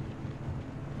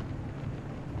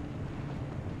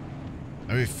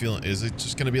 I have a feeling, is it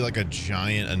just gonna be like a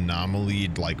giant anomaly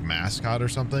like mascot or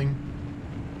something?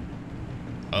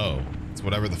 Oh, it's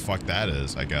whatever the fuck that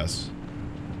is, I guess.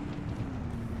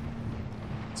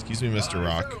 Excuse me, Mr.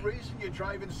 Rock. Is there a reason you're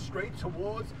driving straight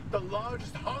towards the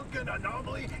largest honking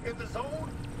anomaly in the zone?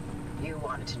 You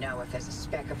wanted to know if there's a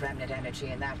speck of remnant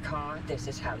energy in that car? This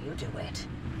is how you do it.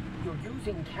 You're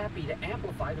using Cappy to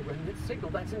amplify the remnant signal.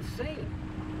 That's insane.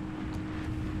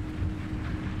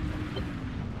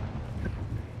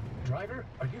 Driver,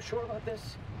 are you sure about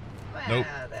this? Well, nope.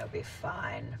 They'll be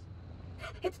fine.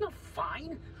 It's not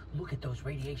fine. Look at those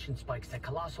radiation spikes that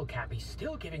Colossal Cappy's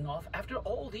still giving off after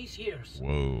all these years.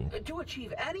 Whoa. To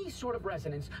achieve any sort of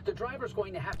resonance, the driver's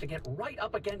going to have to get right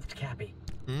up against Cappy.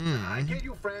 I get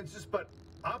you, Francis, but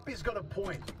Oppie's got a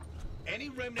point. Any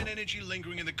remnant energy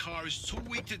lingering in the car is too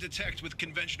weak to detect with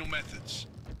conventional methods.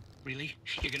 Really?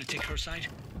 You're gonna take her side?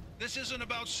 This isn't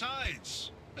about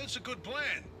sides. It's a good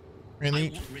plan. Really?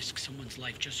 I won't risk someone's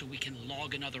life just so we can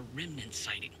log another remnant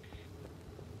sighting.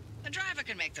 The driver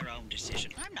can make their own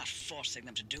decision. I'm not forcing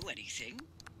them to do anything.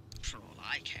 For all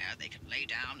I care, they can lay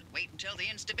down and wait until the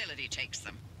instability takes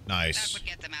them. Nice. That would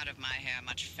get them out of my hair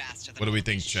much faster than What do we all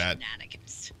think, these chat?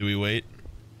 shenanigans. Do we wait?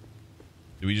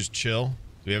 Do we just chill?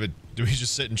 Do we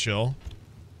just sit and chill?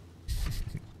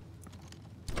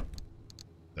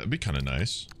 That'd be kind of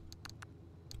nice.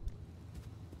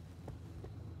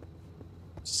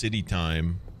 City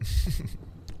time.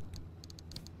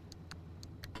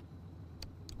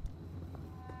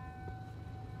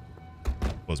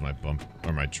 Close my bump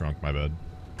or my trunk, my bad.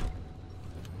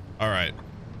 All right,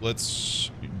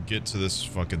 let's get to this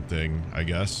fucking thing, I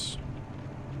guess.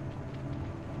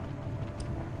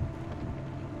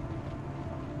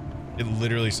 It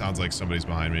literally sounds like somebody's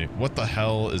behind me. What the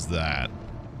hell is that?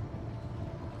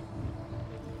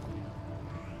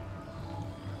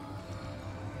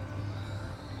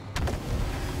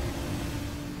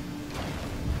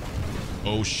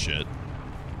 Oh shit.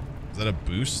 Is that a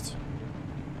boost?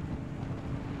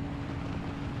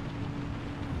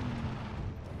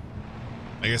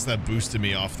 I guess that boosted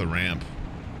me off the ramp.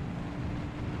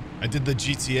 I did the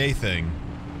GTA thing.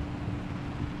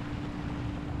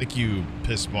 Thank you,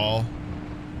 pissball.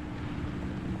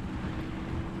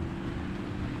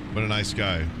 What a nice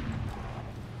guy.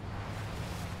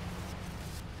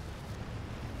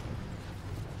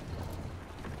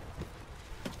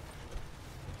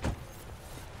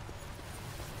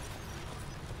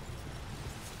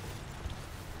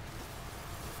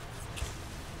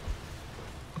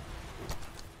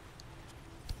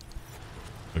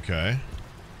 Okay.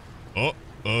 Oh,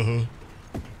 oh,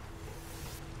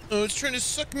 it's trying to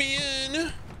suck me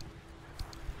in.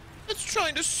 It's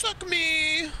trying to suck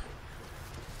me.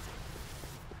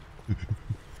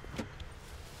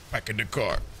 Back in the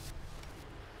car.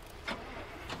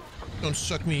 Don't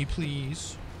suck me,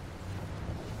 please.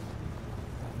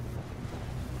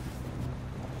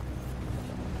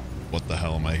 What the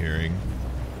hell am I hearing?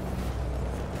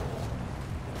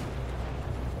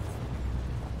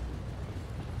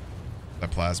 That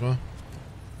plasma?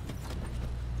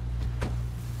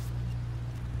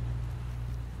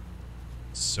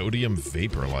 Sodium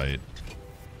vapor light.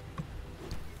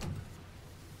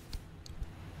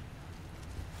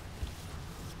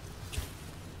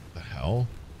 The hell?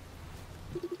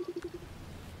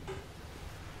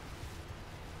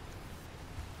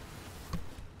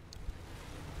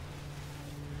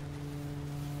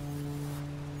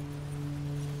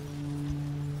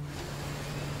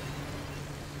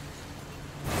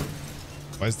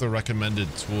 Why is the recommended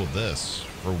tool this?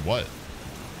 For what?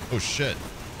 Oh shit.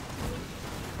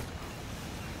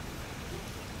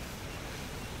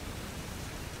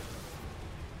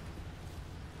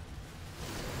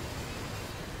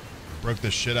 Broke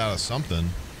the shit out of something.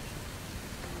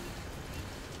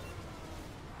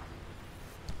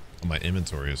 Oh, my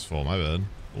inventory is full, my bad.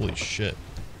 Holy shit.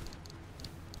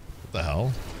 What the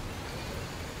hell?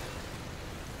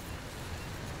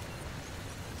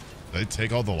 Did I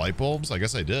take all the light bulbs? I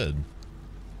guess I did.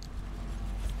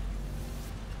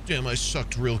 Damn, I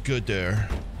sucked real good there.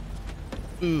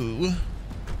 Ooh.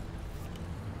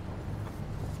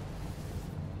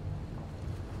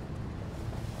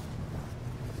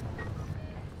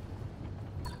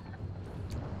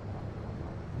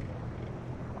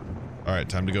 All right,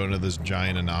 time to go into this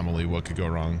giant anomaly. What could go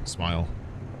wrong? Smile.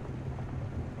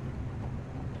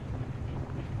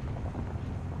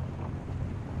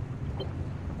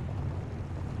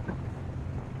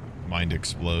 Mind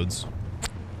explodes.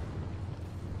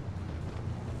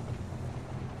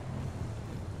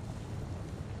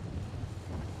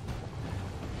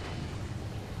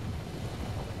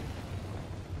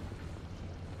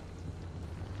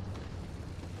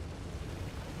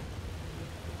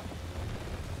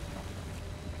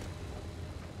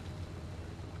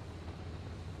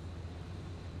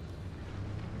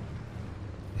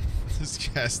 This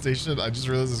gas station, I just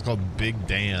realized it's called Big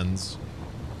Dan's.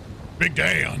 Big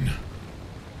Dan.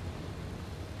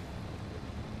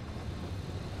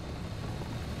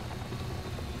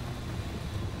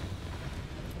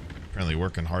 Apparently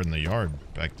working hard in the yard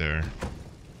back there.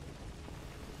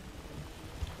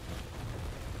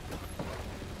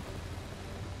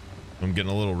 I'm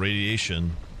getting a little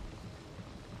radiation.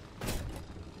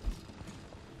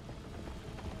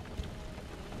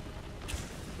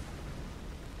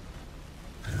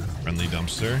 Friendly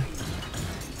dumpster.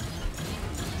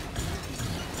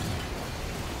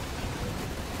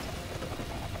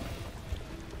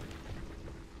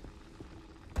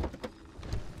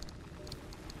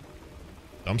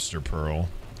 Dumpster pearl.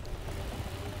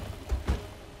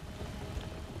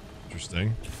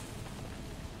 Interesting.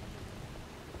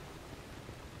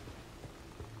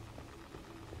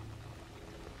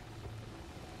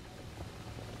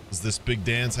 Does this Big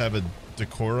Dan's have a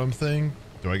decorum thing?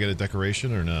 Do I get a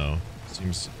decoration or no?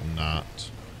 Seems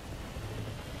not.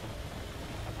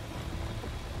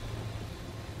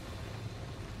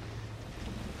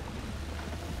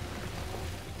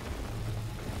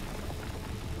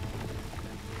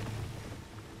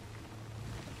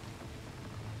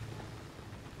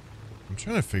 I'm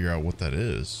trying to figure out what that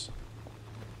is.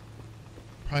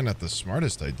 Probably not the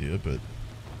smartest idea, but...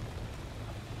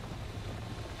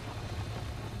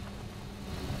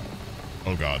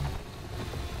 Oh god.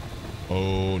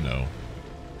 Oh no.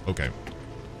 Okay.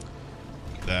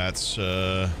 That's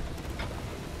yep,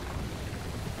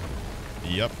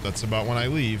 that's about when I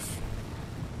leave.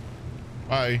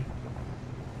 Bye.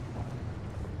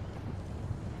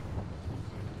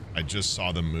 I just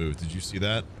saw them move. Did you see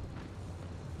that?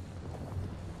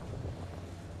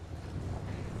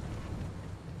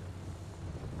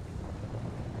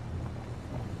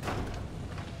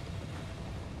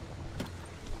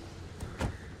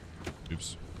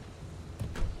 Oops.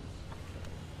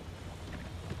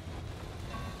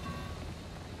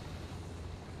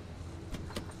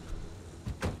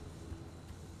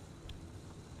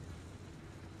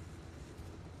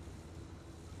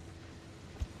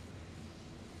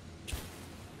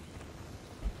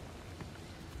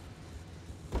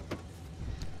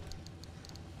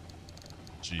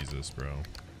 Jesus, bro.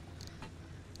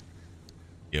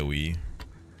 Yoey.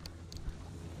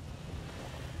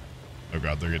 Oh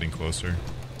god, they're getting closer.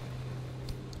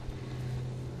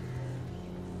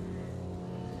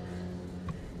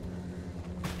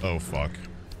 Oh fuck.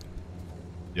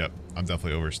 Yep, I'm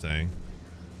definitely overstaying.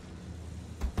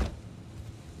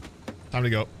 Time to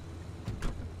go.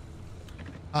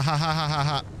 Ha ha ha ha ha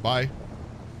ha. Bye.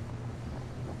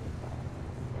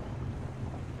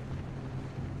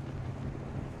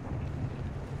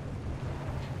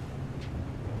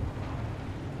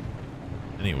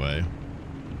 Anyway.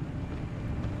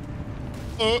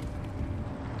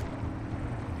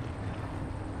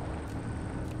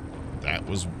 That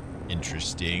was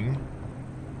interesting.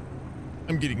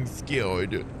 I'm getting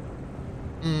scared.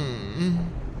 I'm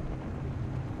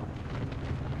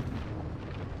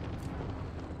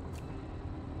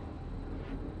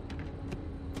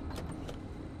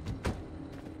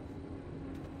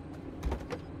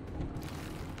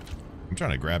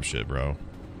trying to grab shit, bro.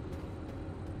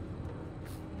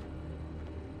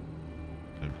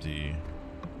 Empty.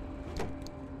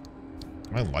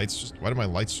 My lights just... Why did my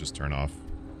lights just turn off?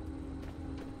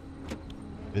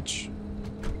 Bitch.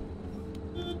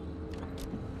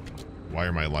 Why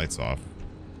are my lights off?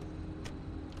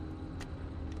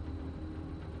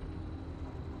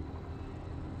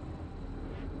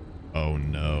 Oh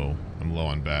no. I'm low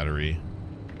on battery.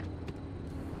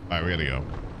 Alright, we gotta go.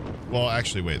 Well,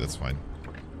 actually, wait, that's fine.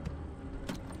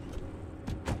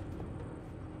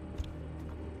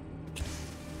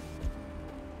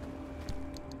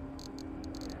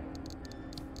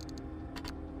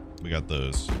 We got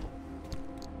those.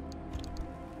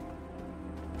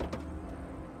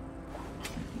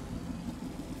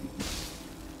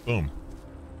 Boom.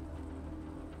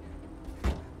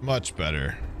 Much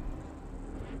better.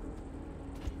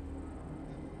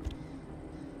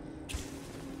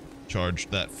 Charge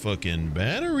that fucking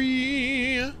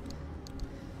battery.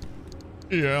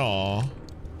 Yeah.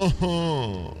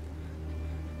 Uh-huh.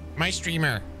 My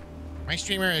streamer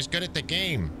is good at the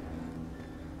game.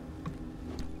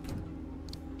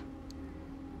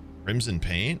 Crimson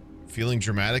paint? Feeling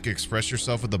dramatic, express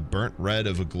yourself with the burnt red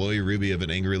of a glowy ruby of an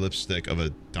angry lipstick of a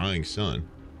dying sun.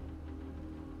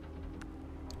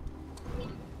 You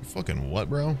fucking what,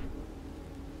 bro?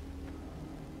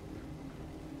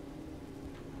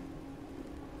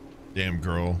 Damn,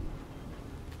 girl.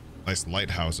 Nice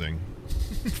lighthousing.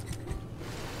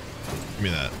 Give me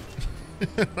that.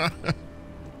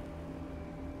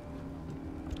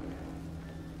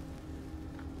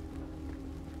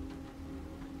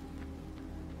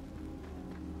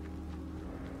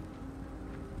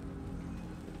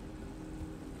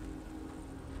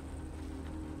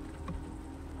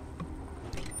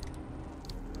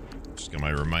 Just got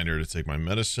my reminder to take my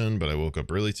medicine, but I woke up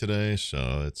early today,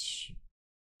 so it's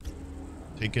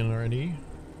taken already.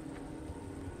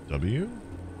 W?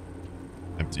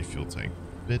 Empty fuel tank.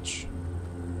 Bitch.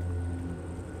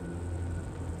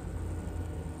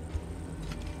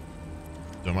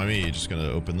 Don't mind me, just gonna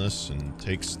open this and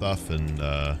take stuff and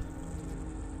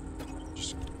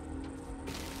just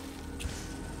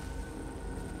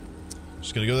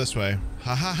gonna go this way.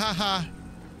 Ha ha ha ha.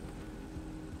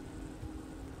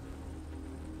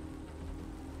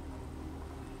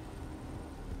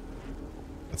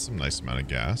 That's some nice amount of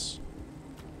gas.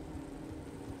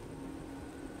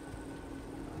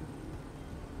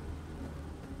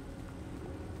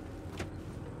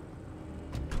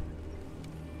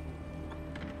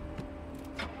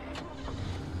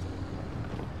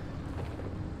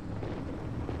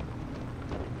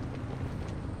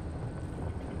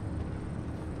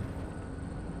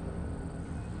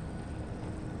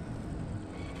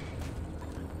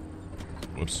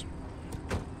 Whoops.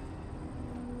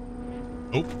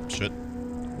 Oh, shit.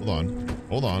 Hold on.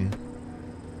 Hold on.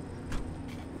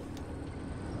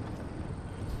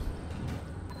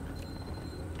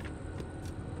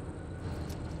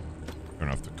 Turn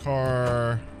off the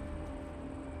car.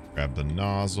 Grab the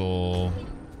nozzle.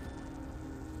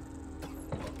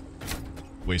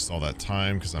 Waste all that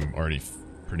time because I'm already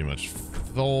pretty much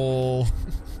full.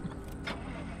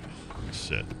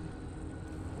 Shit.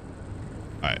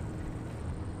 Alright.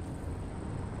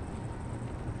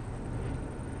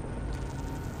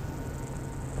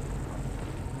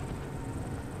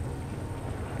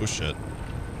 Oh shit.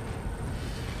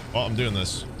 Well, I'm doing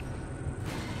this.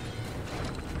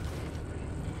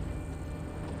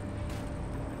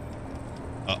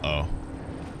 Uh-oh.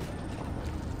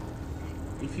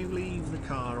 If you leave the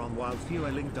car on while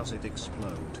fueling, does it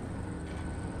explode?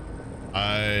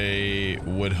 I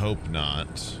would hope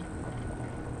not.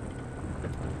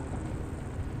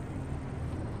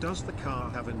 Does the car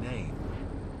have a name?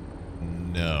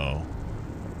 No.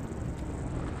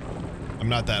 I'm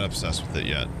not that obsessed with it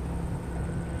yet.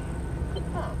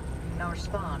 Oh, no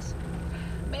response.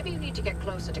 Maybe you need to get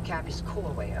closer to Cappy's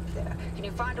core way up there. Can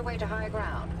you find a way to high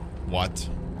ground? What?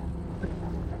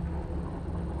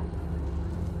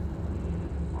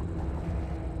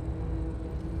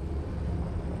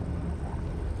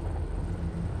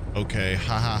 Okay,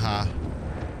 ha ha ha.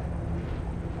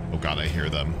 Oh god, I hear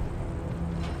them.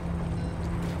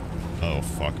 Oh,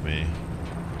 fuck me.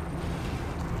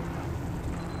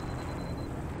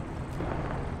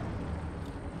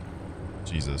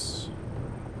 Jesus.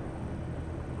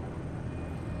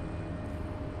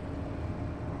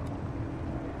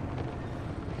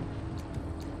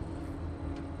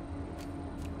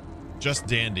 Just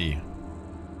dandy.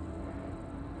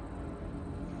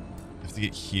 I have to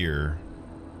get here.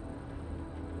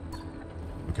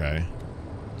 Okay.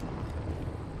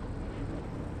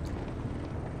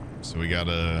 So we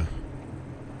gotta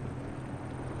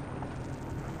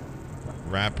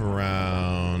wrap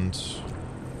around.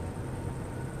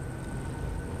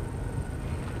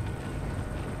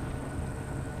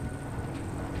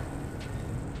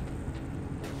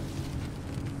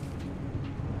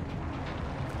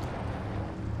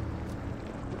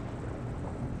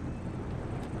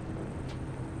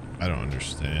 I don't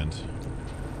understand.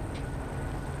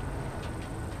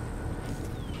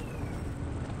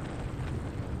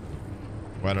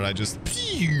 Why did I just...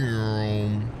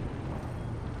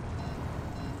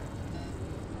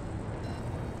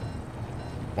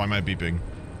 Why am I beeping?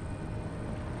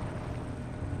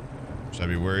 Should I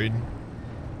be worried?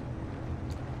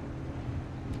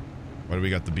 Why do we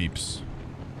got the beeps?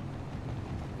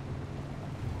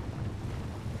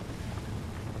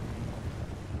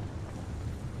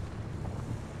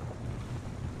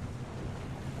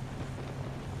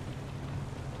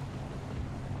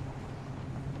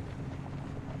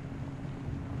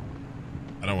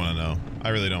 I don't want to know. I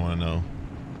really don't want to know.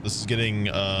 This is getting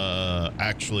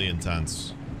actually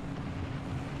intense.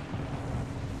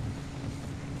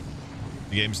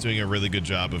 The game's doing a really good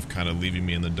job of kind of leaving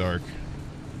me in the dark.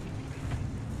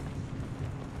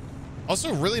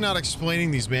 Also, really not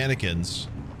explaining these mannequins,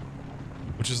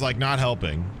 which is like not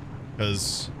helping,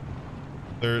 because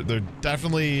they're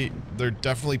definitely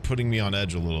putting me on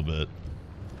edge a little bit.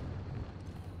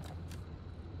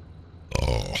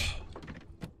 Oh.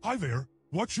 Hi there.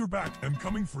 Watch your back. I'm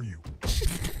coming for you.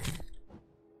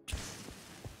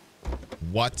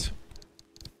 What?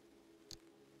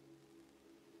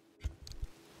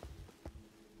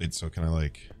 Wait, so can I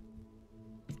like...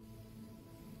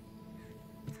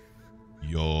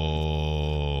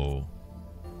 Yo.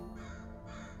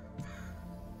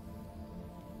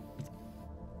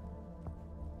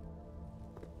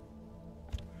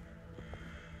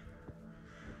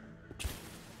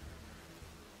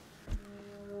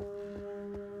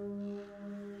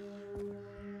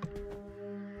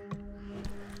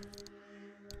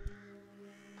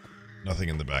 Nothing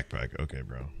in the backpack. Okay,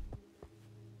 bro.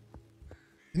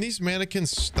 Can these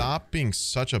mannequins stop being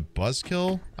such a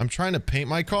buzzkill? I'm trying to paint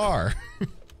my car.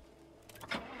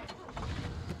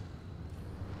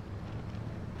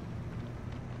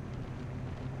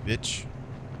 Bitch.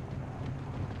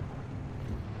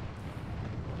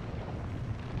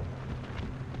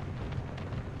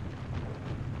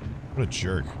 What a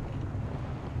jerk.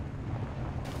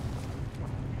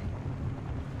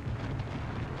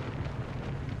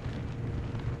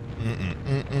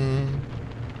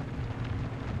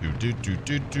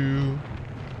 Do.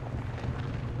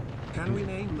 Can we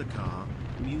name the car?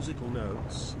 Musical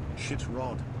notes. Shit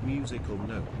rod. Musical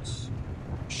notes.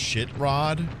 Shit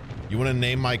rod? You want to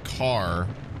name my car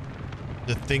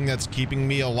the thing that's keeping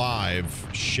me alive?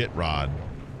 Shit rod.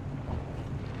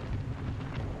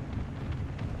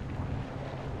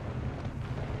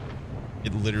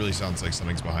 It literally sounds like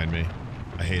something's behind me.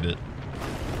 I hate it.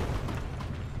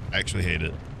 I actually hate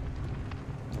it.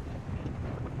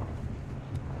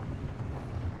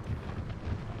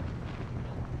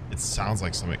 It sounds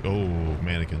like something. Oh,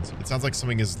 mannequins. It sounds like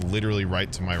something is literally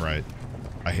right to my right.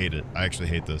 I hate it. I actually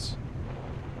hate this.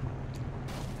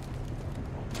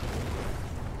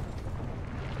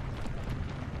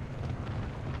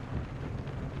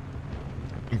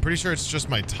 I'm pretty sure it's just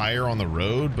my tire on the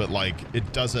road, but like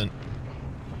it doesn't.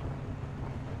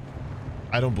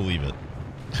 I don't believe it.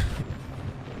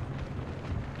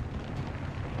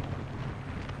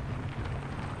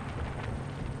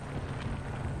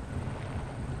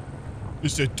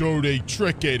 It's a dirty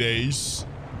trick, it is.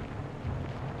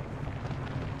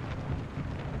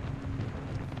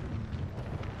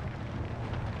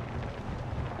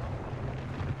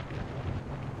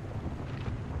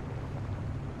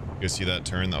 You guys see that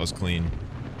turn? That was clean.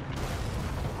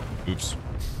 Oops.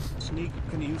 Sneeg,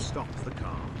 can you stop the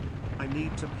car? I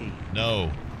need to pee.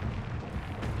 No.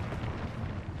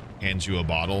 Hands you a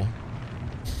bottle.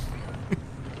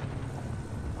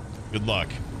 Good luck.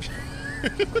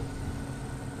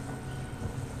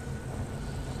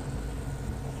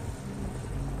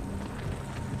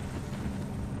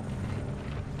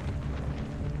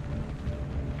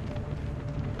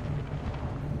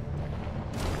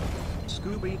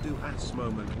 Scooby-Doo has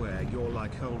moment where you're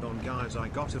like, hold on guys, I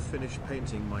gotta finish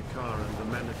painting my car, and the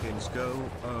mannequins go,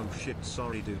 oh shit,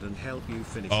 sorry dude, and help you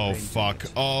finish Oh painting fuck.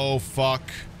 it. Oh fuck.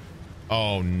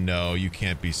 Oh no, you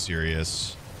can't be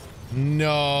serious.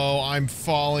 No, I'm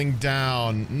falling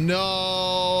down.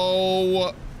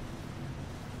 No.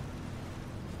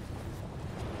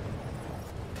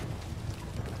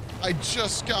 I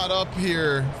just got up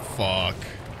here. Fuck.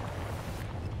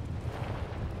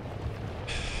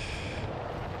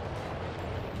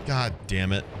 God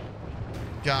damn it.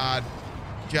 God.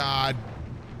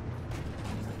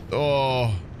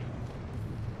 Oh.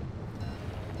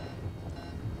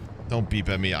 Don't beep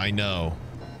at me. I know.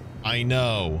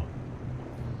 Oh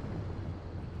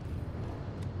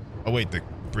wait, the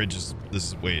bridge is,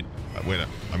 wait,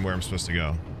 I'm where I'm supposed to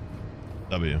go.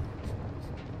 W.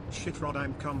 Shit rod,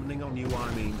 I'm coming on you,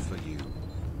 I mean for you.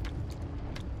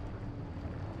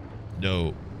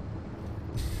 No.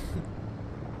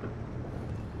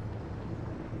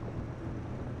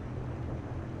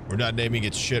 We're not naming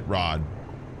it Shit Rod.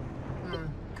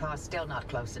 Car's still not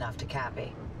close enough to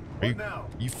Cappy. Are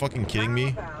you fucking kidding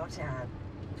me? How about,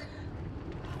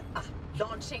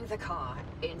 launching the car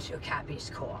into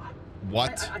Cappy's core.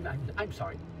 What? I'm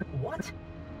sorry. What?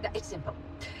 It's simple.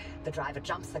 The driver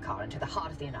jumps the car into the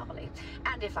heart of the anomaly,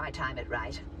 and if I time it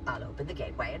right, I'll open the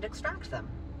gateway and extract them.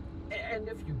 And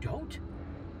if you don't?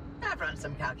 I've run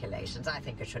some calculations. I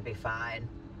think it should be fine.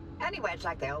 Anyway, it's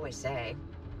like they always say,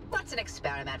 what's an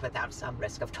experiment without some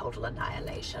risk of total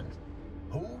annihilation?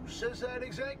 Who says that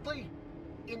exactly?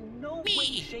 In no way,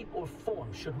 shape, or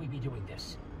form should we be doing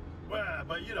this. Well,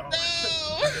 but you know,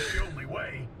 that's the only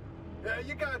way.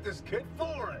 You got this, kid.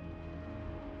 Floor it.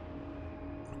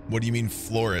 What do you mean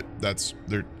floor it? That's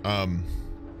they're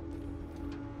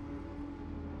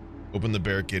open the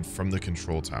barricade from the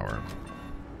control tower.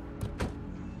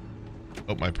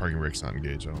 Oh, my parking brake's not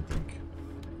engaged, I don't think.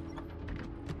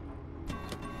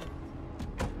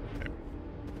 Okay.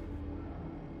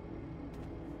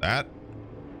 That.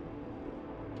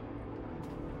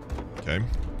 Okay.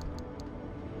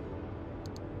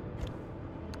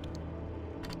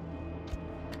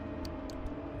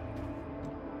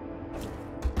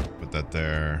 Put that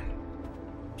there.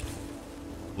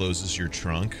 Closes your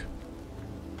trunk.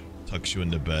 Tucks you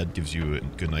into bed, gives you a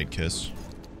goodnight kiss.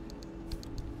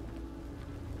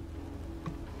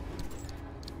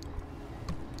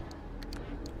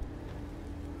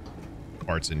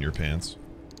 Parts in your pants.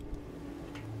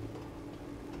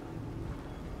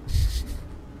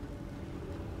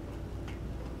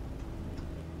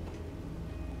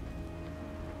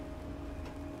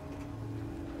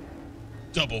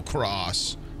 Double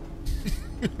cross.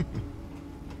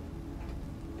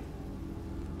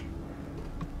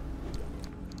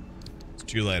 It's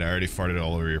too late. I already farted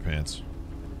all over your pants.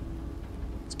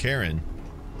 It's Karen.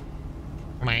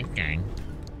 My gang.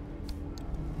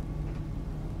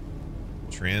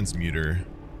 Transmuter.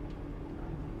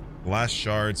 Glass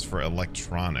shards for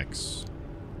electronics.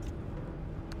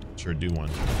 Sure, do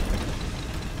one.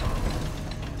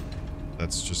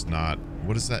 That's just not.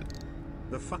 What is that?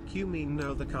 The fuck you mean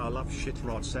no, the car loves shit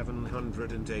rod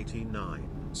 789.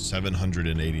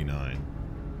 789.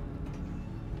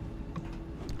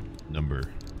 Number.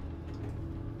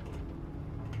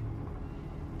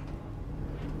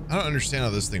 I don't understand how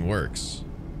this thing works.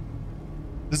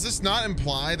 Does this not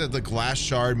imply that the glass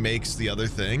shard makes the other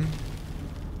thing?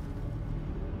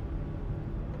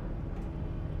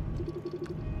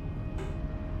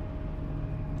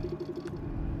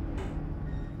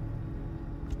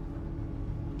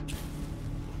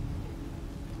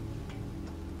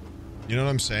 You know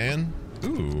what I'm saying?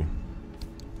 Ooh.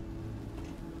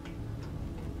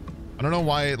 I don't know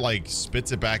why it like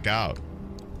spits it back out.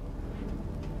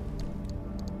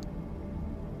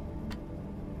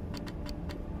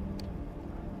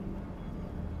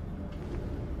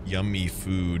 Yummy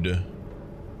food.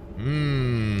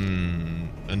 Mmm.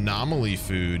 Anomaly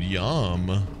food.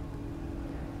 Yum.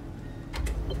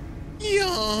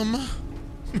 Yum.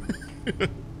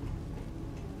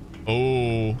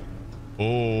 Oh.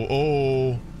 Oh,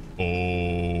 oh,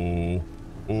 oh,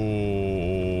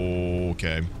 oh,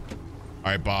 okay.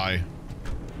 All right, bye.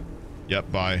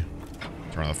 Yep, bye.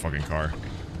 Turn on the fucking car.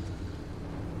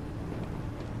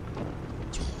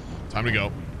 Time to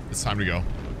go. It's time to go.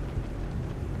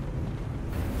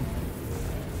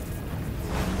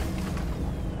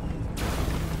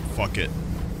 Fuck it.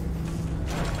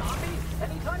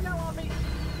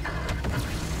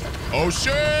 Oh,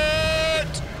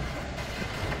 shit!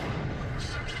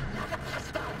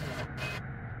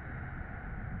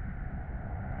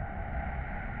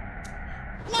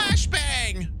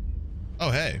 Flashbang! Oh,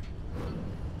 hey.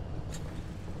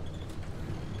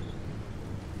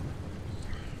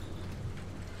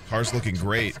 Car's looking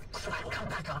great.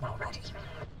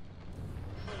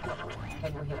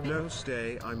 No,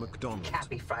 stay, I'm McDonald.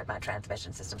 Cappy fried my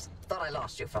transmission systems. Thought I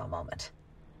lost you for a moment.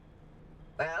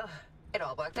 Well, it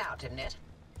all worked out, didn't it?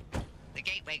 The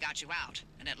gateway got you out,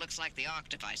 and it looks like the ARC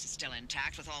device is still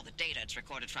intact with all the data it's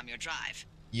recorded from your drive.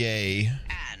 Yay.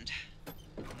 And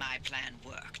my plan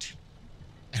worked.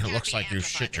 And it looks like you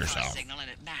shit yourself. Signal and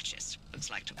it matches. Looks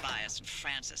like Tobias and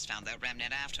Francis found their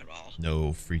remnant after all. No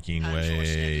freaking way.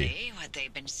 Unfortunately, what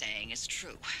they've been saying is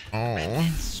true. Oh.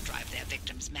 Remnants drive their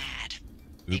victims mad.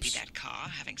 Maybe Oops. that car,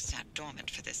 having sat dormant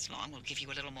for this long, will give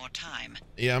you a little more time.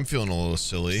 Yeah, I'm feeling a little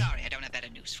silly. Sorry, I don't have better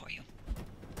news for you.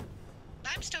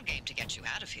 I'm still game to get you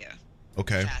out of here.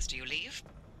 Okay. The faster you leave,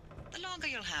 the longer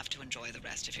you'll have to enjoy the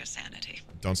rest of your sanity.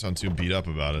 Don't sound too beat up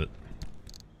about it.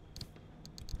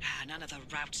 None of the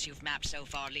routes you've mapped so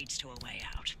far leads to a way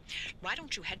out. Why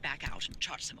don't you head back out and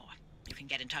chart some more? You can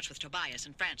get in touch with Tobias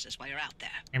and Francis while you're out there.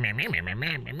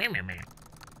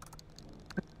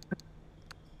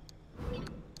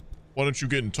 Why don't you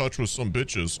get in touch with some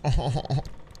bitches?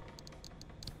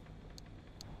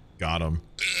 Got him.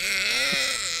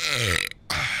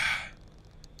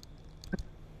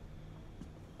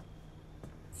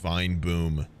 Fine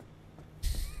boom.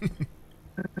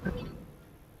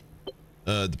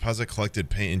 Deposit collected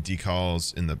paint and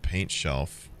decals in the paint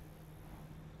shelf.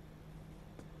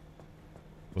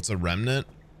 What's a remnant?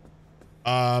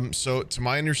 So to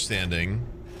my understanding,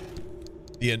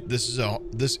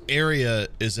 this area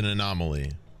is an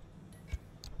anomaly.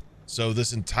 So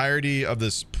this entirety of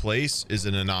this place is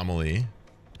an anomaly.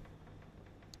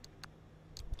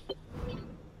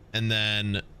 And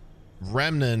then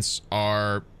remnants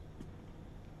are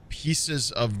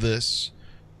pieces of this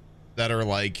that are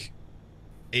like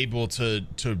able to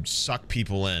suck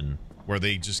people in, where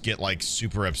they just get like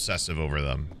super obsessive over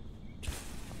them.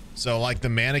 So like the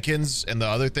mannequins and the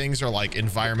other things are like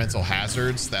environmental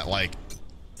hazards that like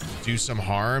do some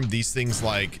harm. These things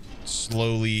like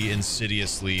slowly,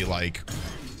 insidiously like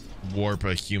warp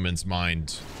a human's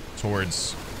mind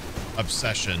towards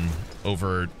obsession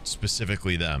over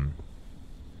specifically them.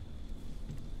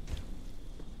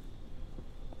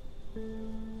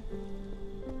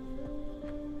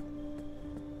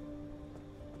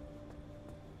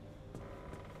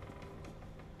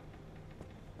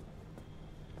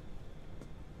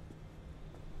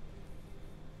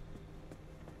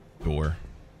 Door.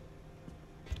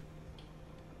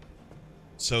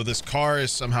 So this car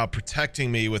is somehow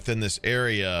protecting me within this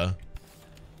area,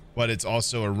 but it's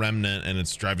also a remnant and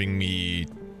it's driving me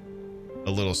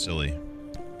a little silly.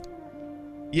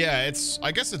 Yeah,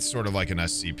 I guess it's sort of like an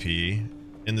SCP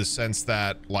in the sense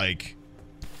that, like,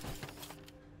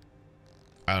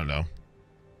 I don't know.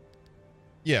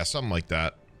 Yeah, something like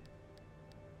that.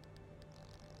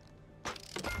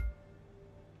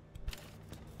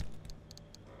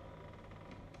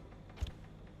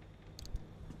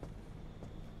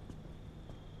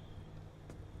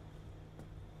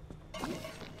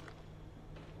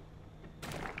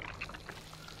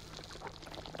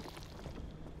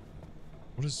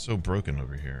 What is so broken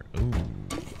over here? Ooh.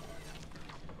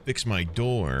 Fix my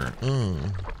door.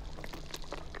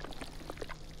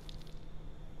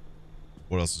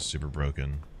 What else is super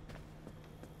broken?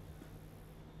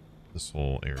 This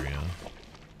whole area.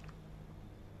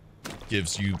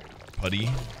 Gives you putty.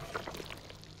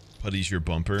 Putty's your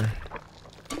bumper.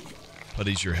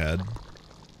 Putty's your head.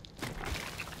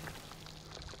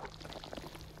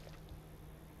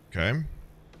 Okay.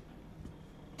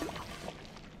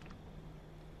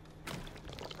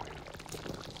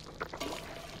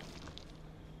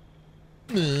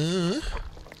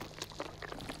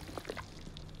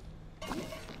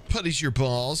 Putty's your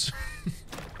balls.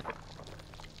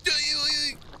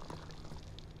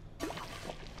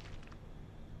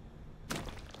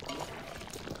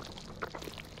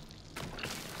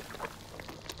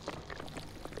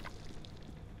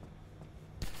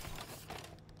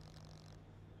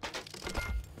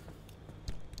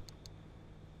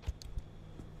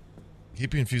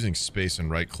 Keep confusing space and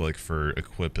right click for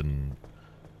equip and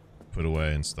put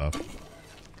away and stuff.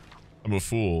 I'm a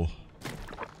fool.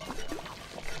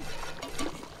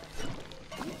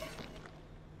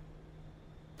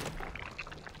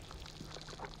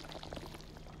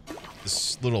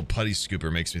 This little putty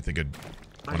scooper makes me think of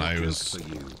when I was... For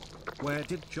you. Where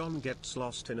did John get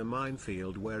lost in a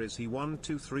minefield? Where is he? 1,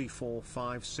 2, 3, 4,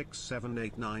 5, 6, 7,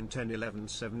 8, 9, 10, 11,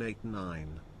 7, 8,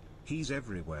 9. He's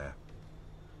everywhere.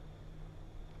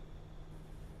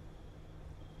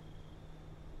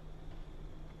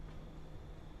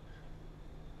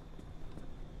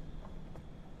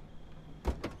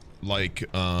 Like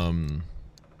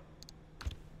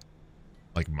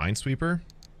Minesweeper?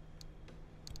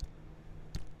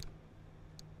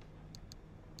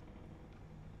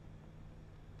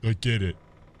 I get it.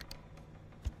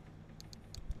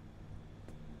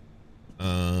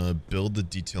 Build the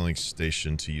detailing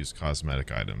station to use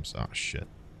cosmetic items. Ah, shit.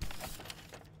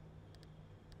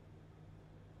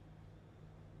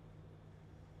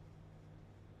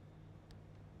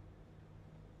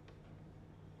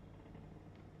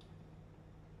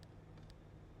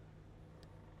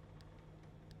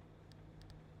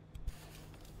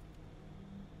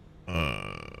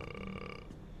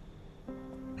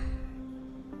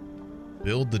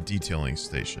 Build the detailing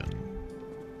station.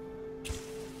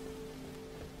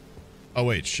 Oh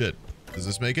wait, shit. Does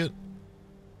this make it?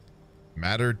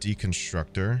 Matter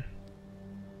deconstructor.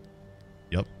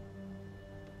 Yep.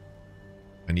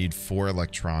 I need 4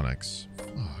 electronics.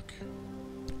 Fuck.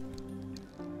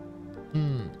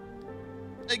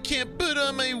 I can't put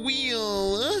on my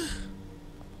wheel.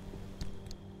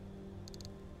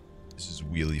 This is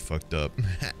really fucked up.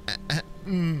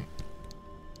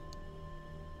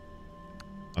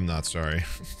 I'm not sorry.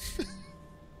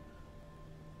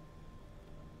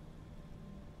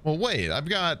 Well, wait, I've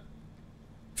got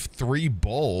 3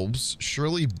 bulbs.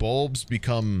 Surely bulbs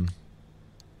become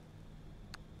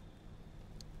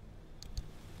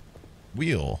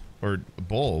wheel or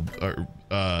bulb or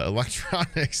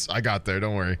electronics. I got there.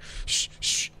 Don't worry. Shh,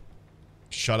 shh.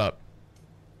 Shut up.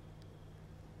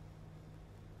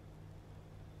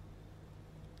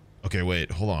 Okay,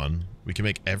 wait, hold on. We can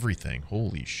make everything.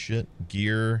 Holy shit.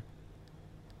 Gear.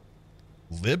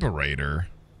 Liberator.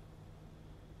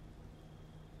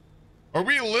 Are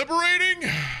we liberating?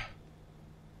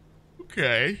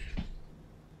 Okay.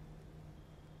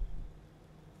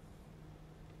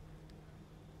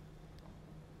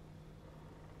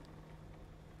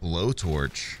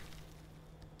 Blowtorch.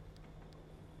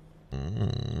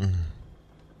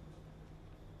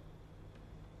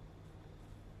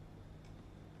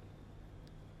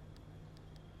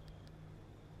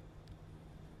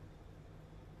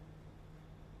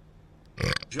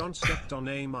 John stepped on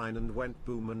a mine and went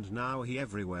boom, and now he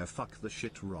everywhere. Fuck the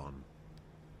shit, Ron.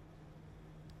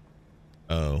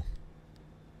 Oh.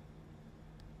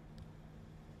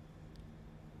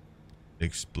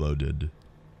 Exploded.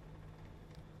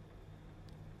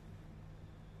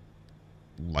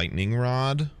 Lightning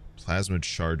rod, plasma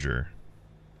charger.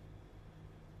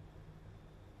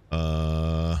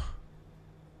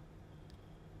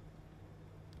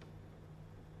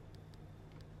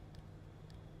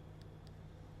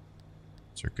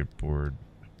 Circuit board.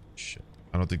 Shit.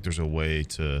 I don't think there's a way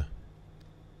to.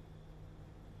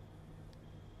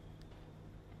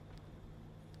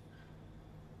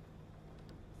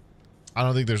 I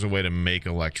don't think there's a way to make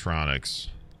electronics.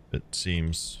 It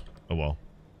seems. Oh well.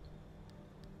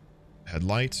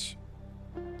 Headlight.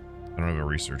 I don't have a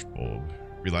research bulb.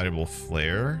 Relightable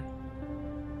flare.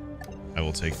 I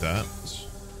will take that.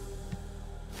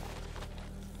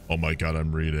 Oh my god,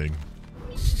 I'm reading.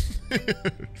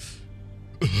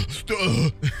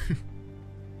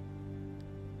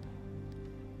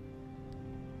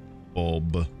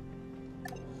 Bulb.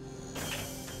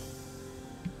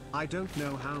 I don't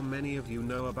know how many of you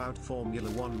know about Formula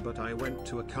One, but I went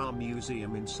to a car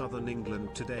museum in southern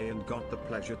England today and got the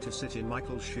pleasure to sit in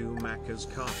Michael Schumacher's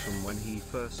car from when he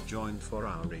first joined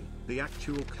Ferrari, the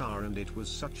actual car, and it was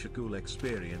such a cool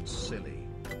experience. Silly.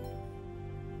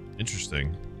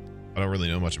 Interesting. I don't really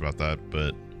know much about that,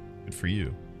 but good for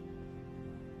you.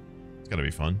 It's gotta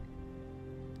be fun.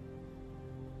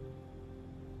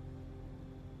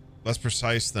 Less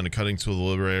precise than a cutting tool, the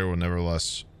Liberator will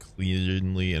nevertheless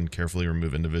cleanly and carefully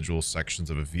remove individual sections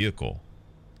of a vehicle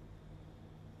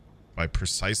by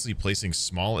precisely placing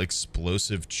small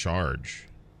explosive charge.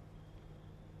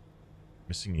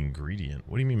 Missing ingredient.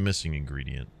 What do you mean missing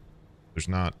ingredient? There's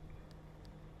not.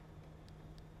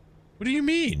 What do you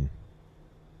mean?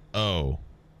 Oh,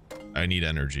 I need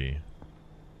energy.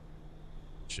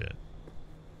 Shit.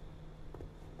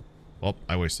 Well,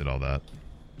 I wasted all that.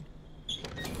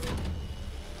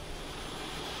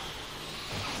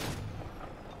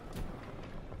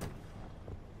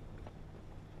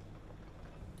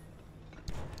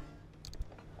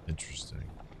 Interesting.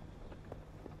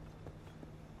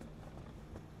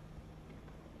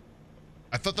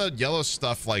 I thought that yellow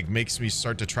stuff like makes me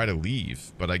start to try to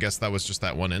leave, but I guess that was just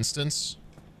that one instance.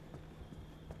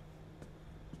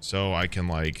 So I can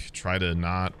like try to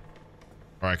not,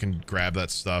 or I can grab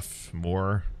that stuff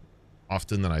more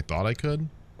often than I thought I could.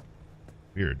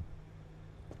 Weird.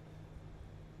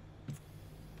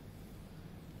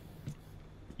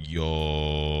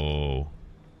 Yo.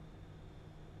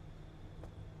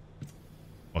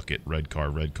 Fuck it, red car,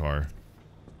 red car.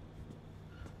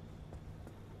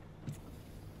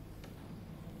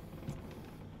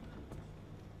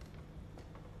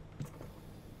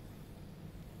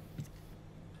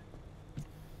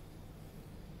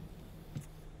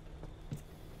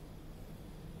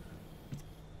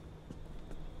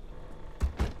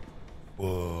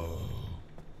 Whoa.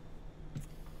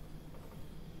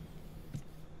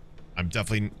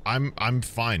 I'm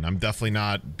fine. I'm definitely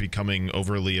not becoming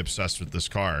overly obsessed with this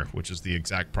car, which is the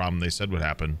exact problem they said would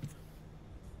happen.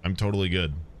 I'm totally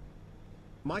good.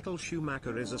 Michael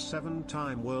Schumacher is a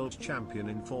 7-time world champion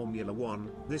in Formula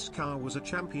One. This car was a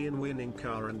champion-winning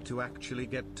car, and to actually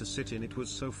get to sit in it was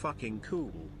so fucking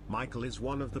cool. Michael is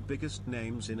one of the biggest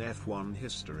names in F1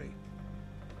 history.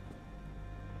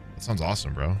 That sounds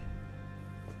awesome, bro.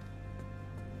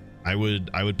 I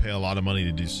would pay a lot of money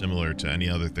to do similar to any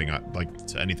other thing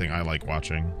to anything I like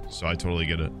watching, so I totally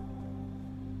get it.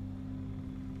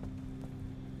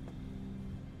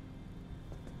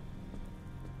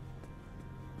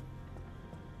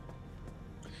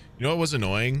 You know what was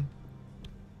annoying?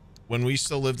 When we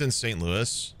still lived in St.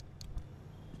 Louis,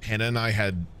 Hannah and I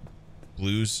had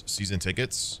Blues season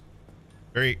tickets.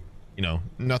 Very, you know,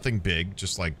 nothing big,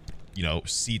 just like, you know,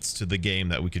 seats to the game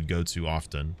that we could go to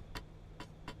often.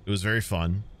 It was very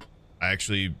fun. I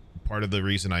actually, part of the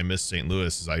reason I miss St.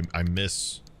 Louis is I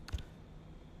miss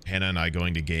Hannah and I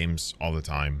going to games all the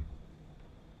time.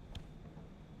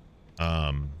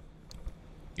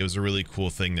 It was a really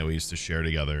cool thing that we used to share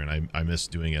together, and I miss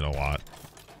doing it a lot.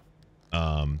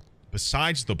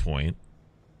 Besides the point,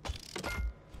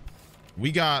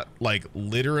 we got like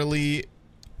literally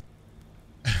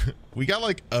we got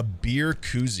like a beer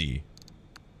koozie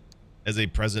as a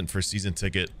present for season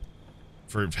ticket,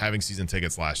 for having season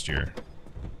tickets last year.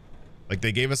 Like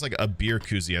they gave us like a beer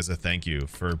koozie as a thank you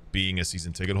for being a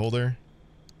season ticket holder.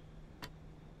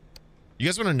 You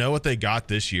guys want to know what they got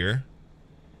this year?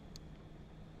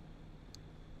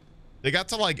 They got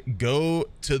to like go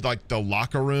to like the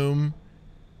locker room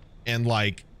and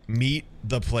like meet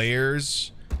the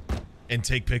players and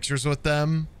take pictures with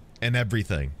them and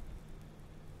everything.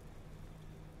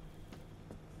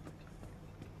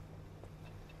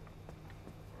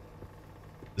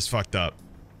 It's fucked up.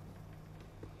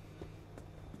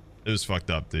 It was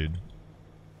fucked up, dude.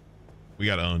 We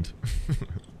got owned.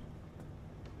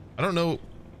 I don't know.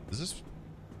 Is this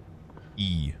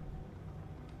E?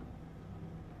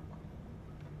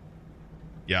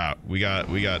 Yeah, we got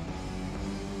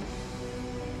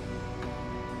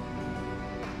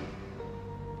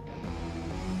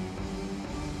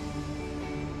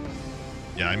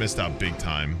yeah, I missed out big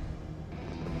time.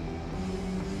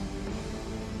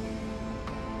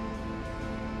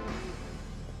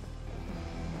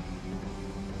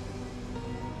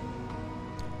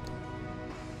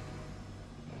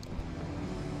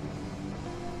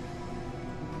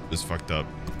 This fucked up.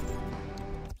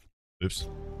 Oops.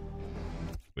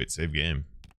 Wait, save game.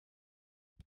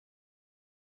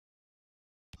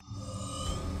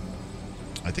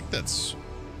 I think that's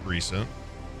recent.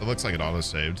 It looks like it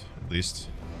auto-saved, at least.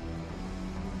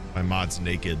 My mod's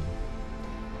naked.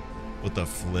 With the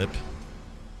flip.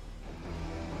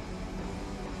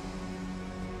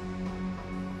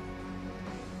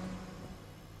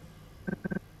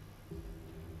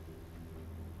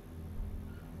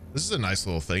 This is a nice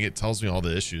little thing. It tells me all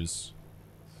the issues.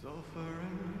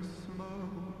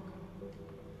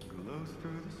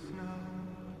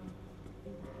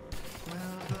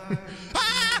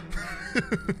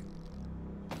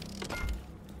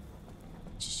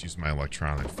 Just use my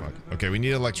electronic. Fuck. Okay, we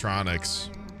need electronics.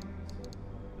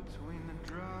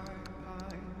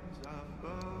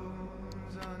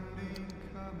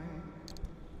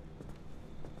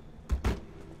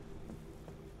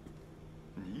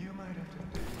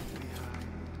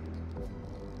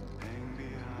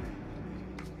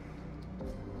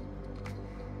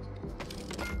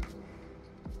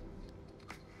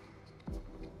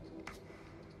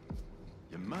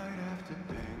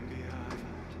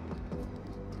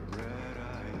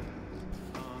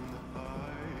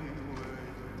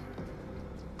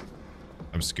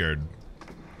 I'm scared.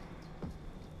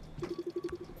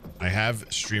 I have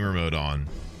streamer mode on.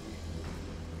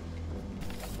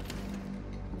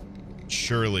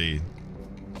 Surely.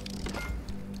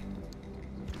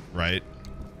 Right?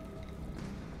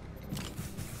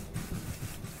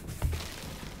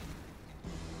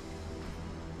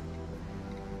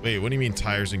 Wait, what do you mean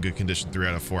tire's in good condition 3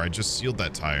 out of 4? I just sealed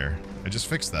that tire. I just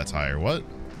fixed that tire. What?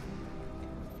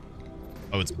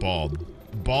 Oh, it's bald.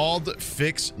 Bald,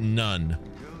 fix none.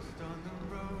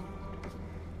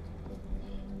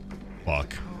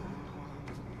 Fuck.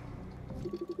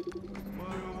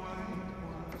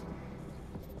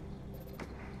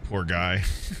 Poor guy.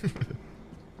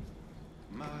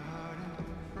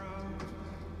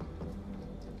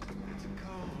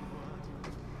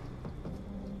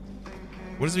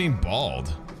 What does it mean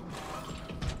bald?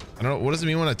 I don't know. What does it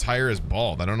mean when a tire is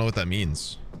bald? I don't know what that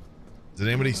means. Does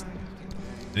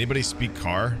anybody speak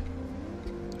car?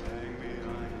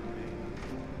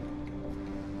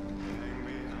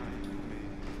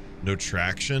 No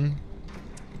traction?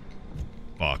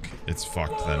 Fuck. It's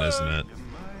fucked then, isn't it?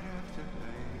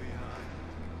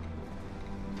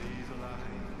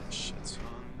 Shit.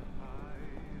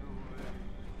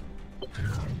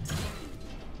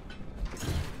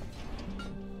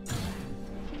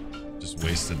 Just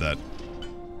wasted that.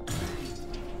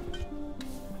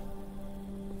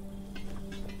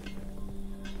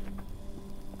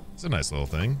 It's a nice little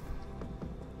thing.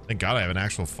 Thank God I have an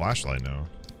actual flashlight now.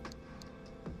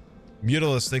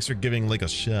 Mutilus, thanks for giving Lake a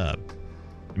shub.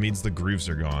 It means the grooves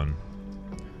are gone.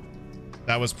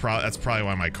 That's probably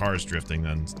why my car is drifting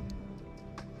then.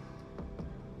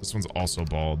 This one's also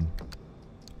bald.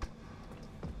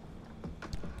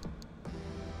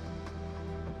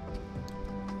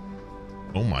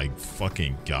 Oh my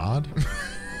fucking god.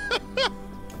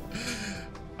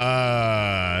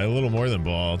 A little more than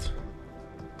bald.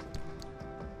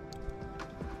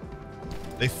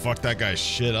 They fucked that guy's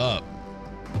shit up.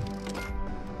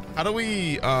 How do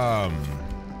we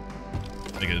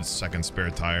make a second spare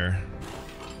tire?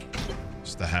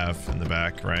 Just the half in the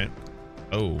back, right?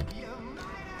 Oh.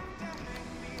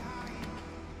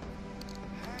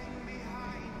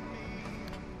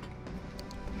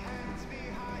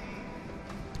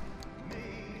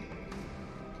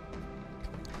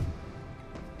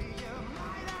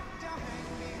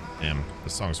 Damn,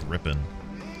 this song's ripping.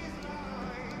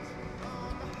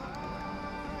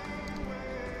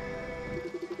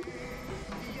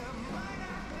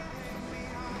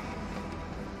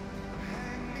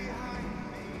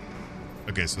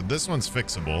 Okay, so this one's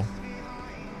fixable.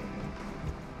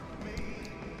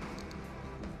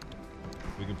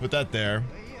 We can put that there.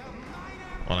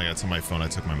 Oh, I got to my phone. I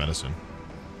took my medicine.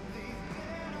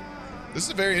 This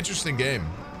is a very interesting game.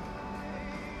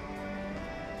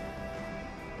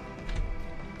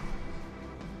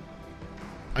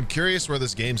 I'm curious where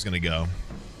this game's gonna go.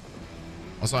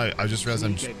 Also, I just realized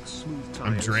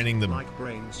I'm draining the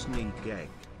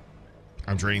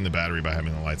I'm draining the battery by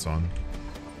having the lights on.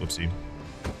 Whoopsie.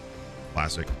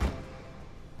 Classic.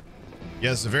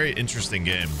 Yeah, it's a very interesting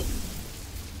game.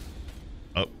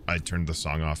 Oh, I turned the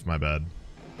song off. My bad.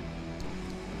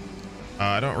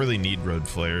 I don't really need road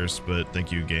flares, but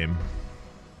thank you, game.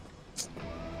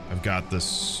 I've got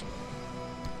this.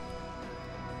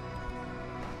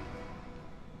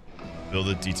 Build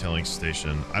a detailing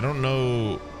station. I don't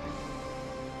know.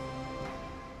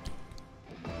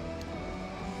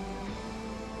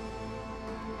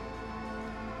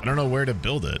 I don't know where to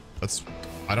build it.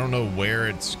 I don't know where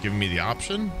it's giving me the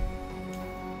option.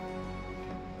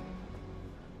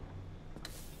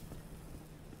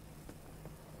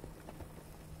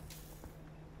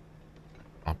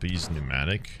 Oppie's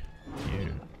pneumatic.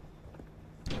 Ew.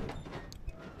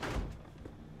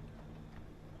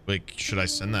 Wait, should I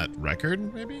send that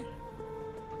record, maybe?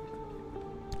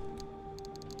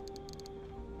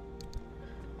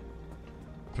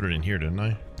 Put it in here, didn't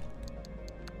I?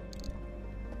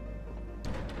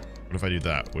 What if I do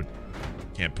that?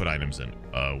 Can't put items in.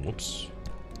 Whoops.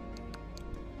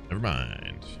 Never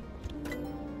mind.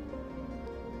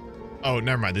 Oh,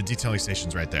 never mind. The detailing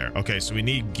station's right there. Okay, so we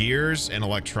need gears and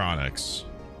electronics.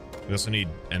 We also need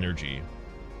energy.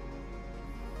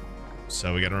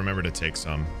 So we gotta remember to take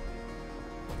some.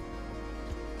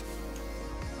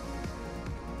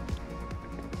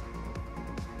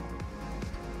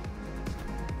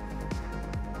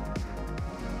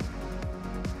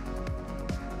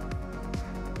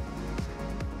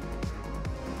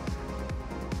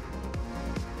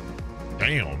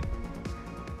 Damn.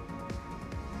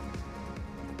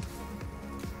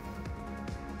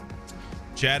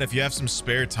 Chad, if you have some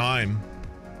spare time,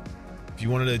 if you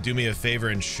wanted to do me a favor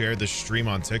and share the stream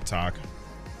on TikTok,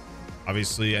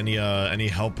 obviously any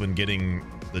help in getting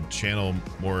the channel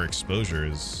more exposure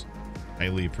is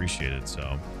highly appreciated.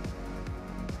 So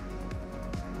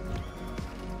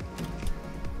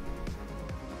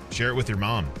share it with your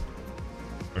mom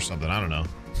or something. I don't know.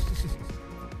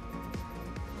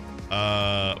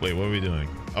 Wait, what are we doing?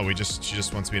 Oh, she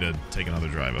just wants me to take another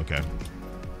drive. Okay.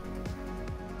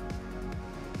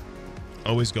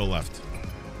 Always go left.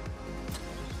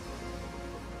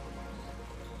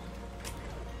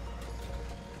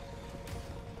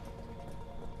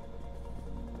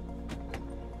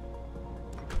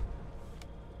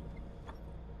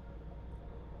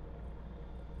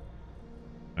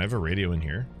 I have a radio in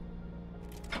here.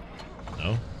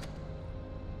 No.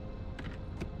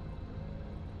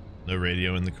 No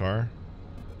radio in the car.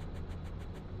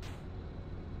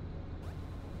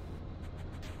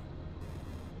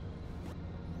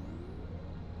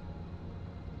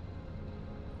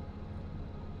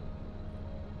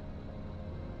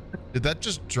 Did that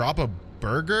just drop a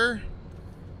burger?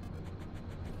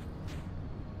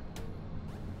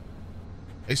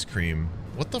 Ice cream.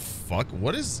 What the fuck?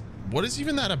 What is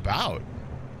even that about?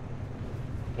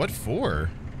 What for?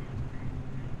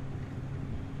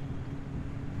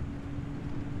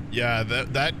 Yeah,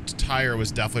 that tire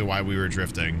was definitely why we were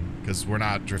drifting, because we're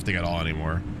not drifting at all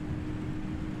anymore.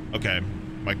 Okay,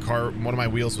 my car, one of my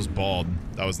wheels was bald.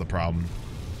 That was the problem.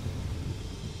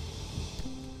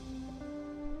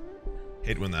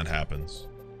 Hate when that happens.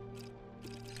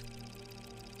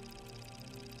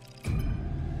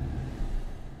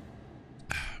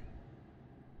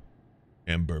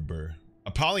 Amber.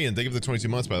 Apollyon, thank you for the 22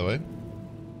 months, by the way.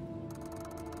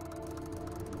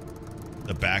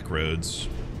 The back roads.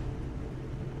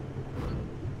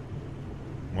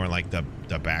 More like the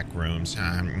back rooms.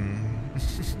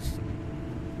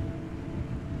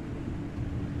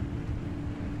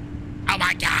 Oh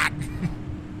my god!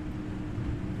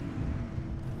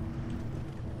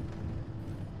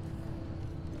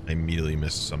 I immediately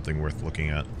missed something worth looking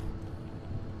at.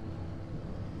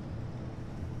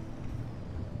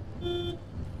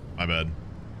 My bad.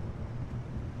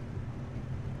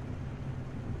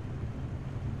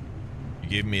 You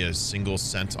gave me a single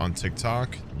cent on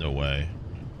TikTok? No way.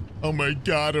 Oh my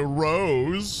god, a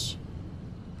rose!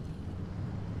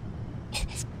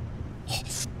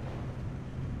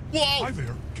 Whoa! Hi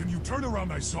there. Can you turn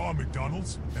around? I saw a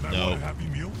McDonald's and I want a Happy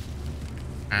Meal.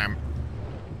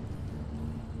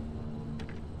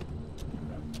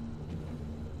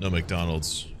 No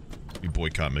McDonald's. We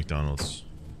boycott McDonald's.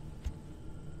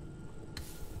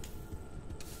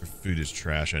 Their food is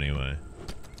trash anyway.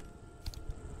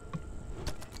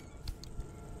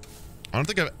 I don't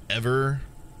think I've ever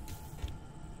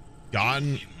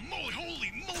gotten...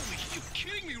 Holy moly, are you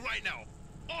kidding me right now?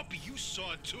 Oppie, you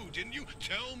saw it too, didn't you?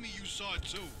 Tell me you saw it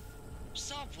too.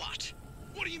 Saw what?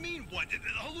 What do you mean, what?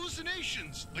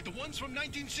 Hallucinations, like the ones from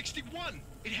 1961.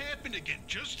 It happened again,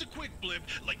 just a quick blip,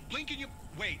 like blinking your...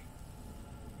 Wait,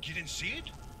 you didn't see it?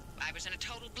 I was in a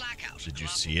total blackout. Did you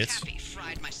see it? Cappy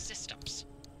fried my systems.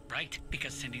 Right,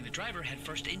 because sending the driver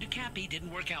headfirst into Cappy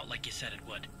didn't work out like you said it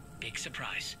would. Big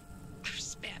surprise.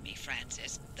 Spare me,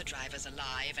 Francis. The driver's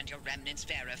alive and your remnants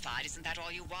verified. Isn't that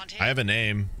all you wanted? I have a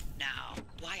name. Now,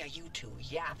 why are you two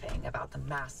yapping about the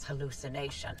mass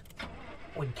hallucination?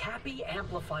 When Cappy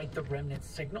amplified the remnant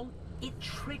signal, it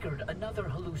triggered another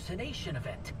hallucination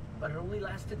event, but it only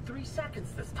lasted 3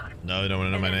 seconds this time. No, they don't want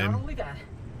to know my name. Not only that,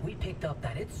 we picked up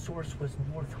that its source was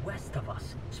northwest of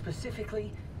us,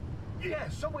 specifically... Yeah,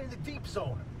 somewhere in the deep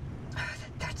zone.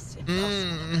 That's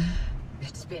impossible.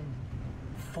 It's been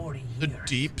 40 years. The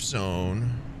deep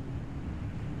zone.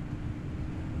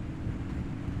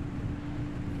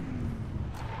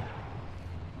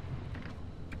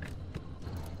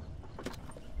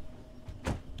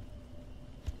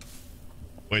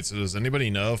 Wait, so does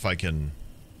anybody know if I can...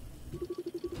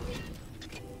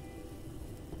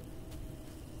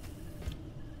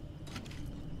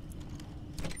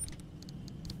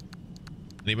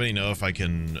 Anybody know if I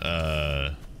can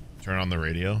turn on the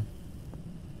radio?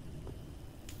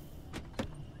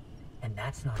 And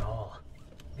that's not all.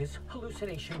 This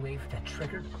hallucination wave that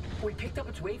triggered, we picked up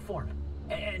its waveform.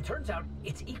 And it turns out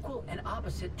it's equal and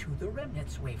opposite to the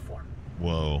remnant's waveform.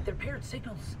 Whoa. They're paired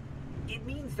signals. It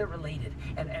means they're related.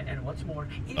 And what's more,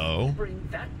 if we bring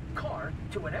that car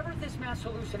to whatever this mass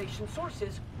hallucination source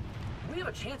is, we have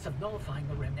a chance of nullifying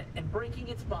the remnant and breaking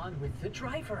its bond with the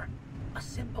driver. A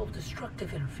simple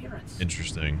destructive interference.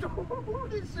 Interesting.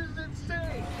 This is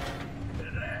insane.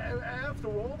 After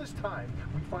all this time,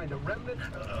 we find a remnant,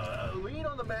 lean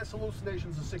on the mass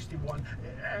hallucinations of 61,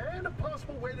 and a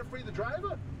possible way to free the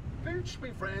driver? Pinch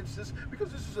me, Francis,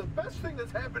 because this is the best thing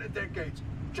that's happened in decades.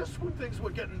 Just when things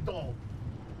were getting dull.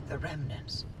 The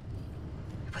remnants.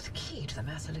 It was key to the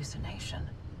mass hallucination.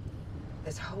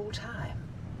 This whole time.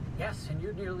 Yes, and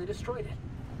you nearly destroyed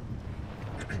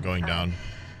it. I'm going down.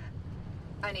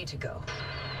 I need to go.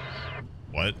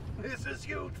 What? This is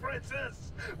huge,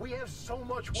 Francis. We have so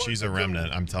much work. She's a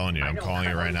remnant. I'm telling you. I'm calling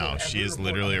her right now. She is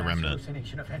literally a remnant.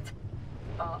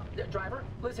 Driver,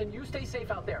 listen, you stay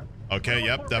safe out there. Okay,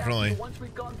 yep, definitely. Once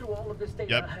we've gone through all of this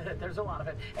data, there's a lot of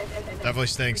it. And definitely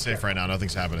staying safe right now.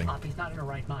 Nothing's happening. He's not in her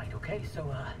right mind, okay?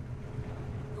 So,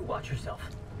 watch yourself.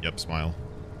 Yep, smile.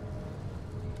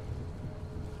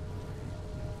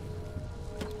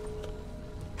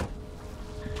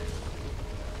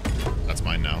 That's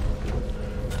mine now.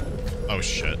 Oh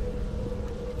shit.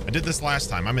 I did this last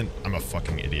time. I'm a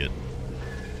fucking idiot.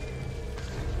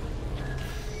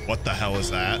 What the hell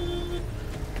is that?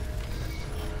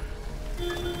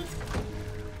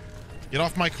 Get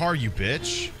off my car, you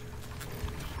bitch.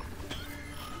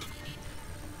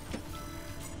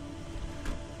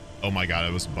 Oh my god,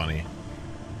 it was a bunny.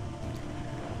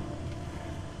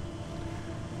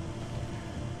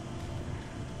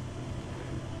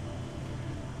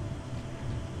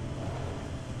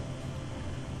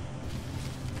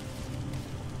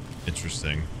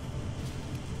 Interesting.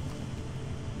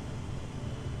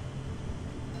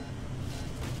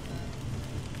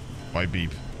 Why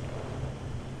beep?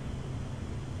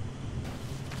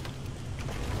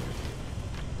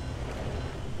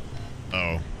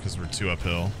 Oh, because we're 2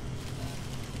 uphill.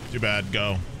 Too bad,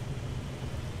 go.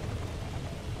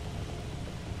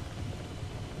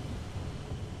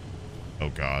 Oh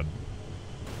god.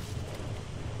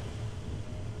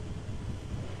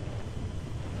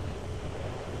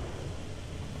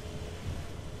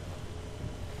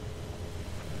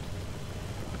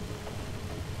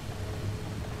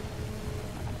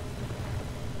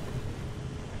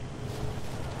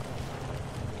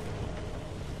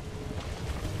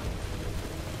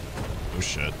 Oh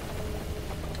shit.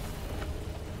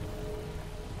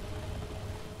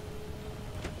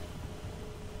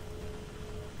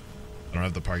 I don't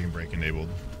have the parking brake enabled.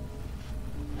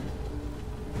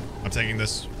 I'm taking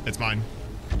this. It's mine.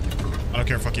 I don't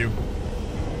care. Fuck you.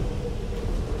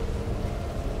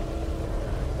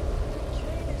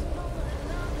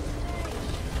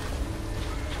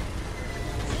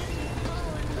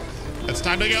 It's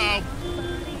time to go.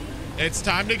 It's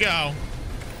time to go.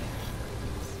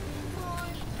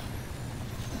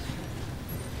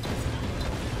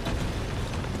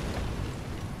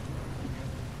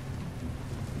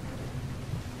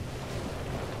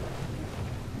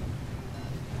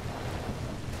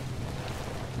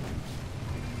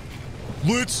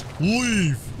 Let's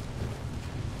leave.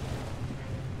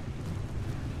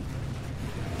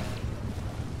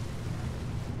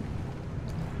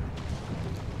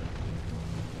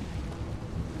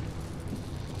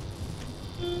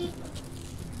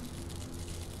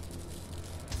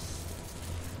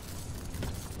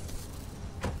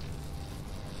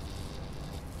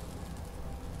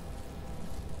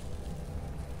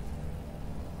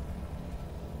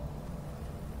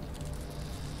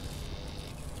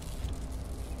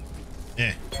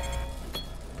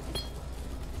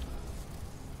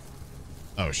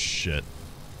 Oh shit.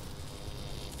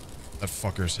 That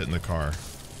fucker's hitting the car.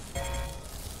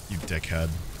 You dickhead.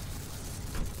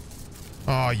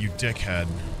 Oh, you dickhead.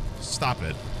 Stop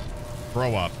it.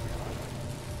 Grow up.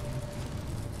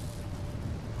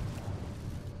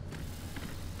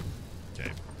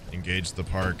 Okay. Engage the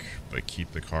park, but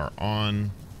keep the car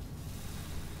on.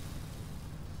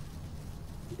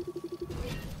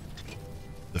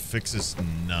 The fix is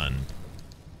none.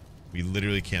 We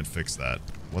literally can't fix that.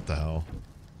 What the hell?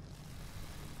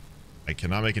 I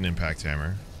cannot make an impact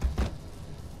hammer.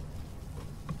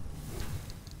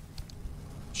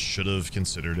 Should have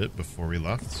considered it before we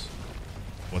left.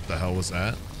 What the hell was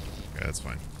that? Okay, that's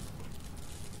fine.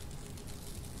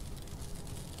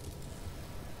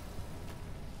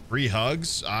 Free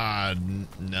hugs?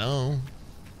 No.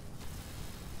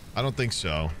 I don't think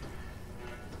so.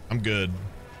 I'm good.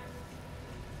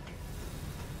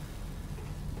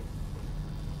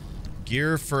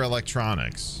 Gear for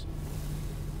electronics.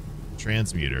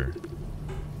 Transmuter.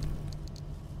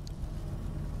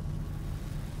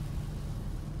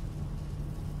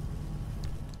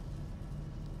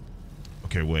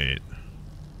 Okay, wait.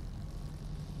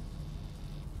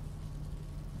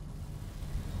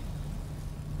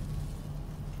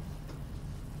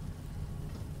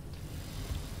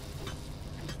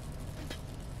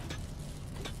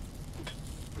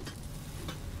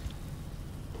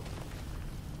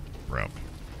 Bro.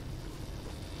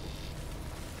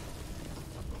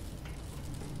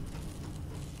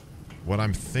 What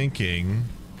I'm thinking...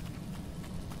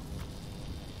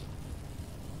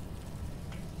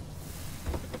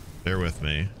 Bear with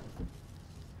me.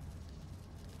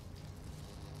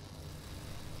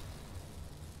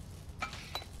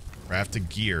 Craft a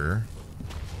gear.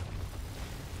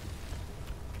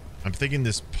 I'm thinking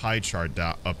this pie chart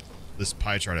this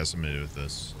pie chart has something to do with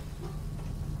this.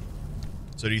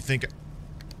 So do you think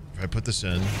if I put this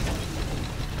in...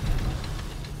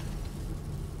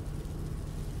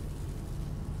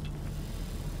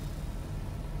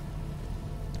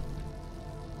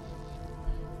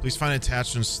 Please find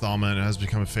attached installment. It has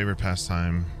become a favorite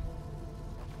pastime.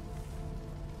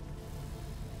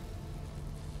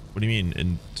 What do you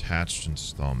mean, attached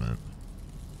installment?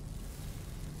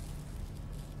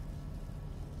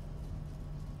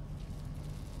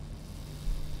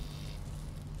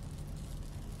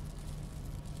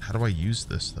 How do I use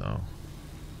this, though?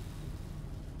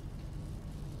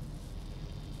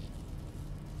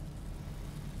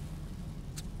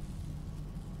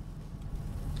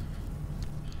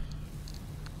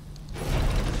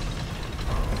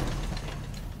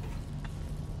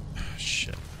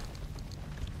 Shit.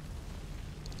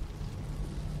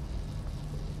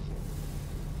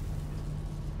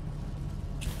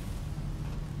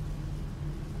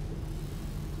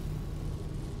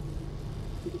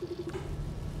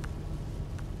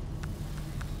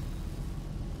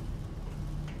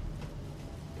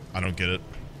 I don't get it.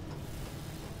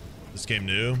 This game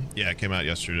new? Yeah, it came out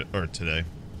yesterday or today.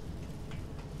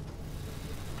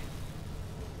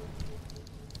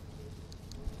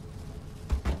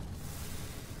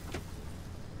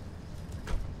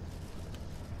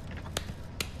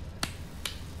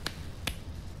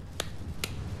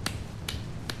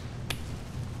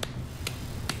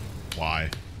 Why?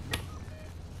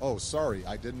 Oh, sorry,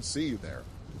 I didn't see you there.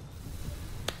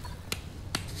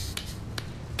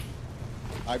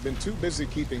 I've been too busy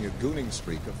keeping a gooning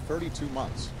streak of 32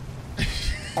 months.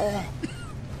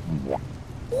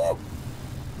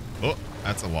 Oh,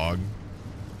 that's a log.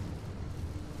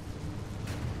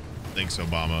 Thanks,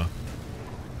 Obama.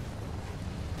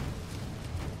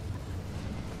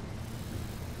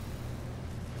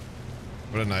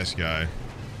 What a nice guy.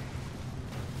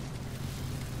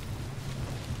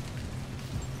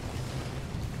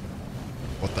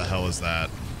 What the hell is that?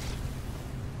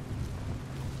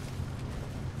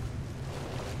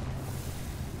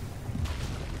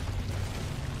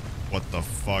 What the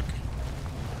fuck?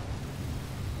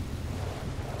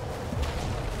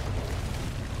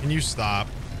 Can you stop?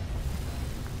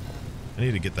 I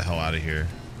need to get the hell out of here.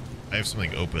 I have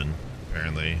something open,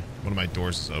 apparently. One of my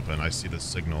doors is open. I see the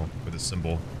signal or the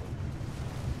symbol.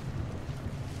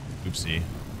 Oopsie.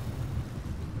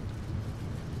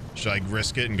 Should I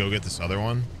risk it and go get this other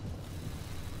one?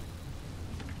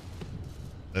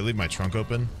 Did I leave my trunk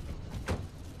open?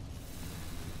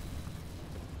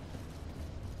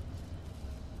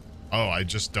 Oh, I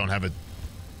just don't have a...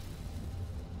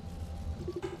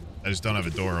 I just don't have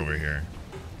a door over here.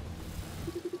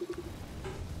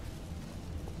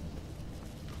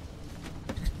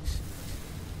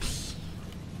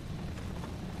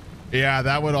 Yeah,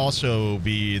 that would also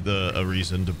be a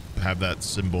reason to have that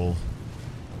symbol.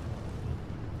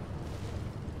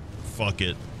 Fuck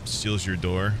it. Steals your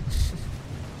door.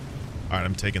 Alright,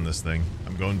 I'm taking this thing.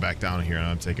 I'm going back down here and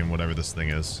I'm taking whatever this thing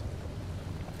is.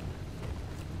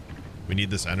 We need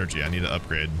this energy. I need to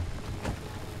upgrade.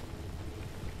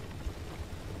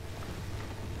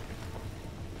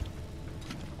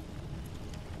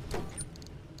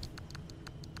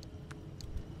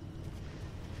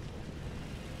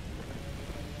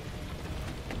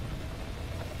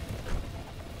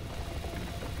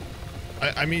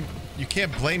 I mean, you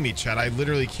can't blame me, Chad. I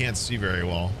literally can't see very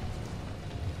well.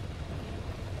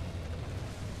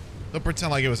 Don't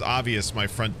pretend like it was obvious my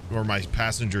front or my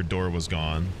passenger door was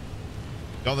gone.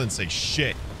 Y'all didn't say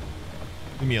shit.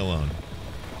 Leave me alone.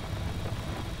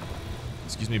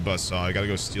 Excuse me, buzzsaw. I gotta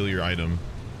go steal your item.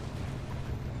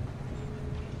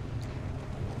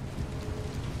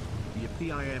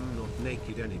 Yippee, I am not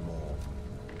naked anymore.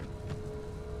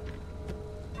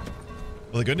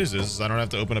 Well, the good news is I don't have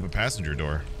to open up a passenger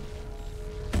door.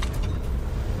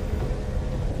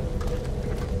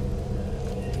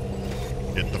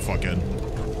 Get the fuck in.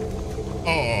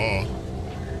 Oh.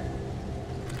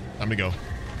 Time to go.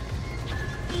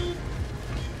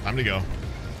 Time to go.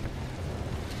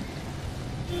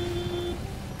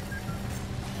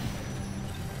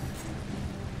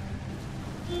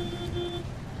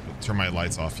 Turn my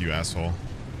lights off, you asshole.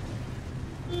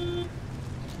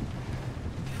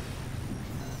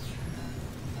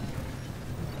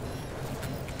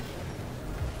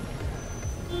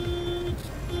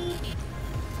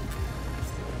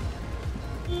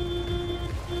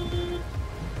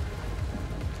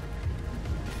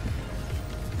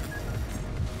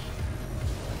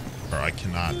 I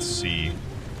cannot see.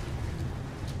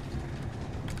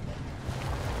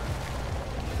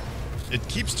 It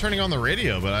keeps turning on the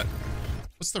radio, but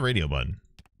what's the radio button?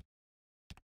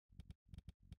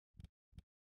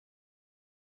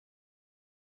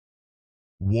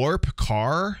 Warp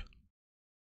car?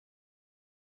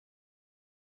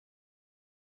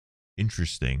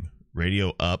 Interesting.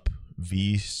 Radio up.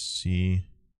 VC.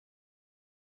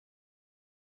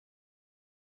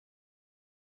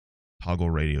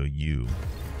 Toggle radio U.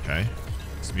 Okay.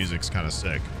 This music's kind of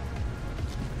sick.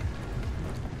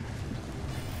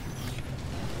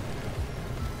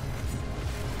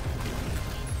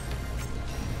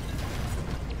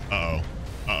 Uh-oh.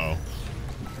 Uh-oh.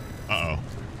 Uh-oh.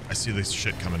 I see this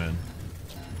shit coming in.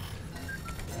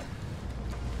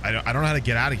 I don't know how to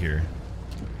get out of here.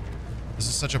 This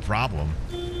is such a problem.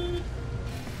 Can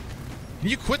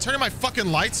you quit turning my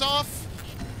fucking lights off?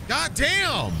 God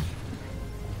damn!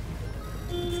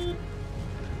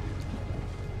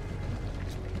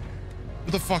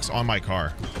 Who the fuck's on my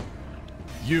car?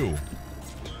 You.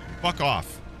 Fuck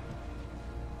off.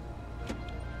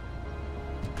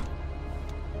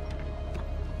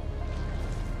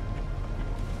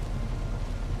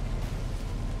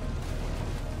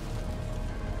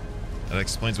 That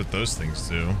explains what those things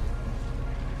do.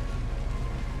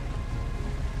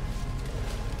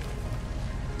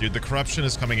 Dude, the corruption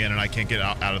is coming in and I can't get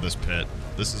out of this pit.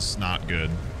 This is not good.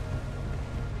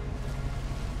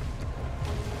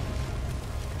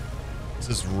 This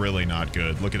is really not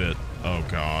good. Look at it. Oh,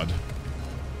 God.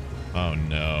 Oh,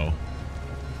 no.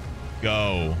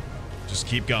 Go. Just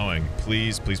keep going.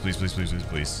 Please, please, please, please, please, please,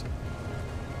 please.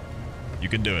 You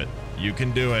can do it. You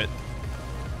can do it.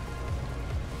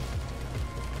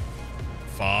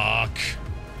 Fuck.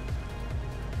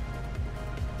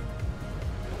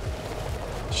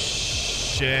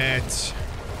 shit.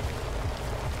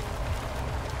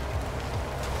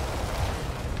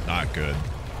 Not good.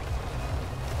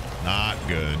 Not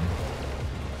good.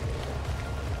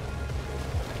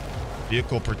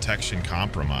 Vehicle protection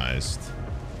compromised.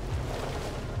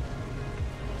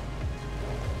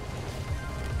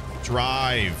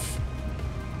 Drive.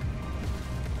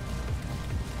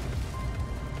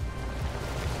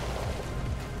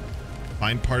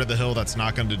 Find part of the hill that's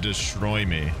not going to destroy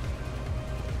me.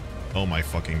 Oh my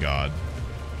fucking god.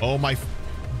 Oh my...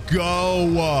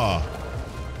 Go!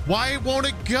 Why won't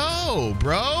it go,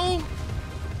 bro?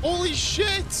 Holy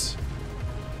shit!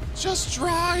 Just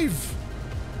drive!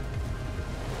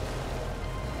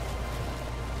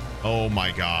 Oh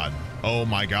my god. Oh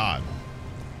my god.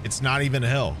 It's not even a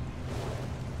hill.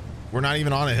 We're not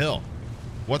even on a hill.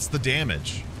 What's the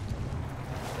damage?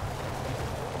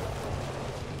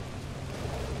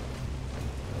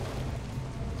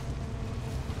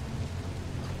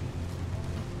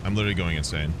 I'm literally going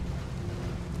insane.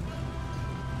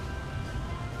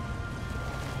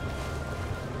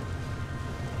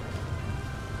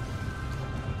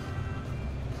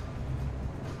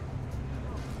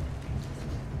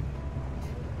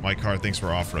 My car thinks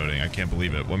we're off-roading. I can't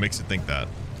believe it. What makes it think that?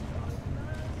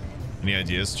 Any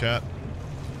ideas, chat?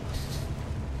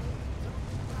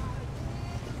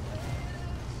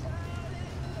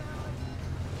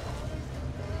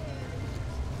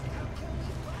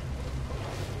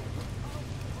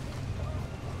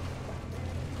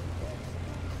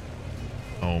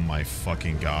 Oh my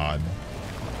fucking god.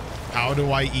 How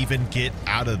do I even get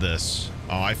out of this?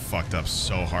 Oh, I fucked up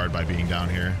so hard by being down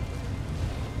here.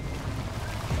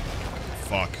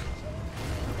 Fuck.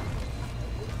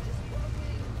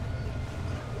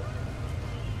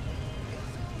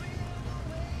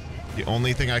 The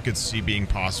only thing I could see being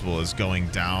possible is going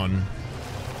down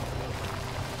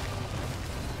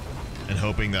and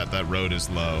hoping that that road is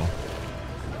low.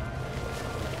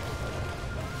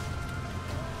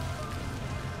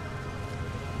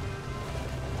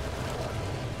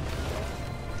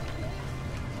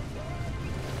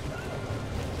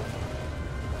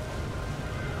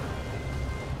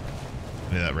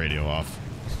 That radio off.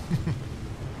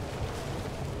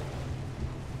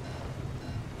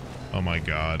 Oh my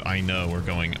god. I know we're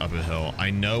going up a hill.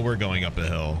 I know we're going up a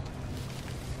hill.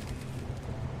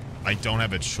 I don't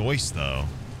have a choice though.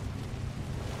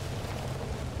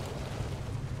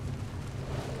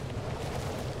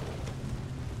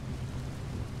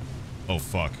 Oh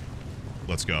fuck.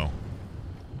 Let's go.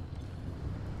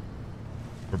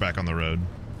 We're back on the road.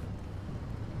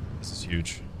 This is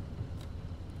huge.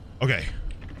 Okay.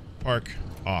 Park.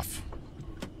 Off.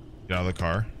 Get out of the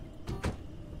car.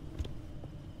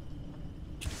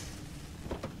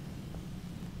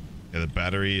 Yeah, the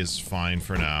battery is fine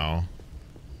for now.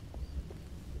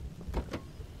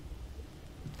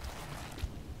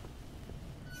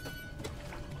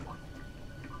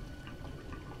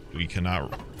 We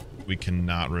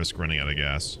cannot risk running out of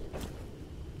gas.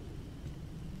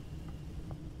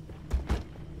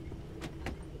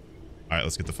 All right,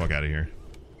 let's get the fuck out of here.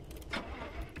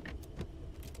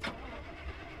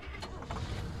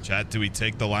 Chat, do we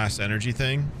take the last energy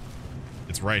thing?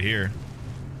 It's right here.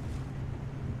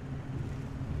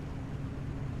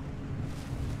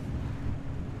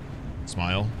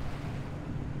 Smile.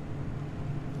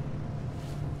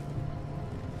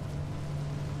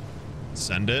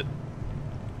 Send it.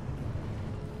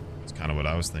 That's kind of what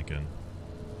I was thinking.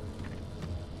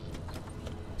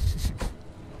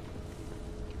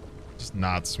 Just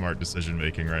not smart decision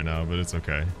making right now, but it's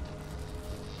okay.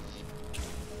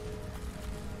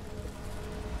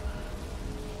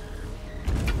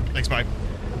 Thanks, bye.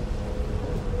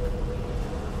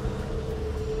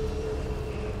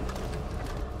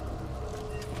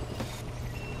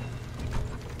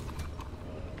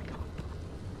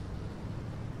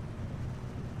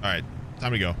 All right,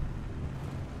 time to go.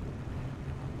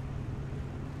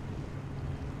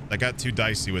 That got too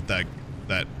dicey with that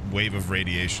wave of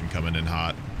radiation coming in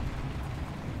hot.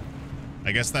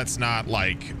 I guess that's not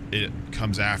like it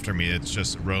comes after me, it's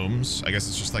just roams. I guess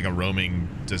it's just like a roaming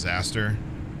disaster.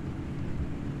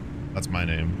 That's my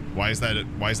name. Why is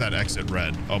that exit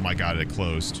red? Oh my god, it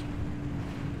closed.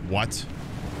 What?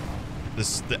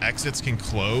 The exits can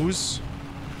close?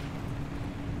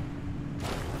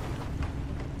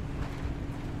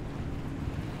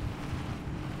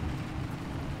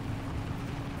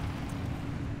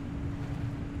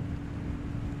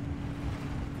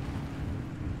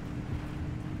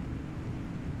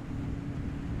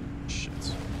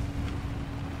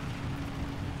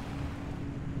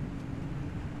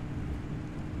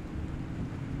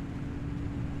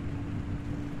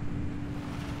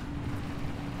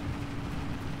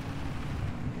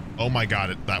 Oh my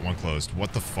god, that one closed.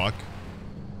 What the fuck?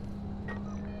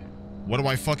 What do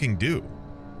I fucking do?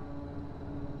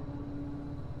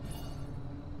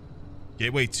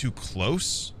 Gateway too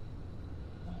close?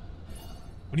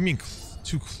 What do you mean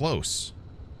too close?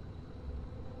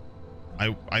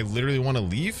 I literally want to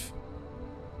leave?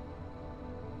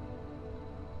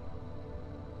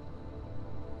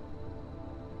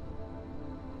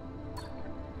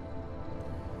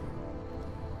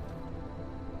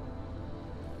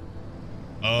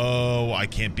 Oh, I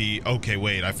can't be. Okay,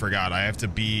 wait, I forgot. I have to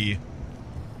be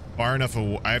far enough.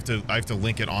 I have to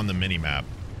link it on the mini map.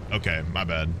 Okay, my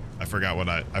bad. I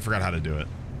forgot how to do it.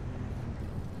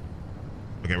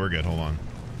 Okay, we're good. Hold on.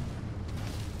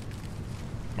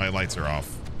 My lights are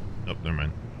off. Nope, never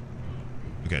mind.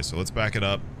 Okay, so let's back it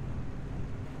up.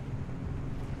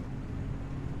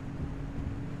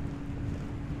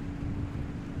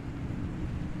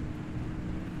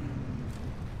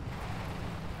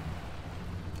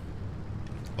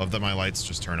 Love that my lights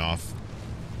just turn off.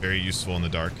 Very useful in the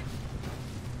dark.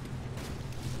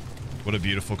 What a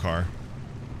beautiful car.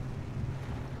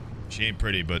 She ain't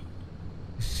pretty, but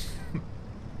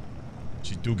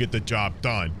she do get the job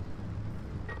done.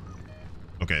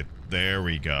 Okay, there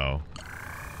we go.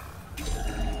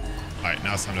 Alright,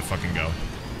 now it's time to fucking go.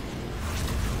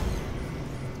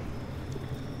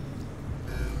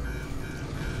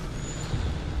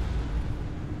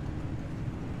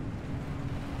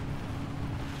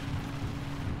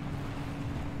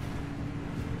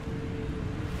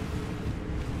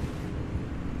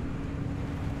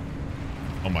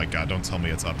 Oh my god, don't tell me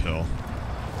it's uphill.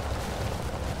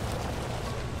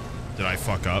 Did I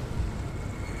fuck up?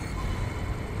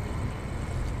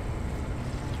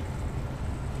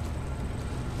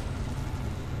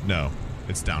 No,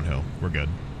 it's downhill. We're good.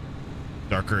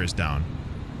 Darker is down.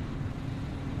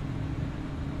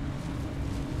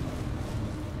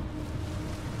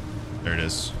 There it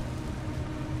is.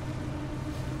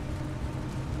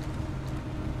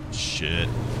 Shit.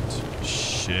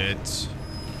 Shit.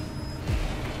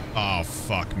 Oh,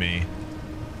 fuck me.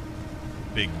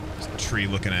 Big tree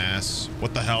looking ass.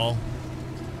 What the hell?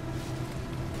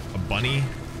 A bunny?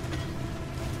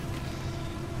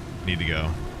 Need to go.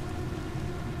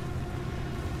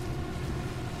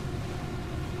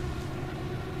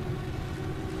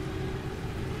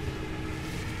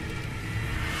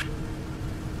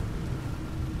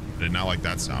 I did not like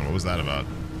that sound. What was that about?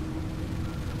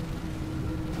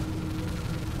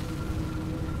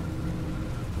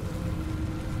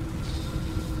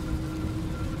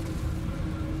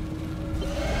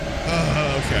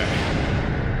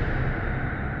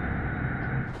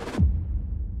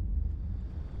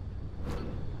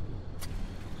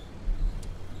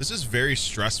 This is very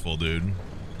stressful, dude.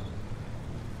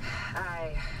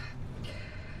 I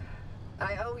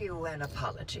owe you an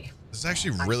apology. This is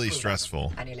actually really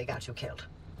stressful. I nearly got you killed.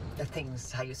 The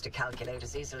things I used to calculate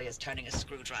as easily as turning a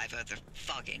screwdriver, they're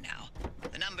foggy now.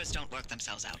 The numbers don't work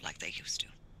themselves out like they used to.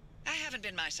 I haven't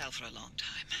been myself for a long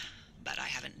time, but I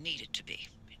haven't needed to be.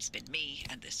 It's been me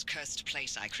and this cursed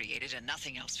place I created and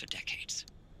nothing else for decades.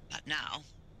 But now,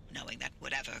 knowing that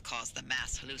whatever caused the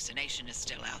mass hallucination is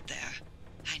still out there,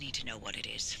 I need to know what it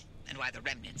is, and why the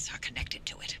remnants are connected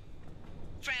to it.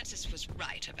 Francis was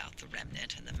right about the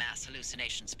remnant and the mass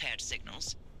hallucinations' paired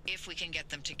signals. If we can get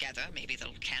them together, maybe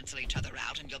they'll cancel each other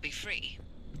out and you'll be free.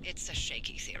 It's a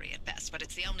shaky theory at best, but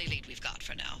it's the only lead we've got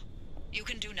for now. You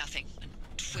can do nothing and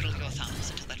twiddle your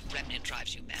thumbs until that remnant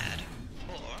drives you mad.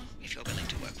 Or, if you're willing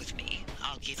to work with me,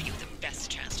 I'll give you the best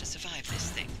chance to survive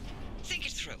this thing. Think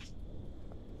it through.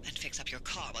 And fix up your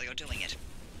car while you're doing it.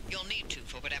 You'll need to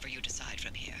for whatever you decide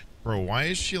from here. Bro, why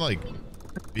is she like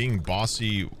being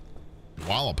bossy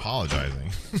while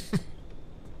apologizing?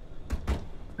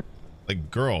 Like,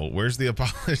 girl, where's the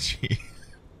apology?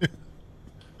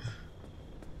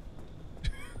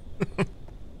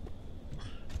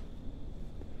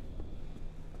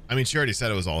 I mean, she already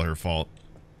said it was all her fault.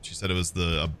 She said it was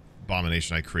the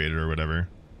abomination I created or whatever.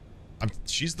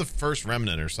 She's the first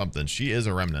remnant or something. She is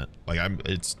a remnant. Like,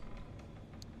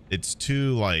 it's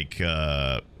too, like,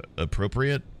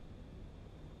 appropriate.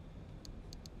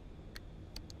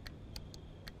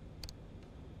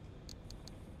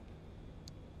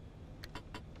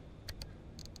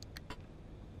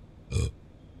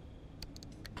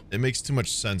 It makes too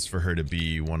much sense for her to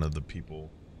be one of the people.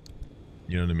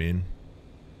 You know what I mean?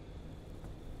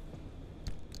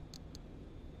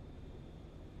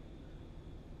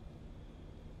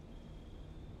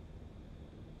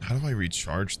 How do I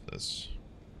recharge this?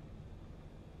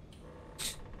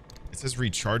 It says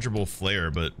rechargeable flare,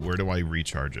 but where do I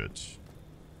recharge it?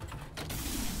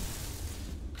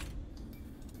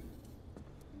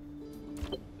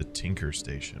 Tinker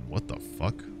Station. What the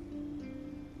fuck?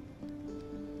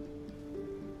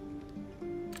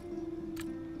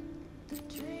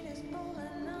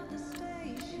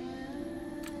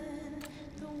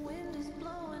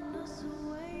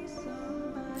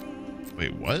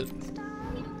 Wait, what?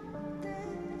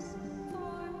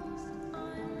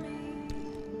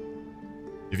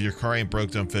 If your car ain't broke,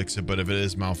 don't fix it. But if it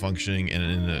is malfunctioning and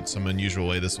in some unusual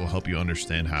way, this will help you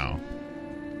understand how.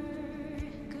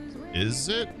 Is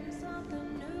it?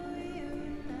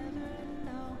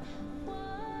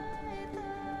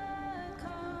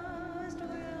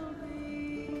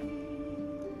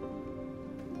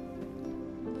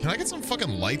 Can I get some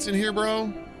fucking lights in here,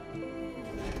 bro?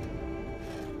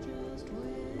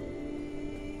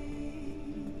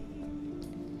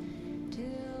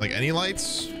 Like any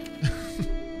lights?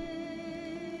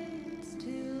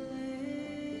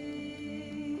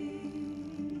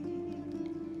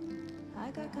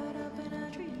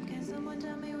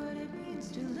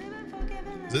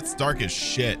 It's dark as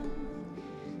shit.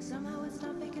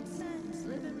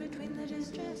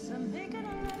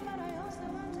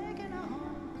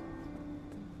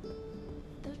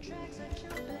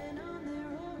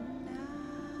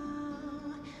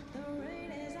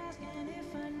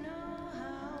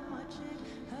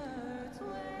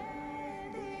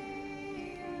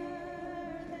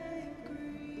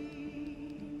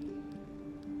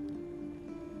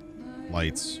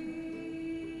 Lights.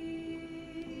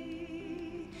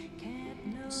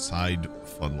 Side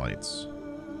floodlights.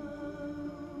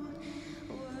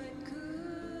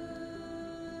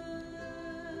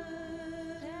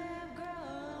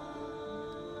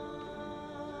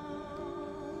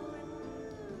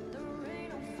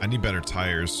 I need better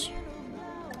tires.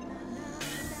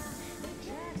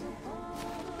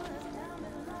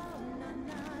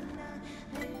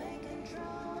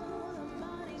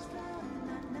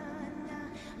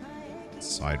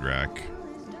 Side rack.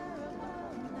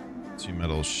 2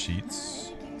 metal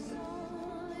sheets.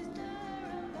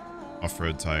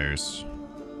 Off-road tires.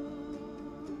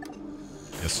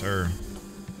 Yes, sir.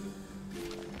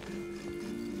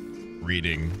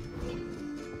 Reading.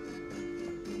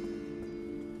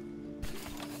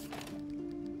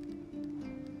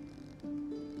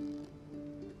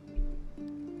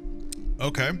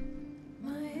 Okay.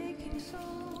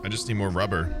 I just need more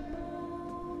rubber.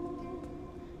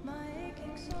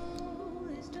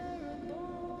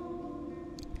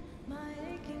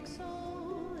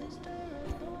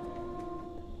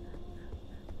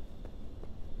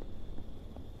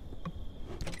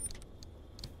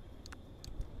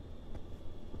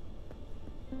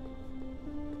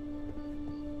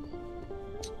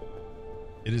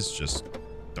 It is just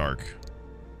dark.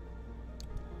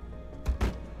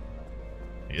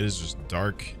 It is just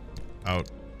dark out.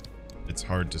 It's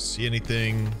hard to see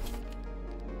anything.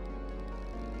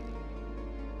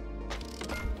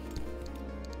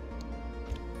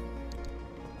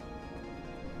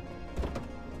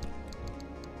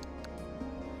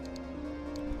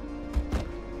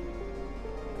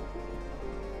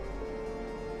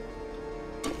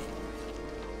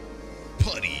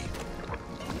 Putty.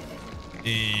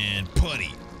 And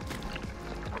putty.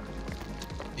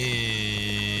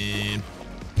 And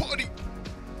putty.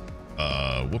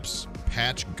 Whoops.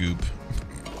 Patch goop.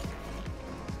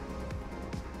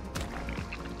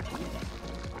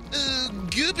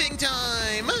 Gooping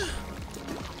time.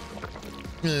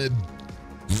 And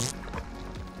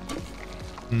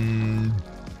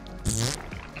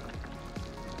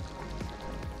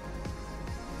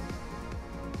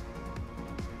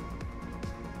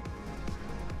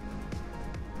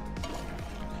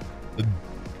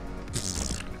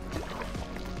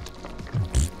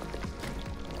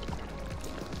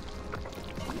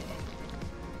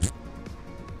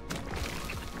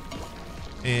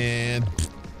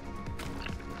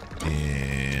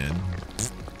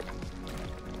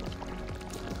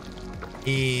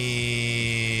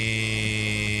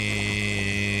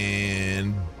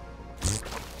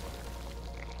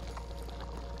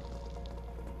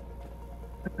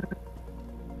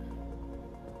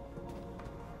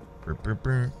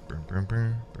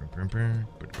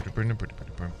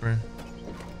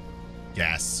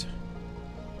gas.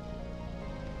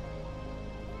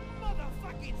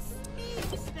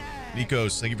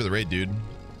 Nikos, thank you for the raid, dude.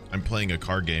 I'm playing a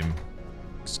car game.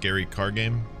 Scary car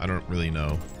game? I don't really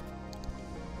know.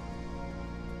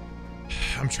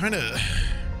 I'm trying to...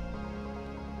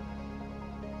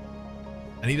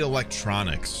 I need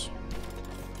electronics.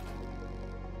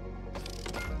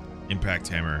 Impact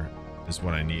hammer is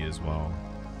what I need as well.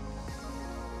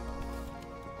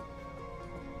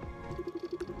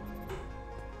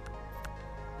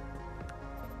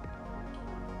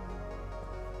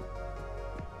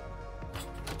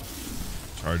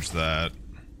 Charge that.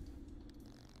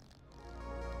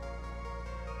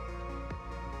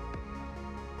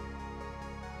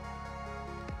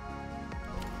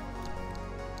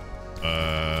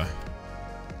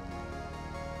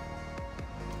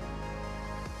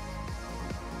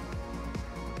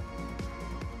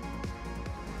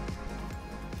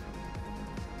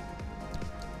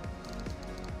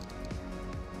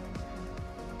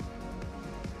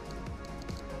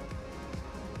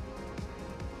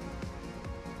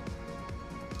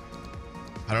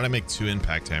 How did I make 2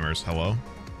 impact hammers? Hello?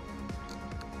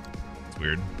 It's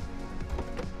weird.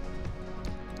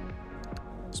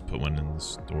 Just put one in the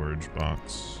storage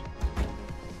box.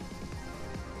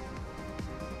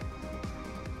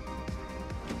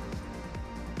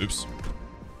 Oops.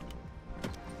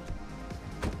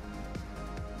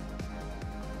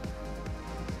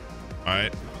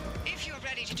 Alright. If you're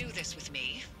ready to do this with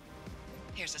me,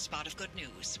 here's a spot of good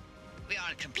news. We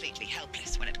aren't completely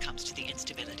helpless when it comes to the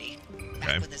instability.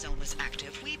 Back when the zone was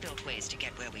active, we built ways to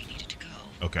get where we needed to go.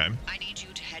 Okay. I need you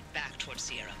to head back towards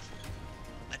Serum.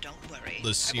 But don't worry.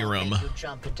 The Serum. I won't make you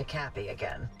jump into Cappy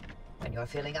again. When you're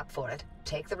feeling up for it,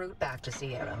 take the route back to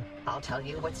Serum. I'll tell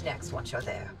you what's next once you're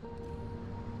there.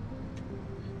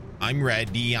 I'm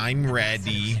ready. I'm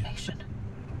ready.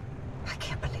 I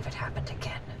can't believe it happened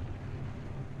again.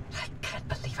 I can't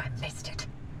believe I missed it.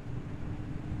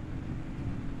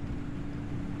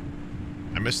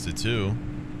 I missed it too.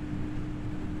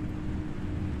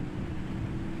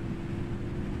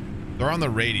 They're on the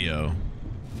radio.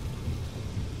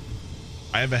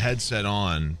 I have a headset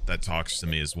on that talks to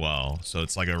me as well. So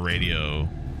it's like a radio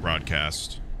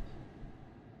broadcast.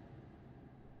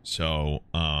 So,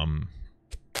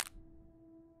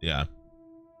 yeah.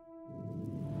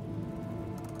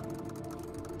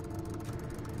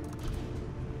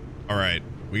 All right,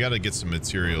 we got to get some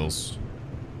materials.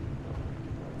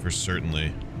 For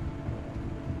certainly,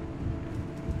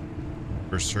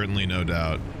 no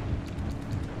doubt.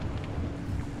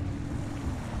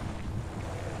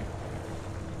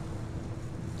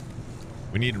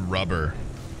 We need rubber.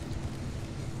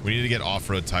 We need to get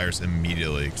off-road tires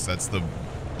immediately, because this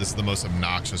is the most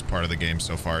obnoxious part of the game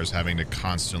so far, is having to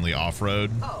constantly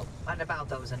off-road. Oh, and about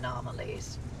those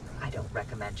anomalies. I don't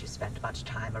recommend you spend much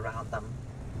time around them.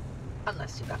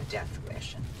 Unless you've got a death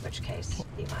wish, in which case,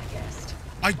 be my guest.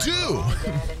 I do!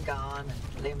 Dead and gone,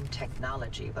 limb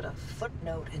technology, but a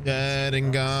footnote in Dead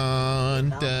and gone,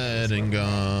 dead and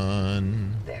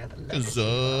gone.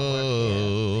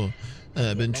 So,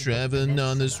 I've been traveling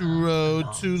on this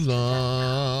road too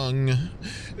long,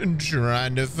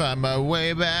 trying to find my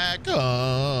way back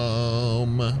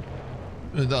home.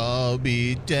 I'll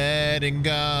be dead and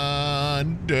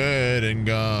gone, dead and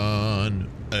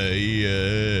gone.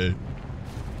 Yeah.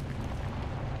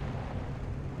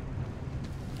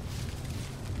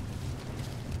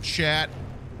 Chat,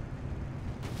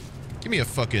 give me a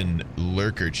fucking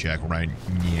lurker check right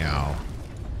now.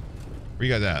 Where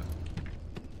you guys at?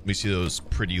 Let me see those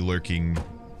pretty lurking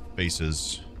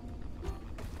faces.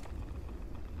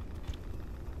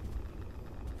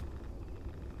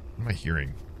 What am I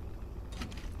hearing?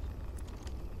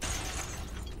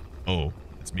 Oh,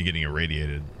 it's me getting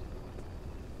irradiated.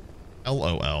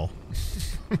 LOL.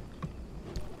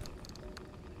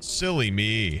 Silly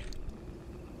me.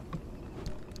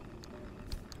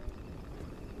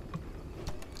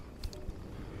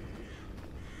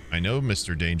 I know,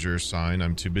 Mr. Danger sign.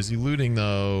 I'm too busy looting,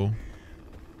 though.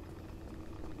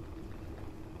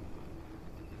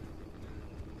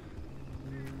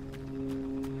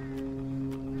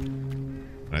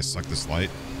 Can I suck this light?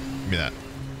 Give me that.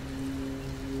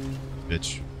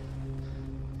 Bitch.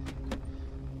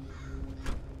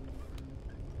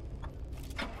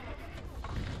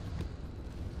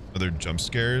 Other jump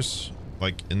scares,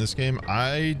 like in this game?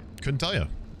 I couldn't tell you. I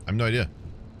have no idea.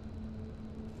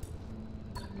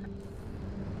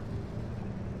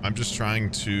 I'm just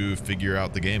trying to figure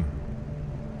out the game.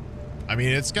 I mean,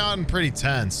 it's gotten pretty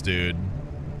tense, dude.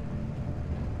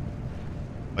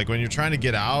 Like when you're trying to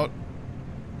get out,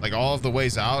 like all of the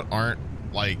ways out aren't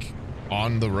like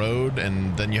on the road,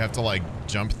 and then you have to like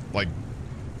jump, like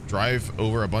drive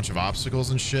over a bunch of obstacles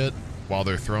and shit while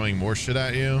they're throwing more shit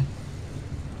at you.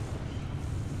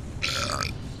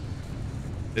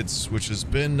 Which has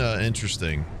been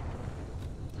interesting.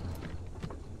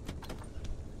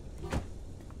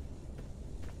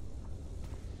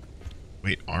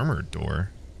 Wait, armored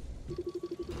door?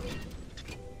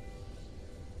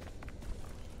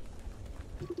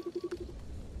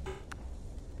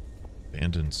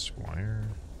 Abandoned squire?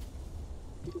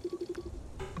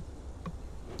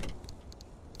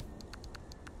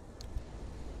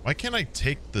 Why can't I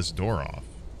take this door off?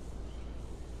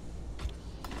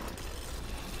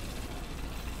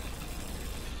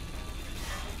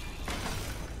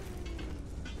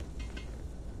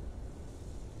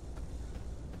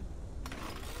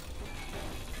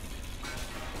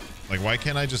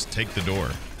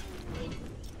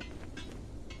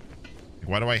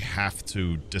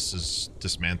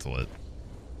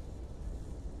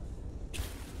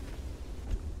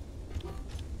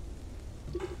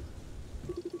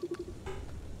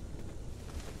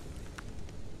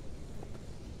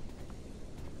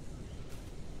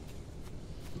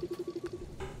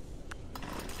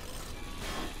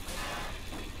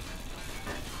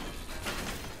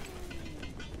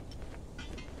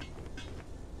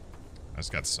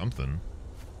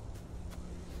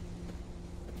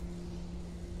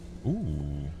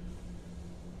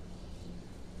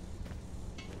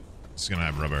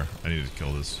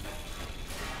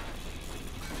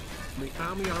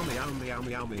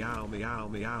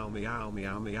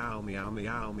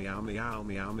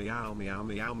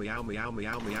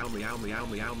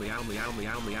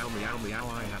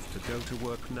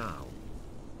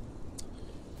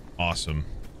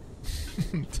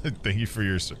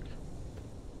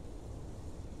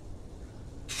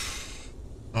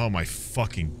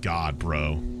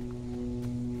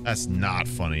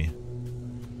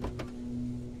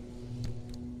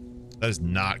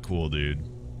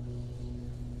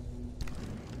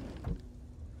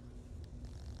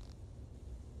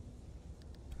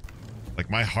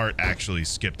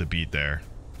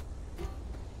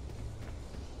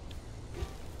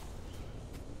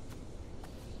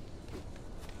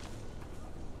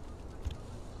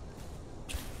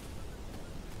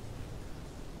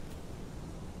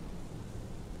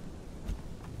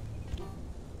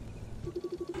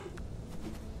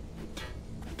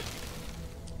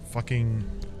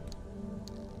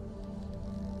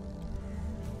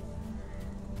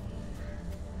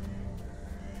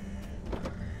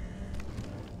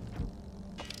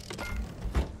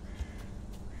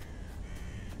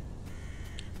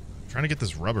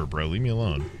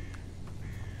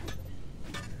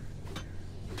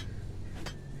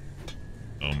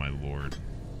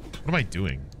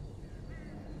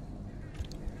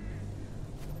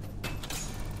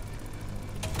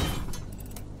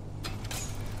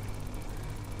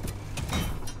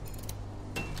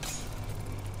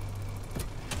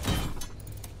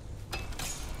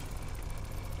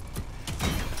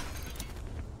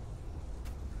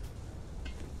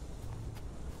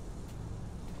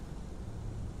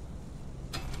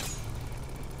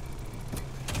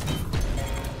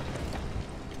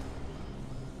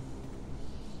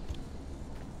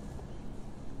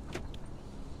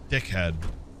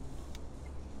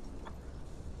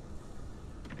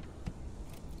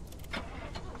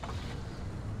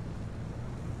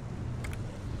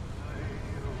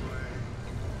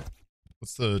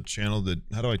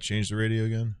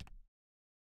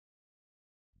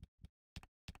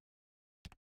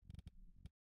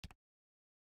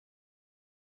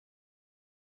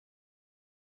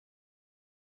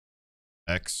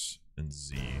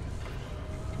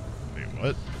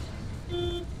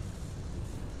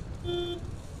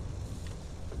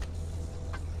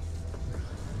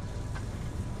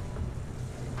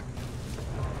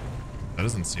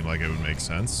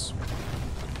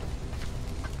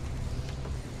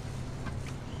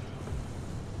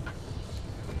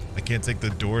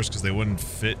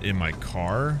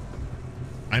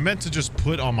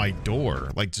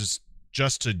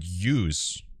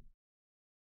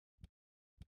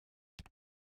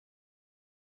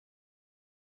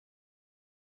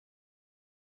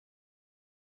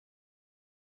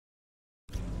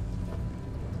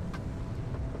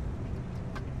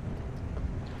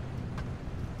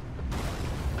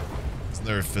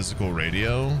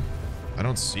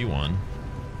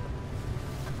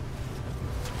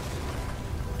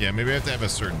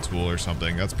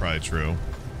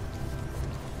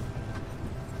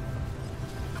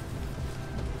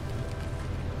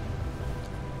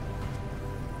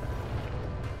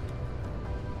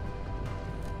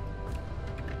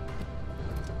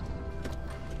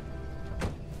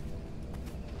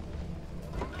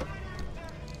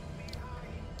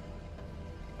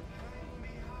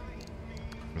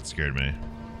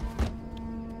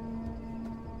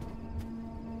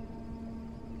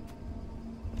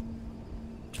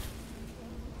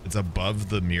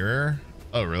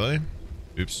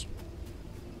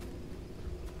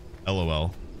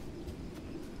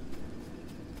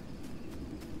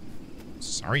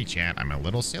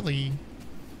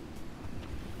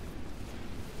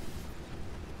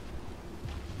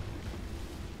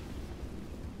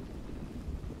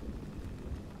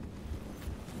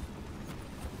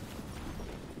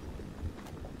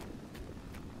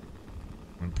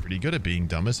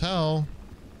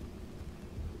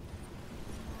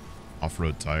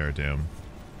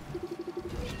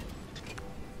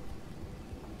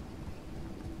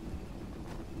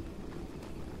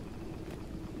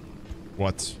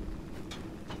 What?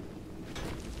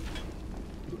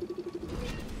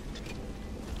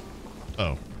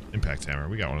 Oh, impact hammer.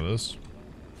 We got one of those.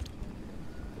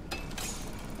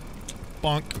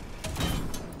 Bonk.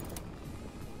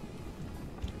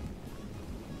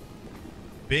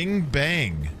 Bing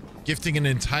bang. Gifting an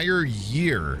entire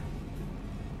year.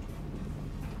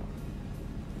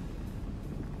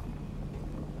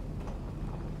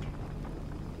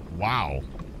 Wow.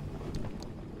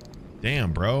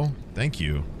 Damn, bro. Thank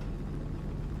you.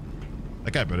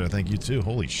 That guy better thank you too.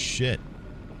 Holy shit.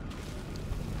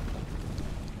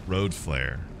 Road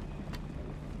flare.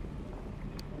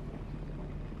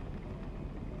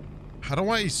 How do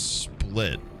I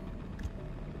split?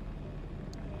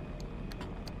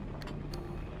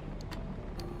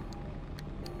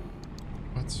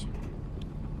 What?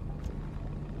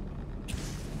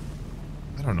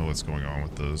 I don't know what's going on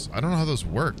with those. I don't know how those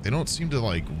work. They don't seem to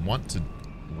like want to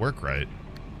work right.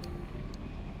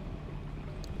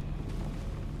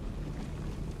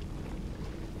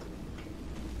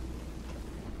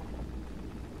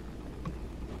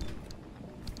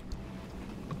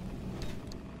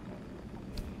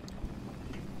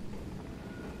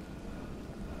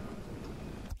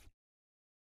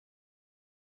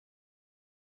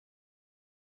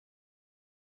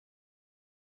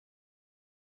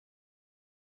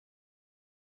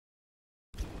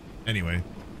 Anyway.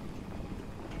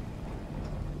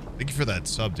 Thank you for that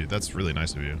sub, dude. That's really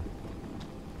nice of you.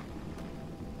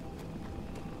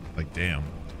 Like, damn.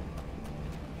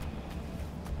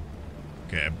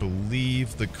 Okay, I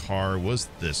believe the car was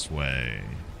this way.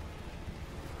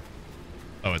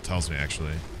 Oh, it tells me,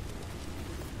 actually.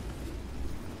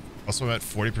 Also, I'm at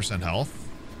 40% health?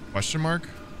 Question mark?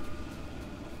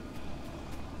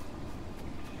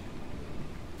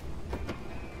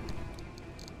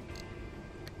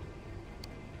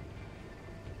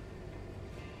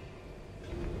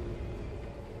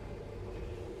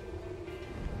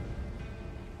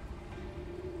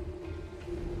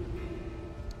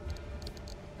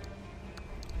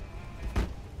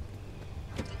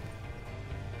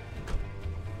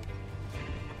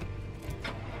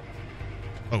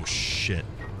 Oh, shit.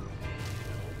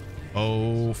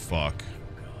 Oh, fuck.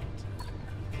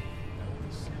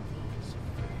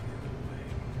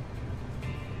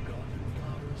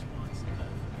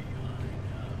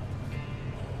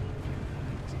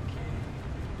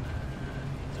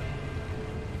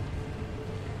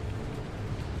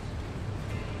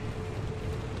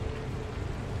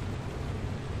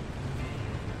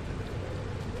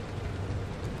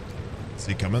 Is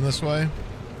he coming this way?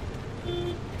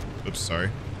 Oops, sorry.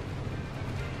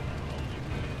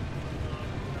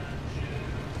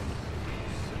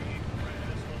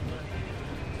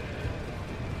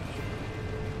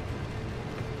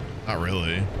 Not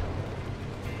really.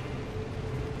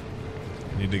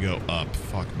 I need to go up.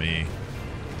 Fuck me.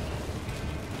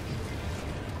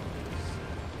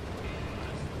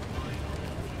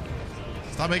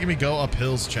 Stop making me go up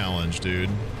hills challenge, dude.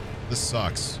 This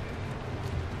sucks.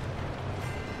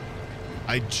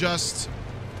 I just...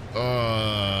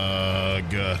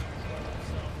 Ugh.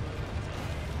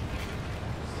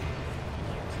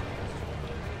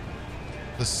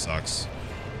 This sucks.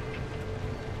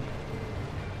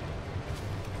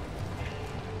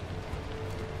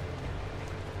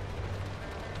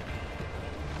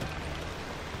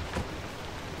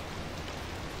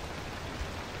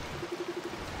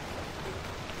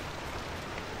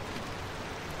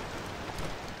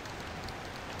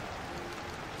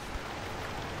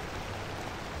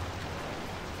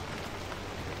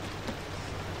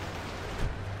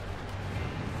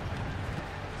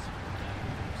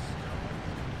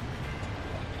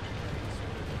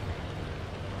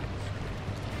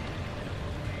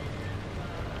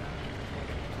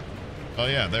 Oh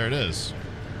yeah, there it is.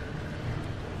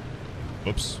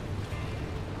 Whoops.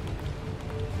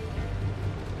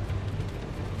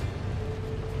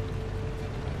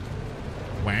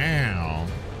 Wow.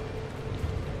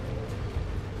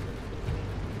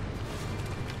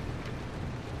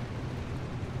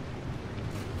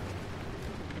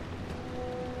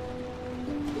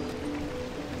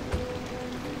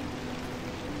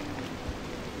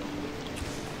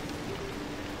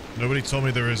 Nobody told me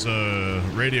there was a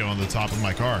radio on the top of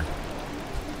my car.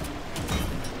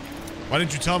 Why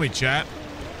didn't you tell me, chat?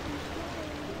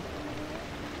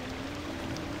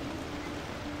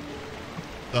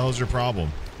 What the hell's your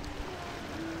problem?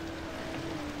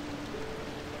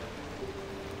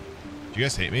 Do you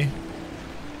guys hate me?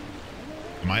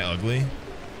 Am I ugly?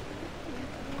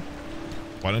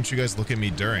 Why don't you guys look at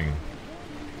me during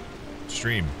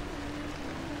stream?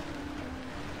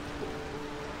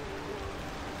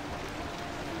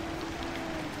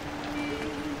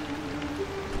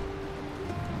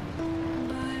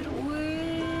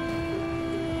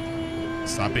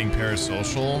 Stop being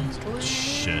parasocial?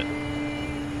 Shit.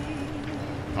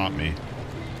 Caught me.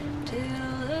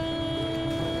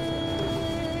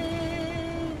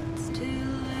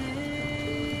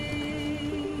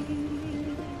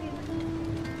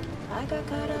 I got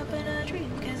caught up in a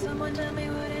dream. Can someone tell me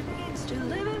what it means to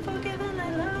live and forgive and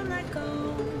let love let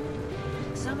go?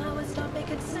 Somehow it stopped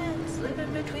making sense.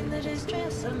 Living between the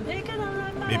distress. I'm making a life.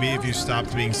 Maybe if you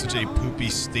stopped being such a poopy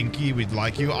stinky, we'd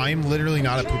like you. I'm literally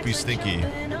not a poopy stinky.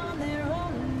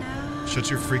 Shut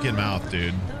your freaking mouth,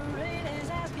 dude.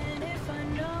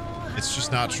 It's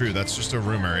just not true. That's just a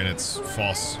rumor and it's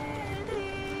false.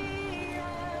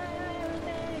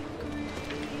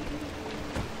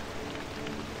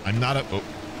 I'm not a... Oh.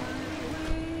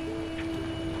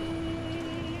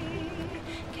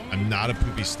 I'm not a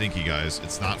poopy stinky, guys.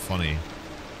 It's not funny.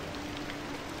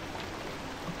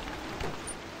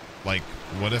 Like,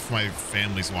 what if my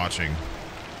family's watching?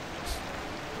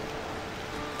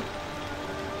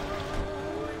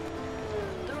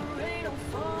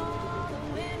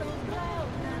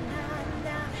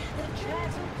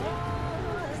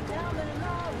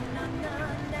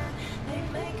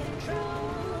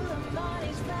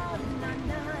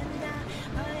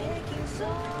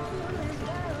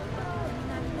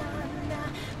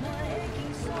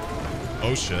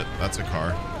 Oh shit, that's a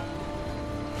car.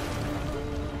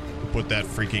 Put that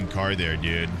freaking car there,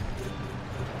 dude.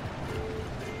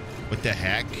 What the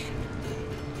heck?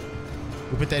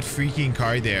 Who put that freaking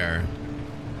car there?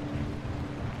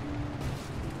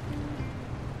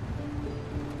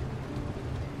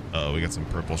 Oh, we got some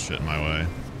purple shit in my way.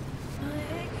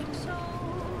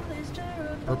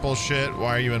 Purple shit,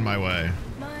 why are you in my way?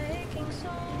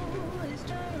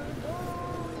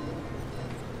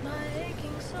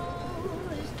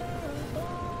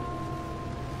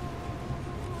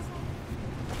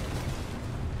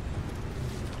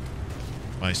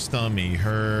 My stomach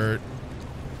hurt.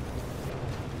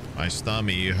 My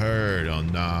stomach hurt. Oh,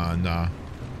 nah, nah.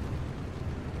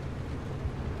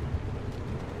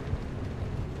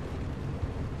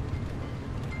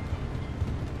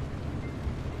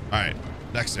 All right,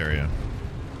 next area.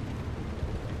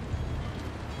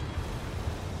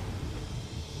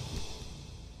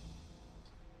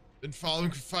 Been following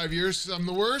for 5 years because I'm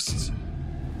the worst.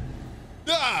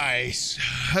 Nice.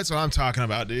 That's what I'm talking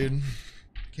about, dude.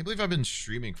 Can't believe I've been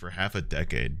streaming for half a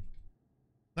decade. Isn't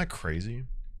that crazy?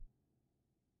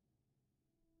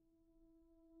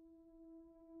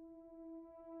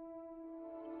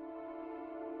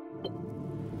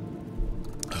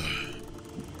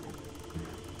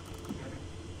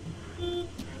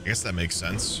 I guess that makes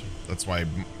sense. That's why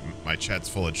my chat's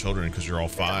full of children, because you're all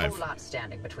 5. There's a whole lot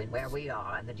standing between where we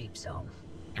are and the deep zone.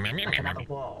 Like another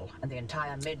wall and the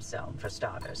entire mid-zone for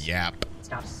starters. Yep. It's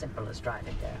not as simple as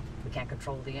driving there. We can't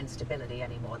control the instability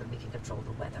any more than we can control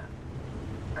the weather.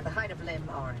 At the height of limb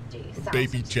R&D,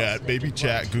 baby chat,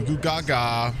 goo goo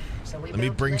gaga. So let me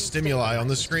bring stimuli on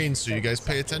the screen so you guys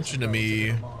pay attention to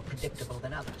me. More predictable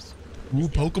than others. Ooh,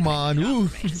 Pokemon, ooh.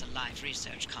 It's a live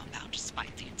research compound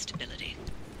despite the instability.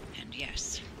 And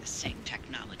yes, the same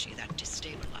technology that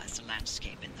destabilized the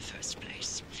landscape in the first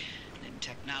place. And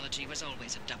technology was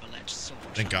always a double-edged sword.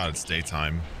 Thank God it's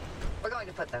daytime. We're going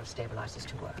to put those stabilizers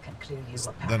to work and clear you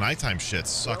apart. The nighttime shit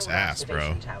sucks ass,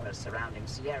 bro. Towers surrounding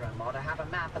Sierra Moore to have a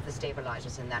map of the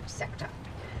stabilizers in that sector.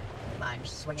 Mind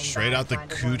swinging straight out the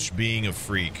cooch being a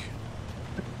freak.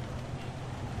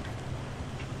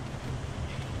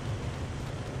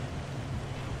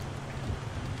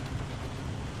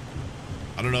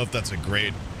 I don't know if that's a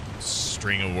great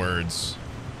string of words.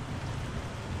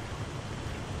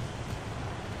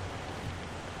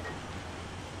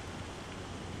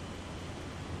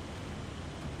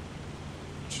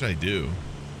 What should I do?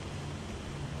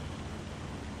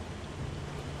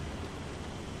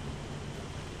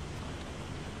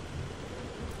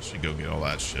 Should go get all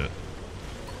that shit.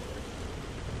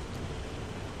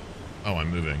 Oh,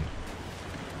 I'm moving.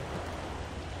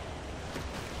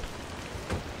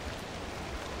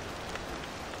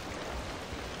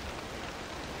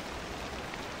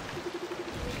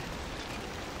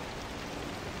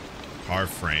 Car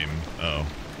frame. Oh.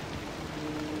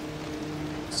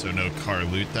 So no car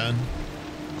loot then?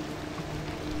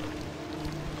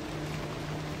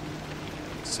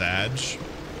 Sag.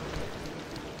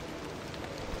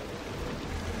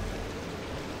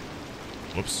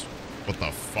 Whoops. What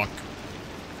the fuck?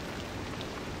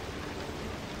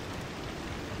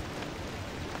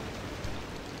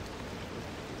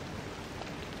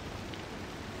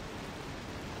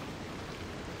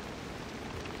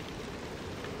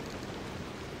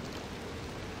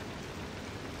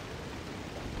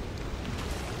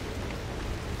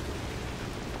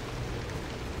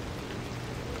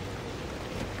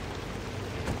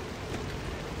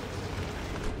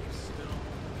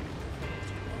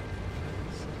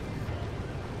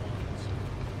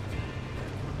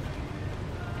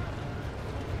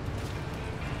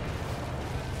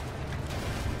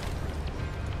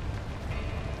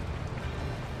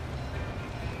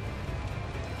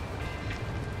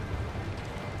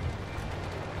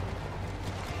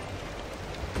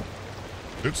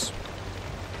 Oops.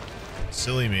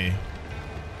 Silly me.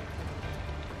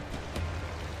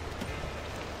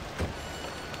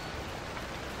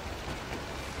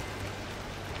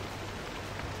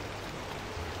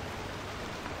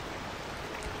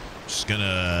 Just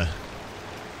gonna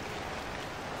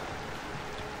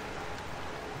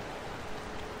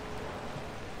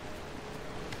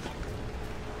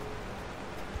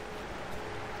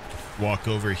walk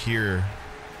over here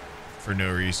for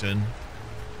no reason.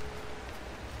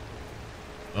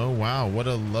 Oh wow, what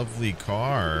a lovely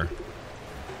car.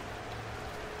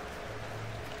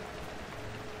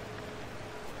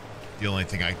 The only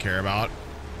thing I care about.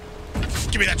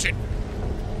 Give me that shit.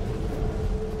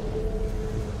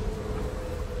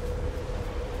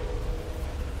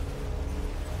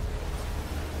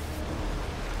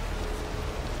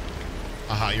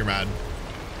 Aha, you're mad.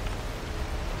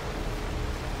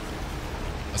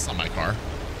 That's not my car.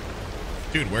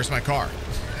 Dude, where's my car?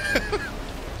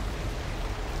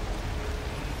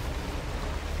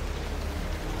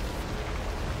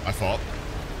 My fault.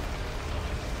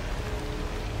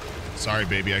 Sorry,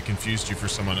 baby. I confused you for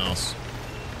someone else.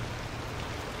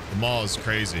 The mall is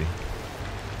crazy.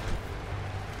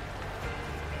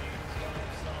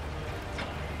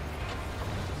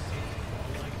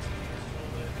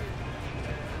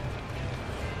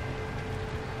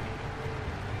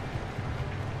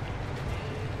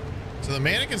 So the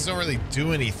mannequins don't really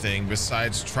do anything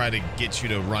besides try to get you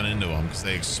to run into them because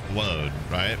they explode,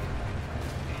 right?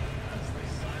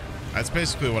 That's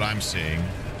basically what I'm seeing.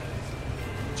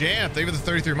 Jan, thank you for the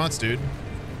 33 months, dude.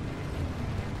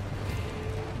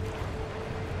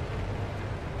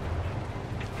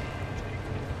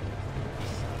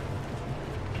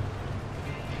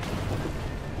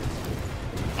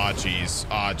 Aw, jeez.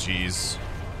 Aw, jeez.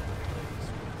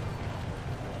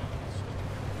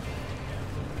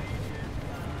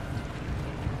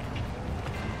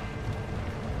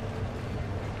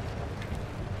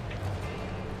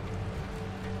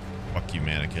 Fuck you,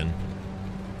 mannequin.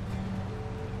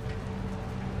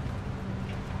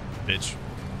 Bitch.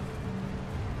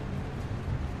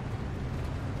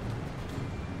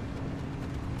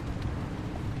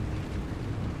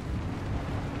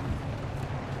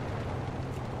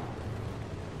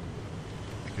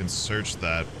 I can search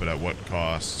that, but at what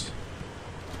cost?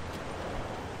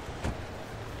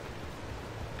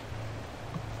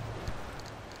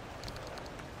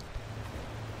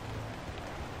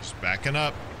 Just backing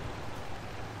up.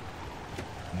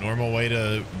 Normal way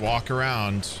to walk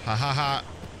around. Ha ha ha.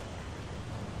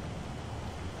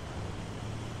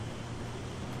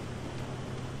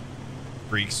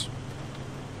 Freaks.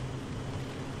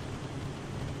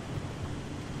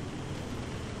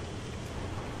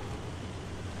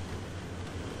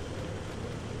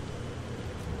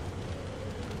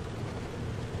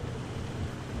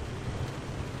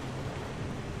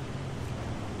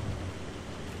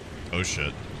 Oh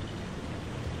shit.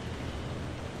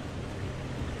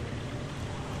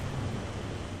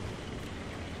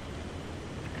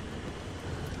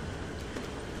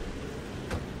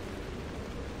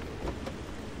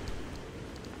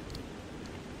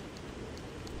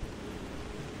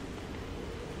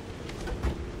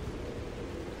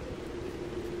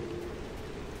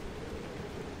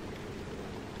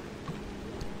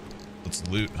 Let's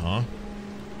loot, huh?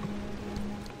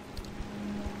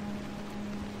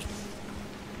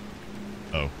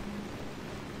 Oh.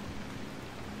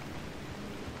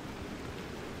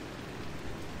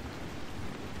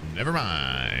 Never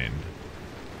mind.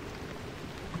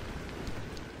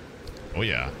 Oh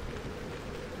yeah.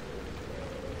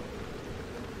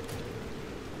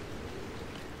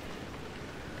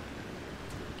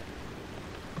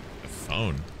 A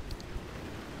phone.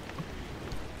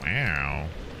 Wow.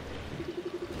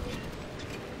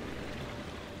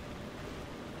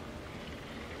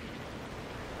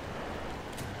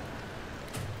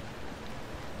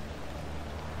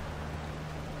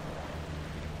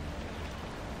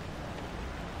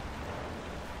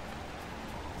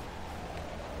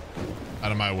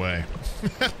 Out of my way.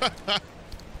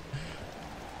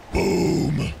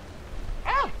 Boom.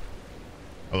 Ah!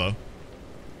 Hello.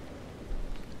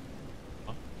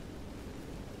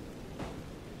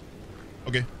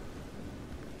 Okay.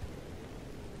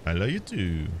 Hello, you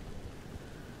too.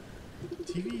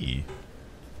 TV.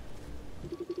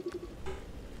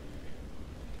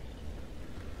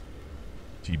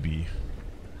 TB.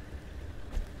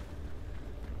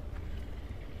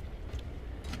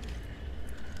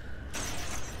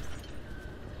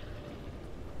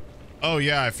 Oh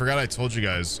yeah, I forgot I told you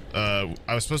guys. I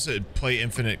was supposed to play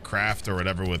Infinite Craft or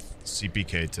whatever with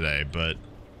CPK today, but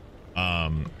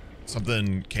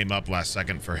something came up last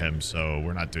second for him, so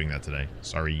we're not doing that today.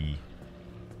 Sorry.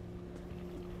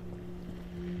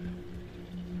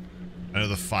 I know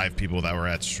the 5 people that were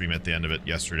at stream at the end of it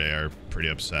yesterday are pretty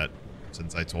upset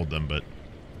since I told them, but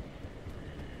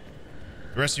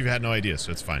the rest of you had no idea,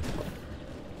 so it's fine.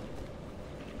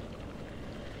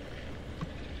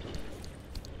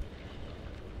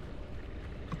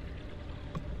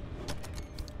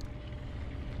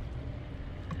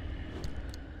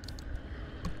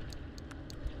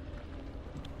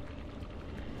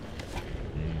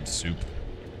 Soup.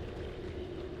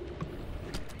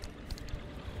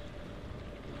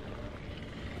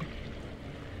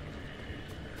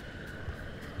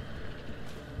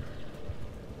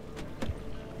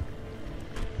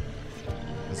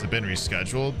 Has it been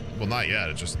rescheduled? Well, not yet.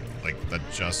 It just, like, that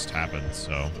just happened,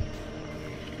 so.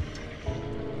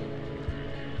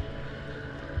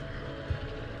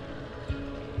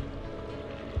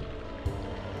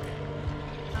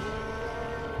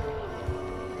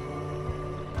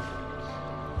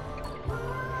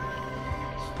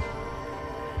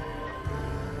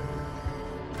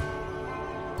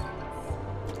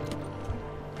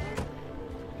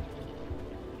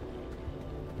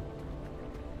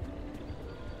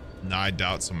 I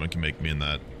doubt someone can make me in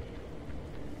that.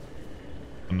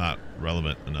 I'm not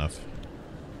relevant enough.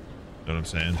 Know what I'm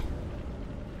saying?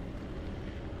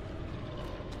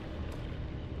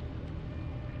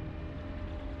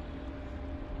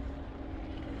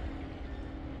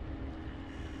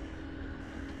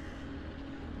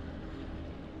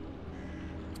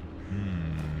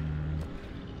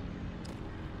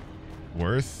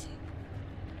 Worth?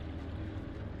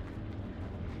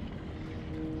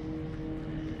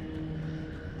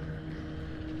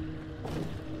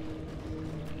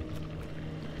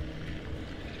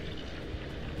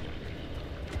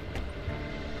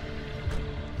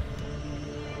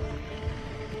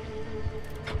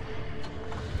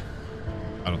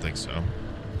 I don't think so.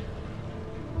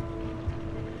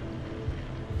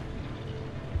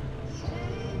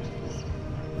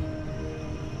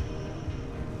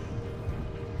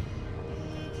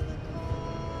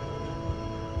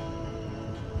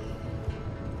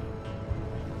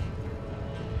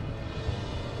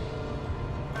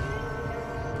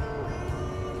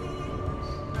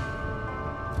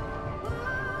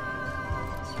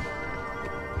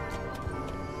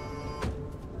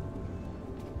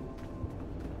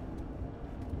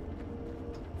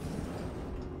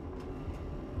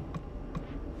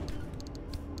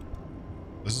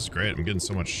 This is great. I'm getting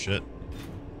so much shit.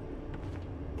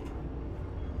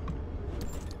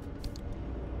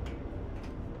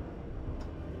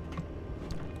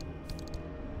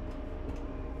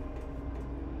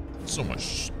 So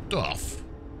much stuff.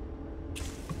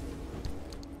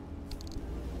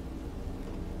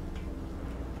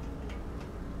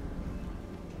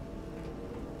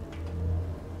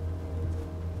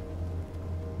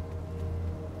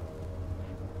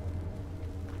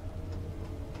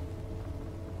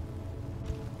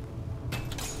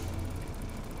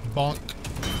 Bonk.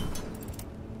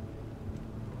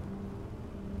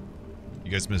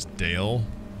 You guys missed Dale?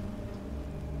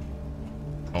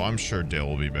 Oh, I'm sure Dale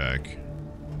will be back.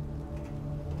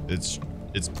 It's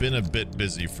been a bit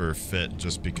busy for Fit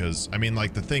just because, I mean,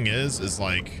 like, the thing is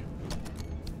like,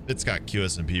 Fit's got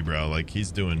QSMP, bro. Like, he's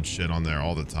doing shit on there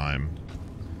all the time.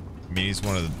 I mean,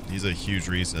 he's a huge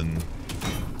reason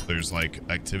there's, like,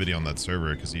 activity on that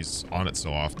server because he's on it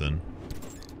so often.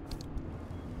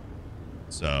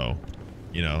 So,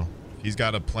 you know, if he's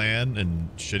got a plan and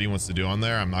shit he wants to do on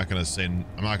there, I'm not gonna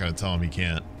tell him he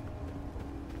can't.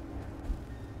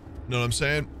 Know what I'm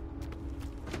saying?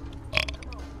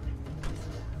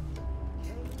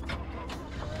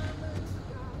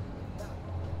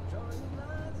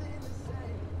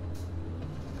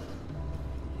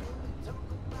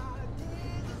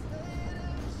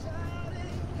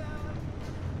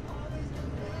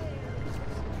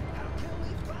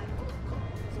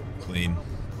 Clean.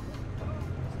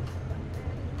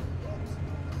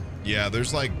 Yeah,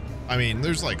 there's like, I mean,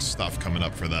 there's like stuff coming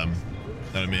up for them.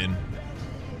 Know what I mean?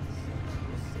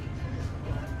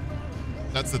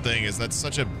 That's the thing, is that's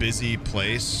such a busy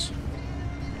place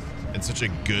and such a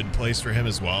good place for him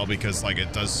as well, because like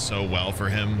it does so well for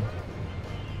him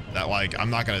that like I'm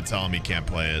not gonna tell him he can't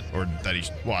play it, or that he,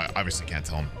 well, I obviously can't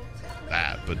tell him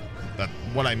that, but that,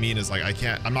 what I mean is like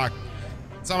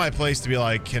it's not my place to be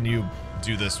like, can you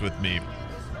do this with me?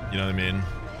 You know what I mean?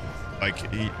 Like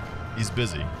he's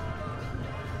busy.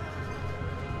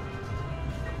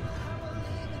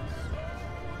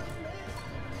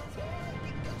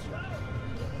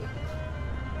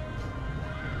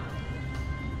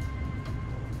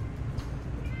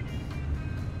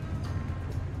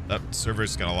 That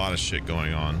server's got a lot of shit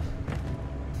going on.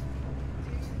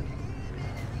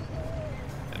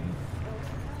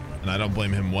 And I don't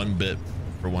blame him one bit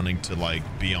for wanting to like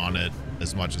be on it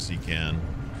as much as he can.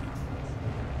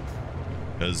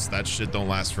 Because that shit don't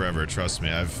last forever, trust me.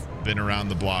 I've been around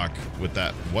the block with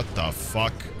that. What the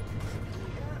fuck?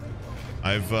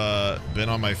 I've been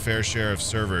on my fair share of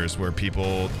servers where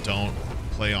people don't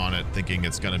play on it thinking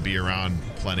it's gonna be around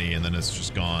plenty and then it's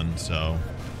just gone, so.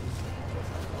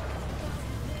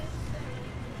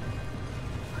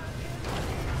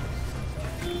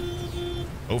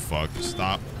 Oh fuck,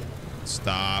 stop.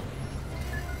 Stop.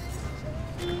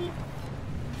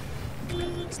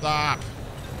 Stop.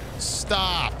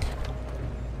 Stop.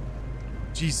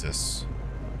 Jesus.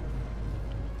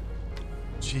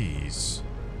 Jeez.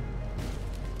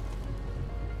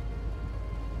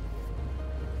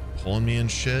 Pulling me in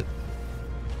shit.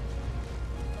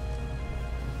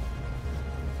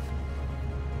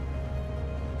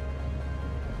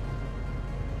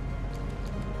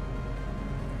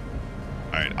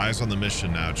 Alright, eyes on the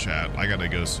mission now, chat. I gotta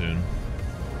go soon.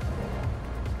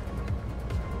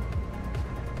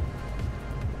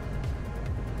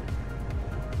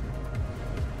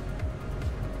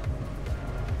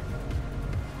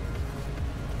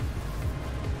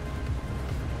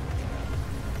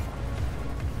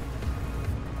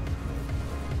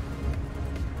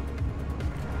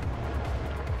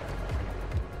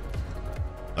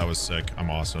 That was sick. I'm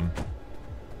awesome.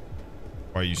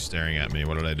 Why are you staring at me?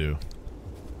 What did I do?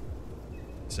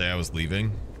 Say I was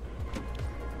leaving?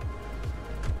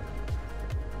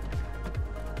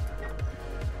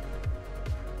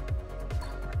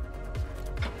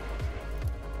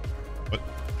 What?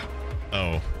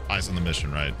 Oh, eyes on the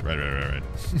mission, right? Right.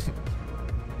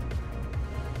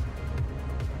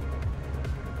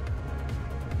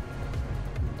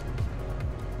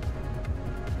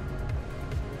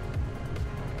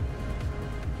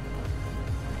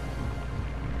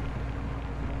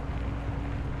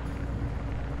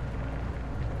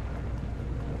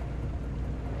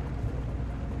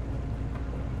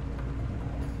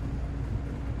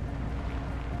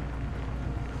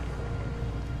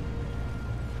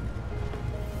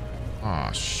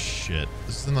 Aw, shit.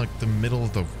 This is in like the middle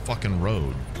of the fucking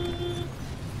road.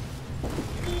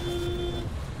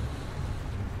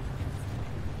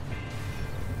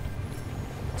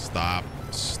 Stop.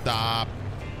 Stop.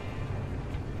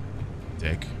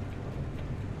 Dick.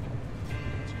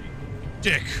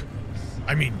 Dick.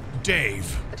 I mean,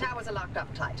 Dave. The towers are locked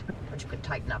up tight, but you could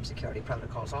tighten up security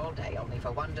protocols all day, only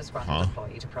for one disgruntled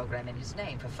employee to program in his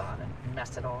name for fun and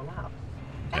mess it all up.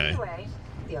 Okay. Anyway,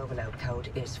 the overload code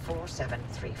is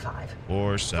 4735.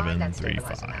 4735.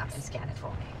 Find that map and scan it for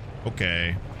me.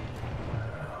 Okay.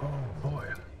 Oh boy.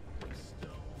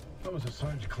 I was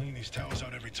assigned to clean these towers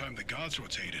out every time the guards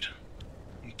rotated.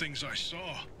 And things I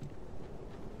saw.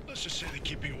 Let's just say that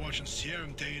keeping a watch on Sierra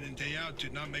day in and day out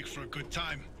did not make for a good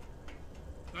time.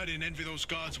 I didn't envy those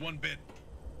guards one bit.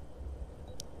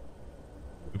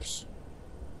 Oops.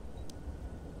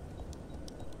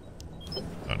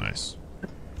 Oh, nice.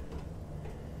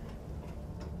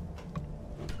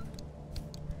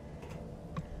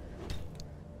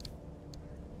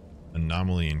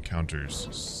 Anomaly encounters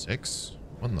 6?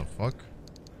 What in the fuck?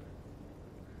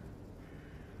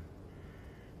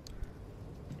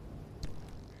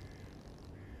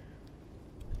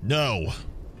 No.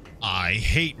 I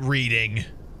hate reading.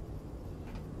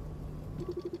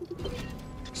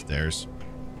 Stairs.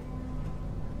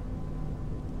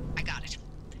 I got it.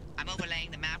 I'm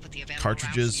overlaying the map with the available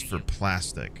Cartridges for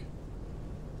plastic.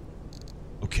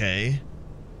 Okay.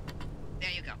 There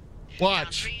you go.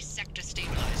 Watch. Found 3 sector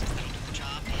stabilizers that'll do the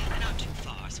job. They're not too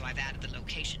far, so I've added the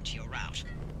location to your route.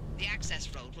 The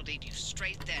access road will lead you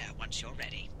straight there once you're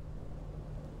ready.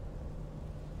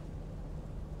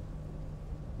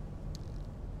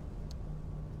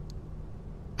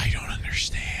 I don't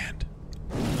understand.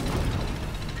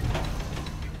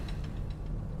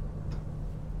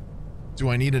 Do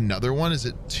I need another one? Is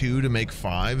it 2 to make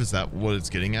 5? Is that what it's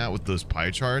getting at with those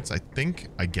pie charts?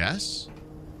 I guess.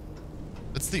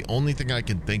 That's the only thing I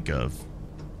can think of.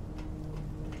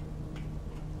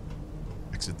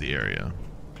 Exit the area.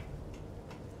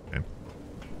 Okay.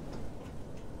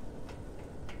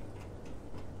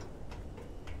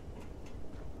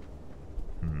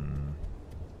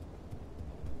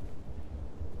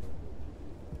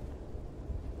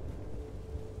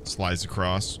 Slides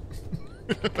across.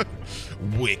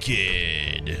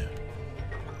 Wicked.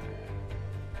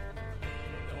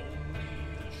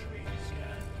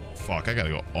 Fuck, I gotta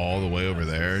go all the way over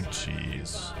there.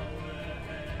 Jeez.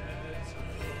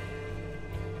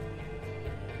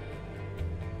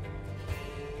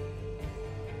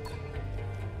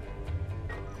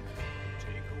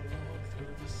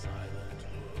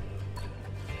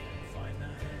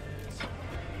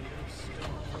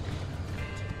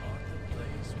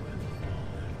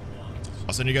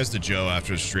 I'll send you guys to Joe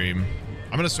after the stream.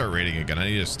 I'm gonna start raiding again. I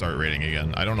need to start raiding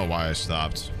again. I don't know why I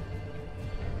stopped.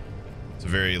 It's a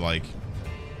very like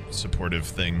supportive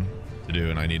thing to do,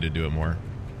 and I need to do it more.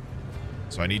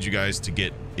 So I need you guys to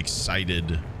get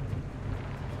excited.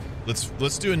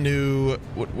 Let's do a new.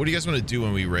 What do you guys want to do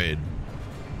when we raid?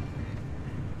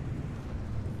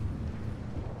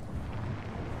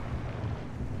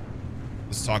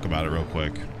 Let's talk about it real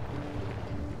quick.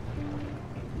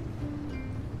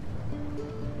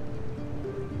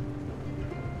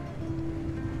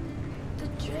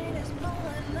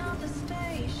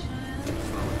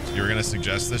 You were gonna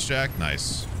suggest this, Jack?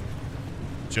 Nice.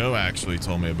 Joe actually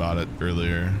told me about it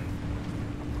earlier.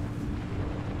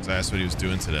 So I asked what he was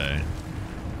doing today.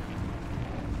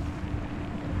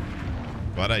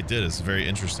 Glad I did. It's a very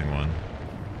interesting one.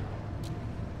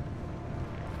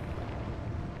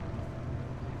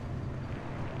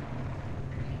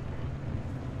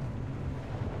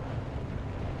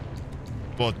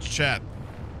 Well, chat,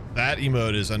 that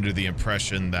emote is under the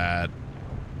impression that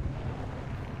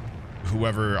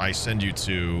whoever I send you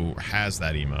to has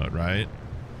that emote, right?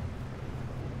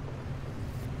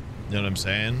 You know what I'm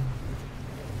saying?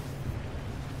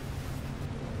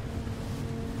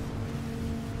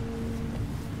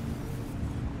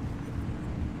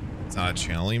 It's not a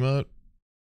channel emote?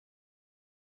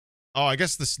 Oh, I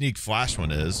guess the sneak flash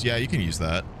one is. Yeah, you can use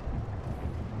that.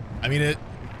 I mean,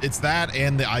 it's that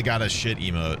and the I got a shit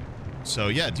emote. So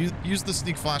yeah, use the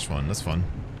sneak flash one. That's fun.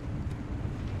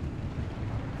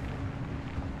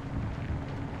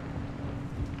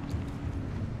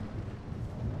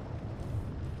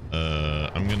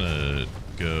 I'm gonna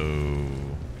go.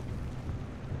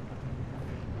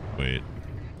 Wait.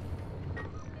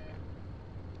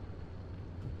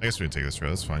 I guess we can take this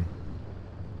road. That's fine.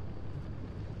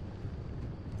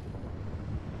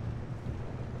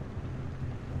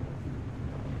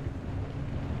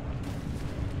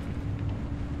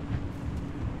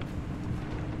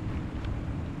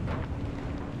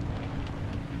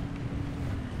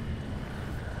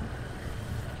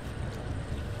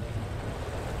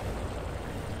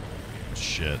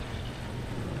 Shit.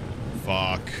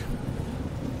 Fuck.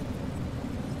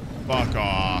 Fuck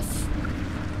off.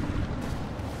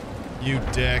 You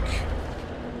dick.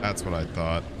 That's what I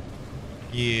thought.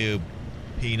 You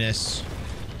penis.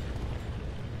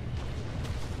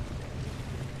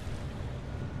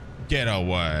 Get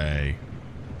away.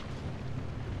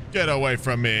 Get away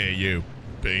from me, you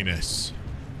penis.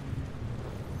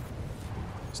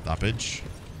 Stoppage.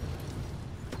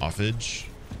 Offage.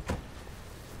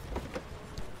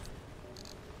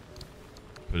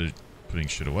 Putting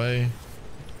shit away.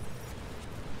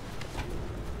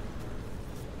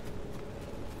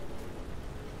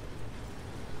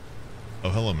 Oh,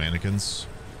 hello, mannequins.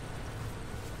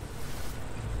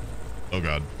 Oh,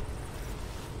 God.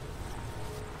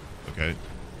 Okay.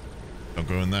 Don't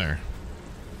go in there.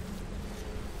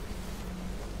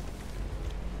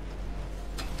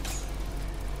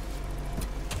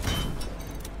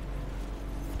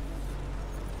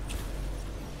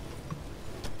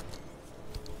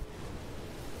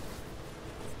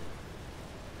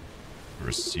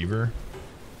 Receiver.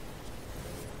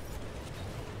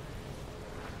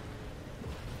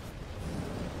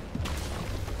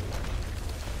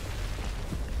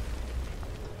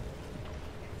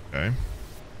 Okay.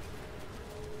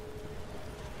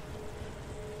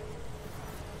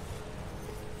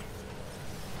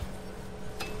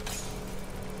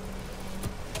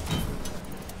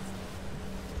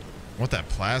 What that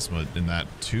plasma in that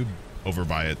tube over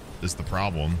by it is the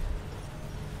problem.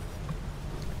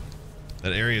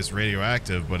 That area is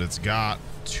radioactive, but it's got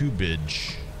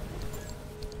tubage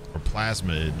or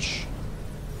plasmage.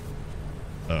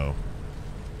 Oh.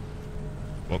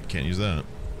 Well, can't use that.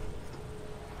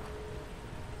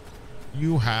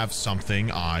 You have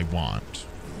something I want.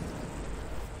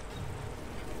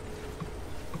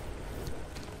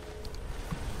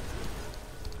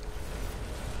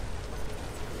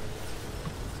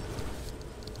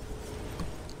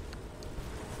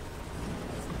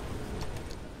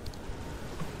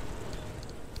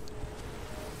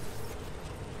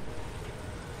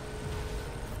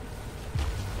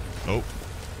 Oh.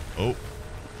 Oh.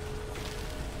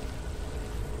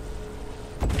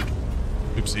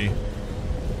 Oopsie.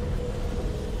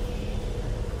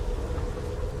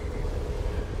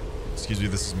 Excuse me,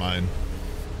 this is mine.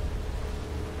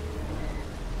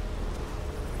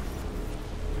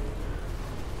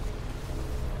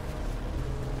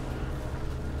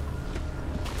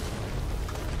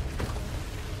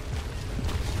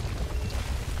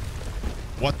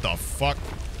 What the fuck?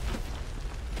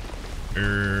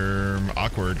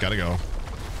 Awkward. Gotta go.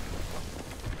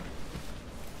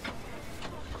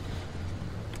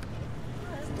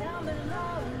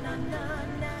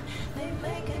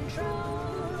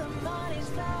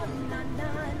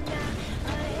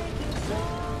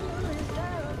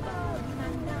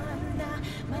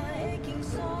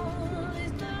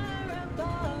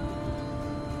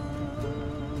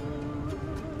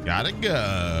 Gotta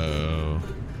go.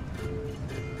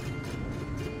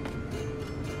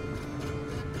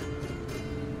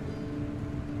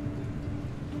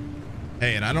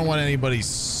 Hey, and I don't want anybody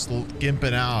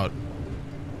skimping out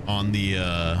on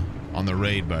the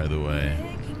raid, by the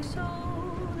way.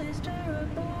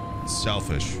 It's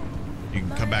selfish. You can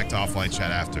come back to offline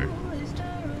chat after.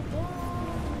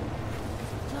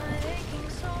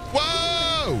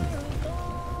 Whoa!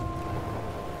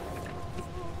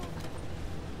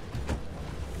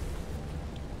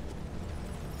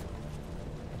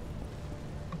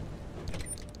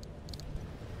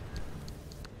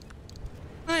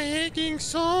 Aching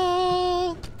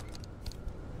soul.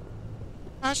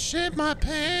 I shit my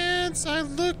pants. I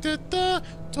looked at the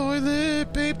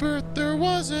toilet paper. There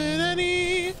wasn't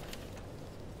any.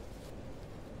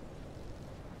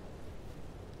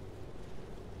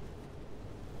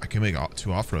 I can make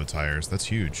 2 off-road tires. That's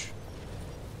huge.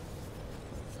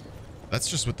 That's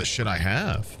just with the shit I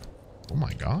have. Oh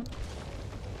my god.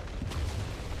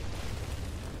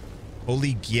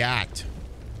 Holy gyat.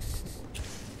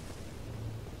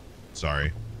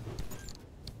 Sorry.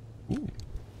 Ooh.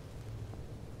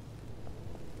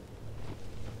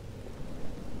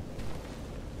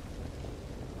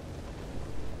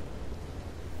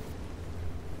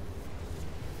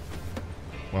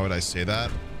 Why would I say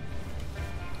that?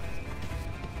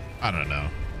 I don't know.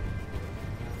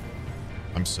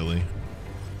 I'm silly.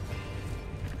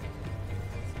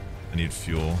 I need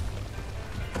fuel.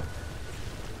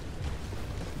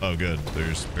 Oh, good.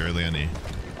 There's barely any.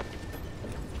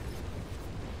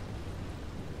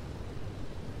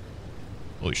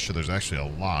 Holy shit, there's actually a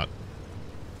lot.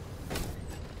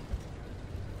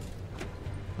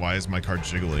 Why is my car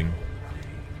jiggling?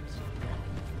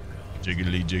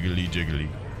 Jiggly, jiggly, jiggly.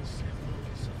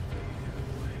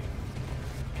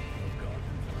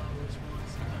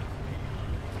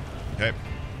 Okay,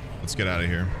 let's get out of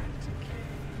here.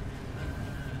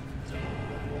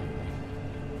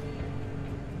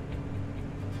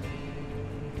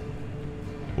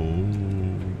 Oh,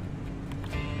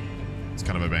 it's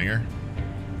kind of a banger.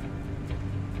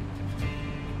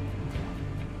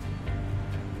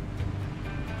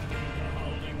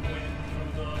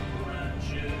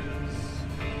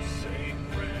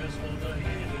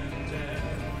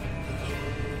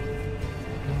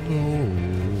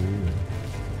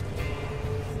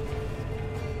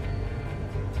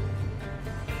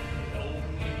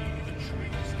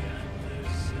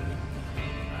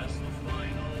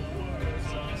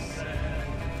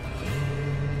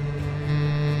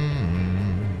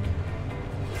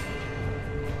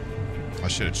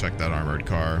 Should have checked that armored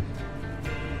car.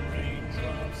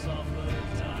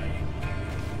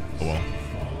 Oh well.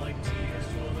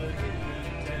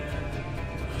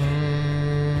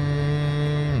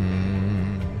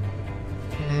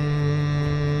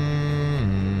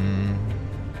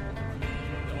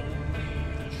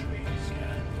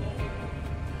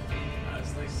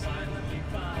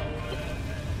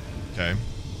 Okay.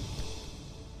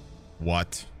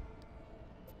 What?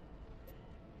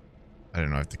 I don't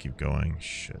know. I have to keep going.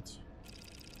 Shit.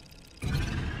 I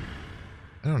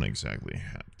don't exactly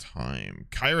have time.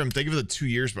 Kyram, thank you for the 2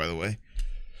 years, by the way.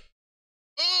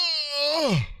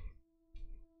 Oh!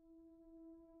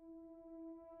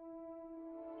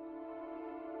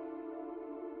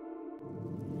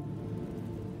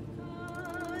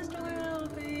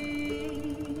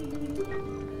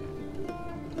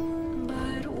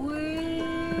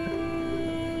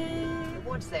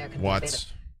 What?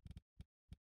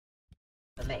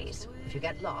 The maze. If you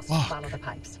get lost, Fuck. follow the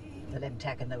pipes. The limb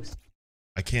tech and those.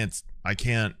 I can't. I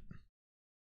can't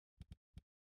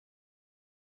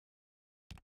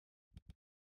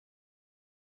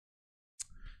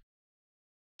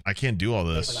do all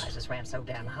this. Stabilizers ran so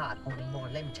damn hot, only more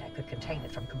limb tech could contain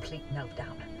it from complete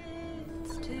meltdown.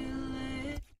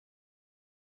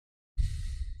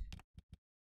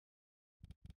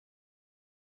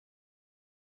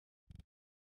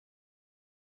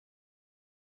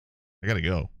 I gotta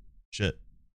go. Shit.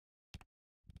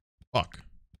 Fuck.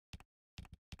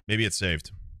 Maybe it's saved.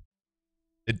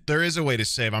 There is a way to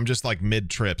save. I'm just like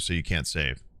mid-trip, so you can't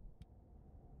save.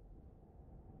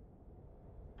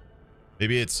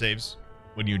 Maybe it saves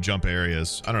when you jump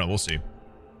areas. I don't know. We'll see. All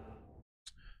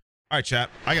right,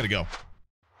 chat. I gotta go.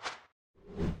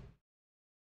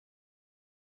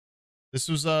 This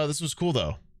was cool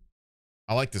though.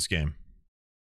 I like this game.